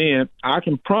person in, I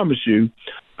can promise you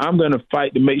I'm going to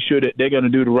fight to make sure that they're going to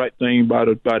do the right thing by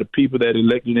the people that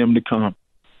elected them to come.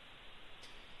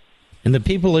 And the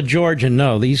people of Georgia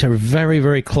know these are very,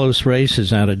 very close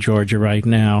races out of Georgia right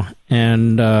now.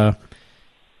 And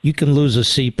you can lose a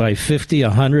seat by 50,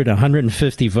 100,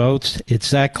 150 votes. It's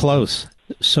that close.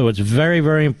 So it's very,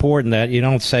 very important that you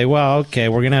don't say, well, okay,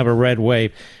 we're going to have a red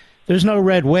wave. There's no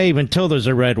red wave until there's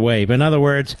a red wave. In other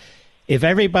words, if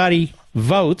everybody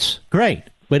votes, great.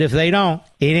 But if they don't,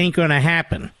 it ain't going to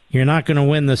happen. You're not going to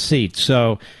win the seat.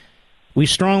 So we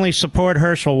strongly support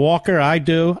Herschel Walker. I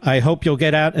do. I hope you'll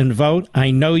get out and vote.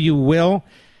 I know you will.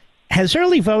 Has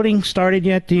early voting started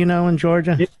yet, do you know, in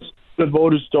Georgia? Yes, the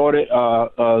voting started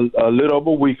a little over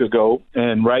a week ago.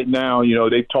 And right now, you know,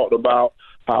 they've talked about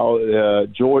how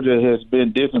Georgia has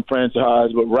been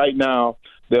disenfranchised. But right now,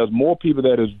 there's more people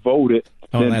that has voted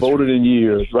than voted in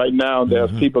years. Right now,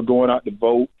 there's people going out to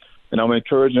vote, and I'm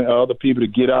encouraging other people to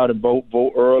get out and vote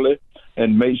early,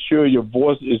 and make sure your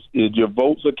your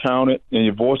votes are counted and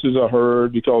your voices are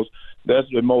heard, because that's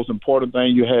the most important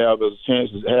thing you have, is a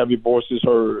chance to have your voices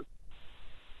heard.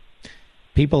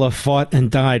 People have fought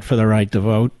and died for the right to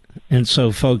vote, and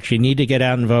so, folks, you need to get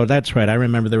out and vote. That's right. I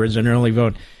remember there was an early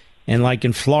vote. And like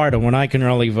in Florida, when I can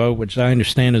early vote, which I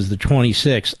understand is the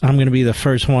 26th, I'm going to be the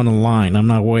first one in line. I'm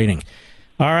not waiting.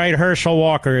 All right, Herschel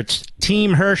Walker. It's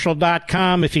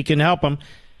teamherschel.com if you can help him.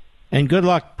 And good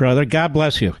luck, brother. God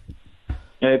bless you.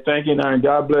 Hey, thank you, and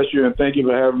God bless you, and thank you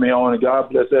for having me on, and God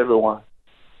bless everyone.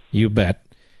 You bet.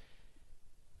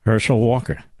 Herschel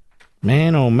Walker.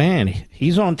 Man, oh, man,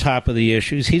 he's on top of the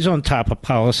issues. He's on top of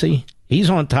policy. He's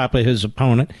on top of his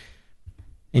opponent.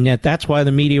 And yet that's why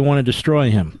the media want to destroy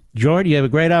him. George, you have a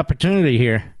great opportunity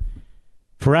here.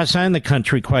 For us and the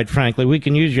country, quite frankly, we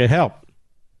can use your help.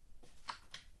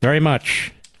 Very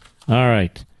much. All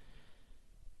right.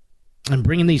 I'm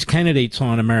bringing these candidates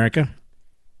on, America.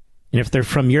 And if they're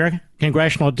from your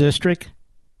congressional district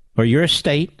or your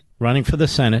state running for the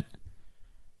Senate,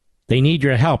 they need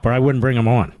your help, or I wouldn't bring them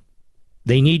on.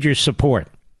 They need your support.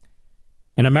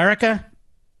 In America,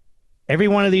 every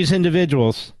one of these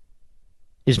individuals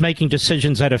is making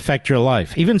decisions that affect your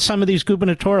life. Even some of these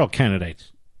gubernatorial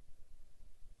candidates.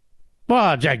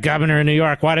 Well, governor of New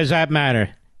York, why does that matter?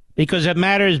 Because it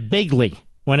matters bigly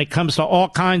when it comes to all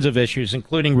kinds of issues,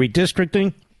 including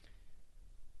redistricting.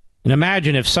 And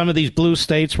imagine if some of these blue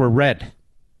states were red,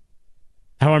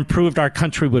 how improved our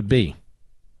country would be.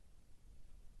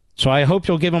 So I hope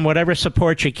you'll give them whatever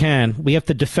support you can. We have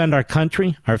to defend our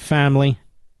country, our family,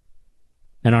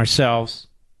 and ourselves.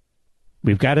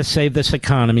 We've got to save this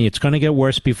economy. It's going to get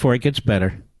worse before it gets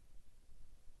better.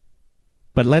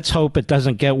 But let's hope it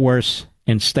doesn't get worse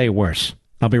and stay worse.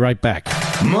 I'll be right back.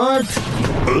 Mark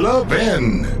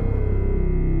Levin.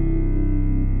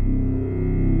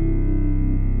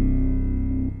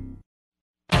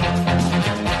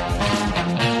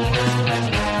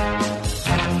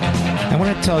 I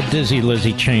want to tell Dizzy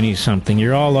Lizzie Cheney something.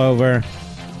 You're all over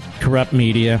corrupt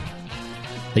media.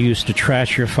 They used to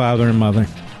trash your father and mother.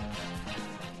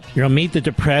 You'll meet the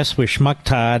depressed with Schmuck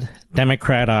Todd,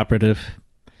 Democrat operative.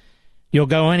 You'll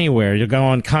go anywhere. You'll go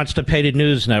on Constipated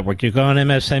News Network. You'll go on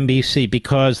MSNBC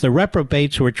because the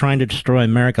reprobates who are trying to destroy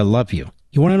America love you.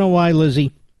 You want to know why,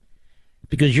 Lizzie?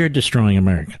 Because you're destroying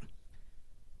America.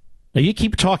 Now, you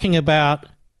keep talking about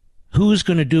who's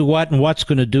going to do what and what's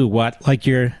going to do what, like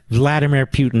you're Vladimir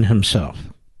Putin himself.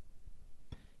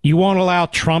 You won't allow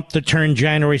Trump to turn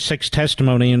January 6th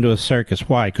testimony into a circus.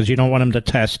 Why? Because you don't want him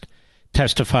to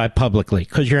testify publicly.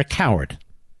 Because you're a coward.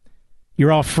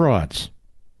 You're all frauds.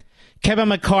 Kevin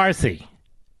McCarthy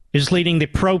is leading the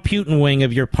pro-Putin wing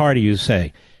of your party, you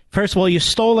say. First of all, you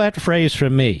stole that phrase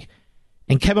from me.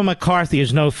 And Kevin McCarthy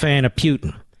is no fan of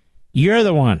Putin. You're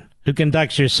the one who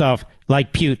conducts yourself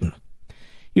like Putin.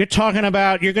 You're talking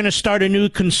about you're going to start a new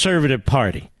conservative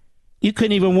party. You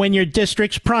couldn't even win your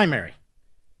district's primary.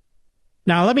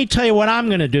 Now, let me tell you what I'm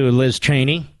going to do, Liz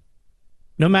Cheney.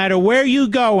 No matter where you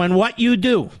go and what you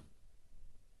do,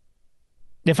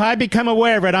 if I become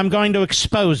aware of it, I'm going to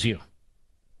expose you.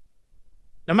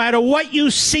 No matter what you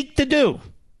seek to do,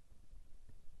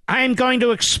 I am going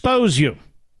to expose you.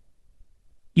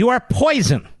 You are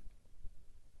poison.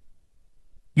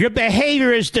 Your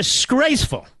behavior is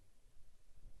disgraceful.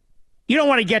 You don't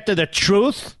want to get to the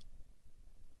truth.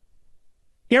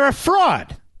 You're a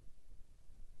fraud.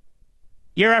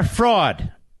 You're a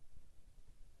fraud.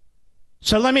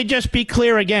 So let me just be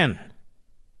clear again.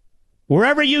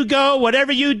 Wherever you go,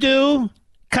 whatever you do,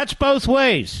 cuts both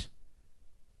ways.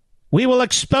 We will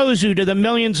expose you to the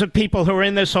millions of people who are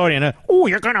in this audience. Oh,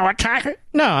 you're going to attack her?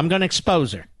 No, I'm going to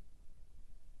expose her.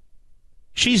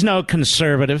 She's no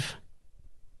conservative.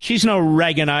 She's no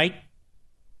Reaganite.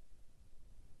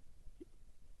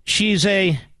 She's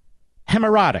a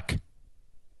hemorrhotic.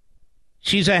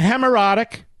 She's a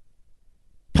hemorrhotic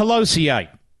Pelosiite.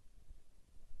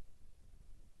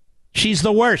 She's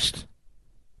the worst.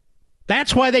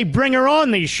 That's why they bring her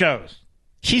on these shows.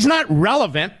 She's not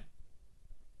relevant.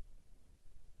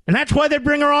 And that's why they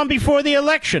bring her on before the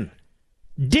election.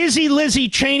 Dizzy Lizzie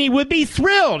Cheney would be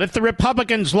thrilled if the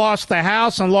Republicans lost the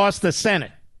House and lost the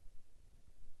Senate.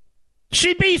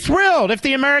 She'd be thrilled if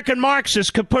the American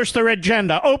Marxists could push their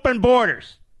agenda, open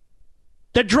borders,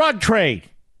 the drug trade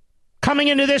coming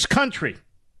into this country,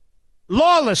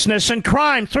 lawlessness and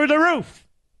crime through the roof,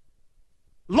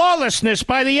 lawlessness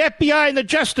by the FBI and the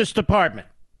Justice Department,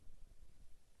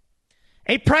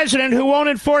 a president who won't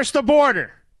enforce the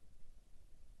border,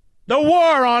 the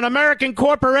war on American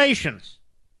corporations.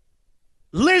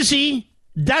 Lizzie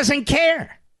doesn't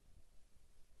care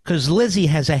because Lizzie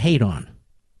has a hate on.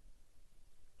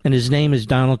 And his name is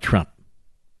Donald Trump.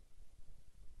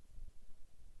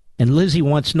 And Lizzie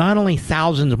wants not only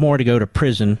thousands more to go to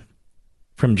prison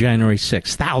from January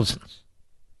 6th, thousands.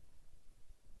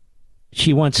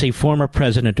 She wants a former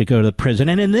president to go to prison.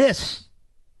 And in this,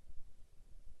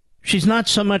 she's not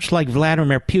so much like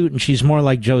Vladimir Putin, she's more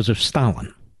like Joseph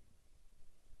Stalin.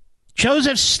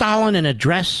 Joseph Stalin in a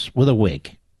dress with a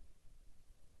wig.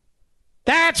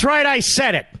 That's right, I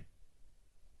said it.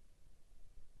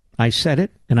 I said it,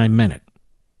 and I meant it.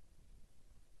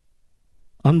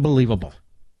 Unbelievable.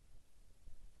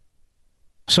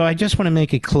 So I just want to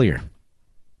make it clear.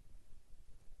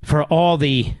 For all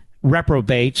the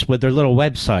reprobates with their little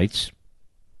websites.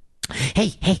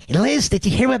 Hey, Liz, did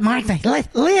you hear what Mark said?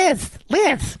 Liz.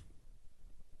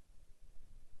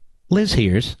 Liz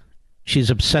hears.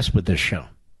 She's obsessed with this show.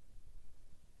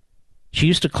 She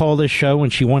used to call this show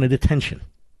when she wanted attention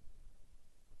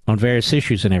on various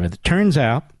issues and everything. Turns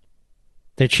out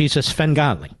that she's a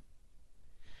Svengali.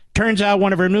 Turns out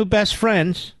one of her new best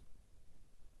friends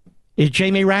is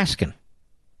Jamie Raskin,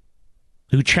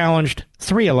 who challenged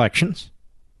 3 elections.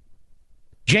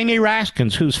 Jamie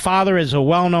Raskins, whose father is a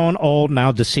well-known old,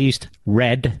 now deceased,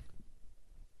 Red.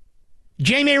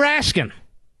 Jamie Raskin,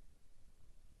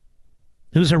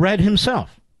 who's a Red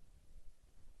himself.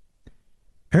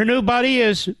 Her new buddy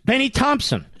is Benny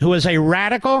Thompson, who is a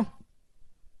radical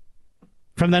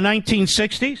from the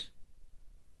 1960s,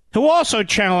 who also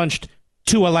challenged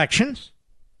 2 elections,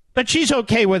 but she's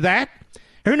okay with that.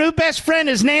 Her new best friend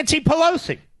is Nancy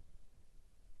Pelosi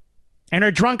and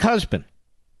her drunk husband.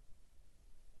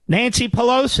 Nancy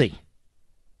Pelosi,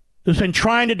 who's been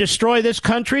trying to destroy this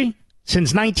country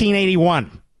since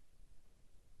 1981.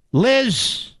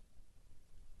 Liz,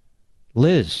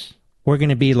 we're going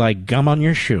to be like gum on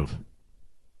your shoe.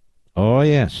 Oh,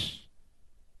 yes.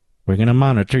 We're going to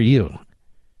monitor you.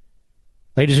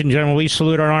 Ladies and gentlemen, we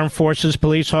salute our armed forces,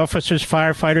 police officers,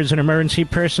 firefighters, and emergency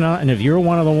personnel. And if you're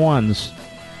one of the ones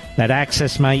that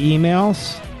access my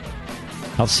emails,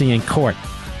 I'll see you in court.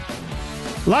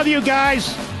 Love you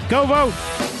guys. Go vote.